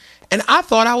side, and I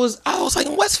thought I was like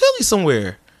in West Philly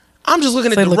somewhere. I'm just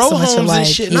looking at the row homes and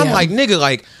shit, and I'm like, nigga,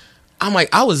 like,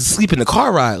 I was asleep in the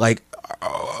car ride. Like,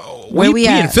 we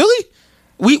in Philly?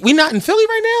 We not in Philly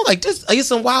right now? Like, just it's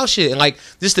some wild shit, and like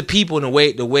just the people and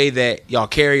the way that y'all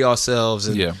carry yourselves,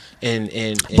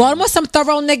 and Baltimore some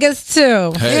thorough niggas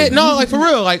too. Hey. Yeah, no, like for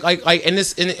real, like and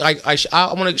this and like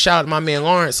I want to shout out my man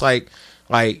Lawrence. Like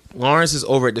Lawrence is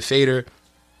over at the Fader.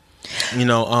 You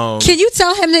know, can you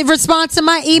tell him to respond to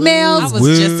my emails? I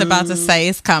was just about to say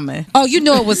it's coming. Oh, you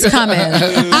know it was coming.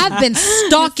 I've been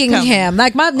stalking him.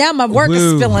 Like my work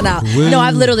is filling out. No,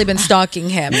 I've literally been stalking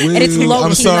him, and it's low.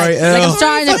 I'm sorry, L. Like I'm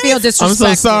starting to feel disrespectful.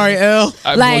 I'm so sorry, L.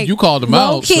 Like you called him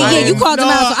out. Yeah, you called him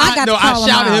out. So I got to call him out.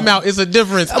 I shouted him out. It's a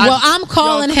difference. Well, I'm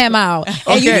calling him out,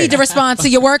 and you need to respond to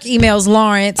your work emails,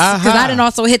 Lawrence, because I didn't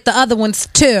also hit the other ones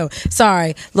too.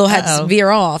 Sorry, little had to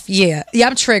veer off. Yeah,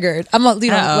 I'm triggered. I'm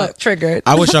triggered.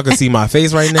 I wish y'all could see my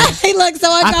face right now. He looks so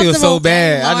uncomfortable. I feel so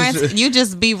bad. Lawrence, you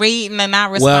just be reading and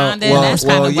not responding. That's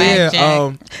kind of whack,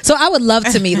 Jack. So I would love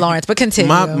to meet Lawrence, but continue.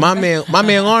 My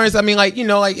man Lawrence. I mean, like, you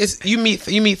know, like it's you meet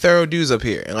thorough dudes up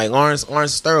here, and like Lawrence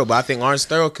is thorough, but I think Lawrence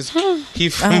thorough because he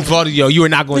from Florida. Yo, you are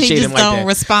not going to shade him like that. Don't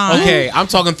respond. Okay, I'm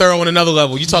talking thorough on another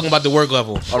level. You talking about the work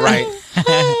level? All right.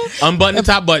 Unbutton the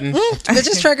top button. Did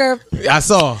you trigger? I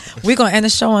saw. We're gonna end the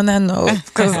show on that note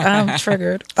because I'm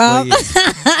triggered.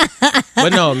 But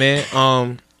no,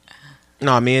 man.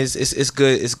 No, I mean it's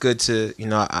good. It's good to, you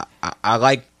know. I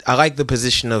like the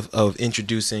position of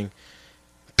introducing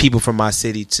people from my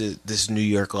city to this New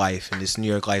York life and this New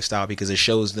York lifestyle because it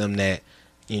shows them that,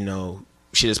 you know,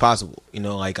 shit is possible. You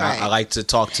know, like I like to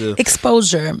talk to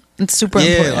exposure. It's super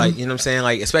important. Like, you know what I'm saying?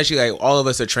 Like, especially like all of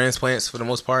us are transplants for the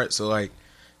most part. So like,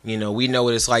 you know, we know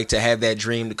what it's like to have that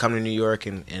dream to come to New York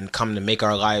and come to make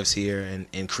our lives here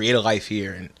and create a life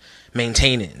here and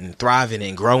maintain it and thrive in it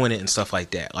and grow in it and stuff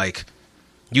like that. Like,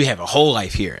 you have a whole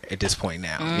life here at this point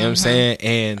now. You know what I'm saying?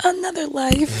 And another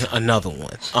life. Another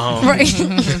one. Right.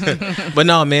 But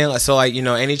no, man, so like, you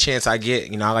know, any chance I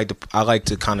get, you know, I like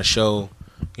to kind of show,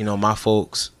 you know, my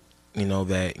folks, you know,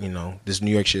 that, you know, this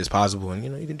New York shit is possible and, you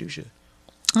know, you can do shit.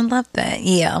 I love that.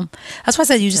 Yeah. That's why I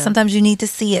said sometimes you need to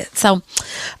see it. So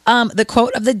the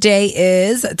quote of the day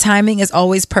is, timing is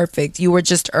always perfect. You were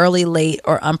just early, late,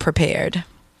 or unprepared.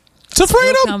 To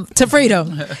freedom. To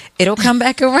freedom. It'll come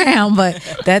back around, but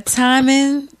that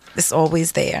timing is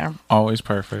always there. Always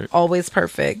perfect. Always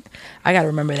perfect. I got to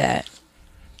remember that.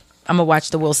 I'm going to watch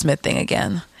the Will Smith thing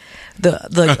again.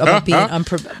 About being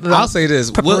I'll say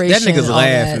this: that nigga's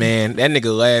laugh, man. That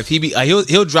nigga laugh.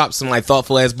 He'll drop some like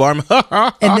thoughtful ass bar,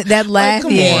 and that laugh,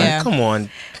 like, come on.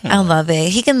 I love it.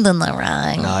 He can do no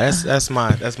wrong. No, that's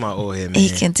my old head man. He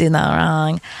can do no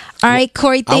wrong. All right,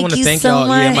 Cory, thank you so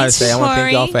much. Yeah, I'm about to say, I want to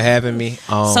thank y'all for having me.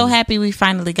 So happy we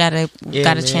finally got a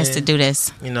chance to do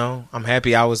this. You know, I'm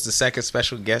happy I was the second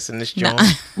special guest in this joint.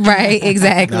 Right,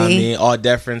 exactly. You know what I mean? All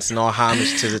deference and all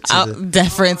homage to the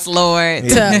deference, Lord.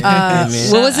 Yeah.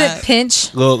 What was it?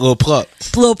 Pinch? Little pluck.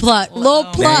 Little pluck. Little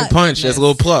pluck. That ain't punch. That's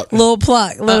little pluck. Little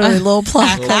pluck. Literally, little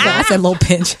pluck. I said little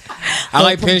pinch. I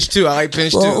like pinch too.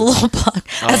 Little pluck.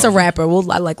 That's a rapper. I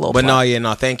like little pluck. But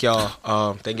no, thank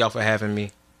y'all. Thank y'all for having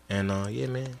me. And yeah,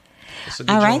 man.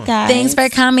 All right, guys. Thanks for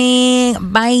coming.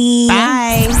 Bye.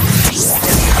 Bye.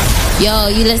 Yo,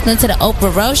 you listening to the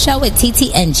Oprah Rose Show with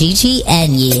TT and Gigi,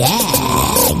 and yeah,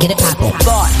 get it poppin'.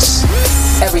 Thoughts.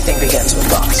 Everything begins with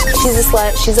thoughts. She's a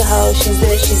slut, she's a hoe, she's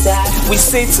this, she's that. We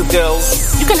say to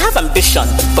girls, you can have ambition,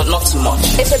 but not too much.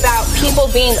 It's about people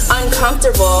being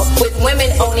uncomfortable with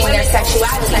women owning their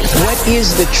sexuality. What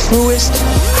is the truest,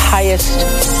 highest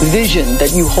vision that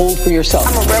you hold for yourself?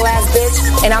 I'm a real ass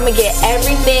bitch, and I'm gonna get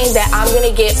everything that I'm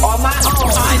gonna get on my own.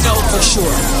 I know for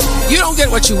sure. You don't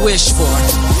get what you wish for.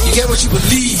 You get what you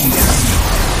believe.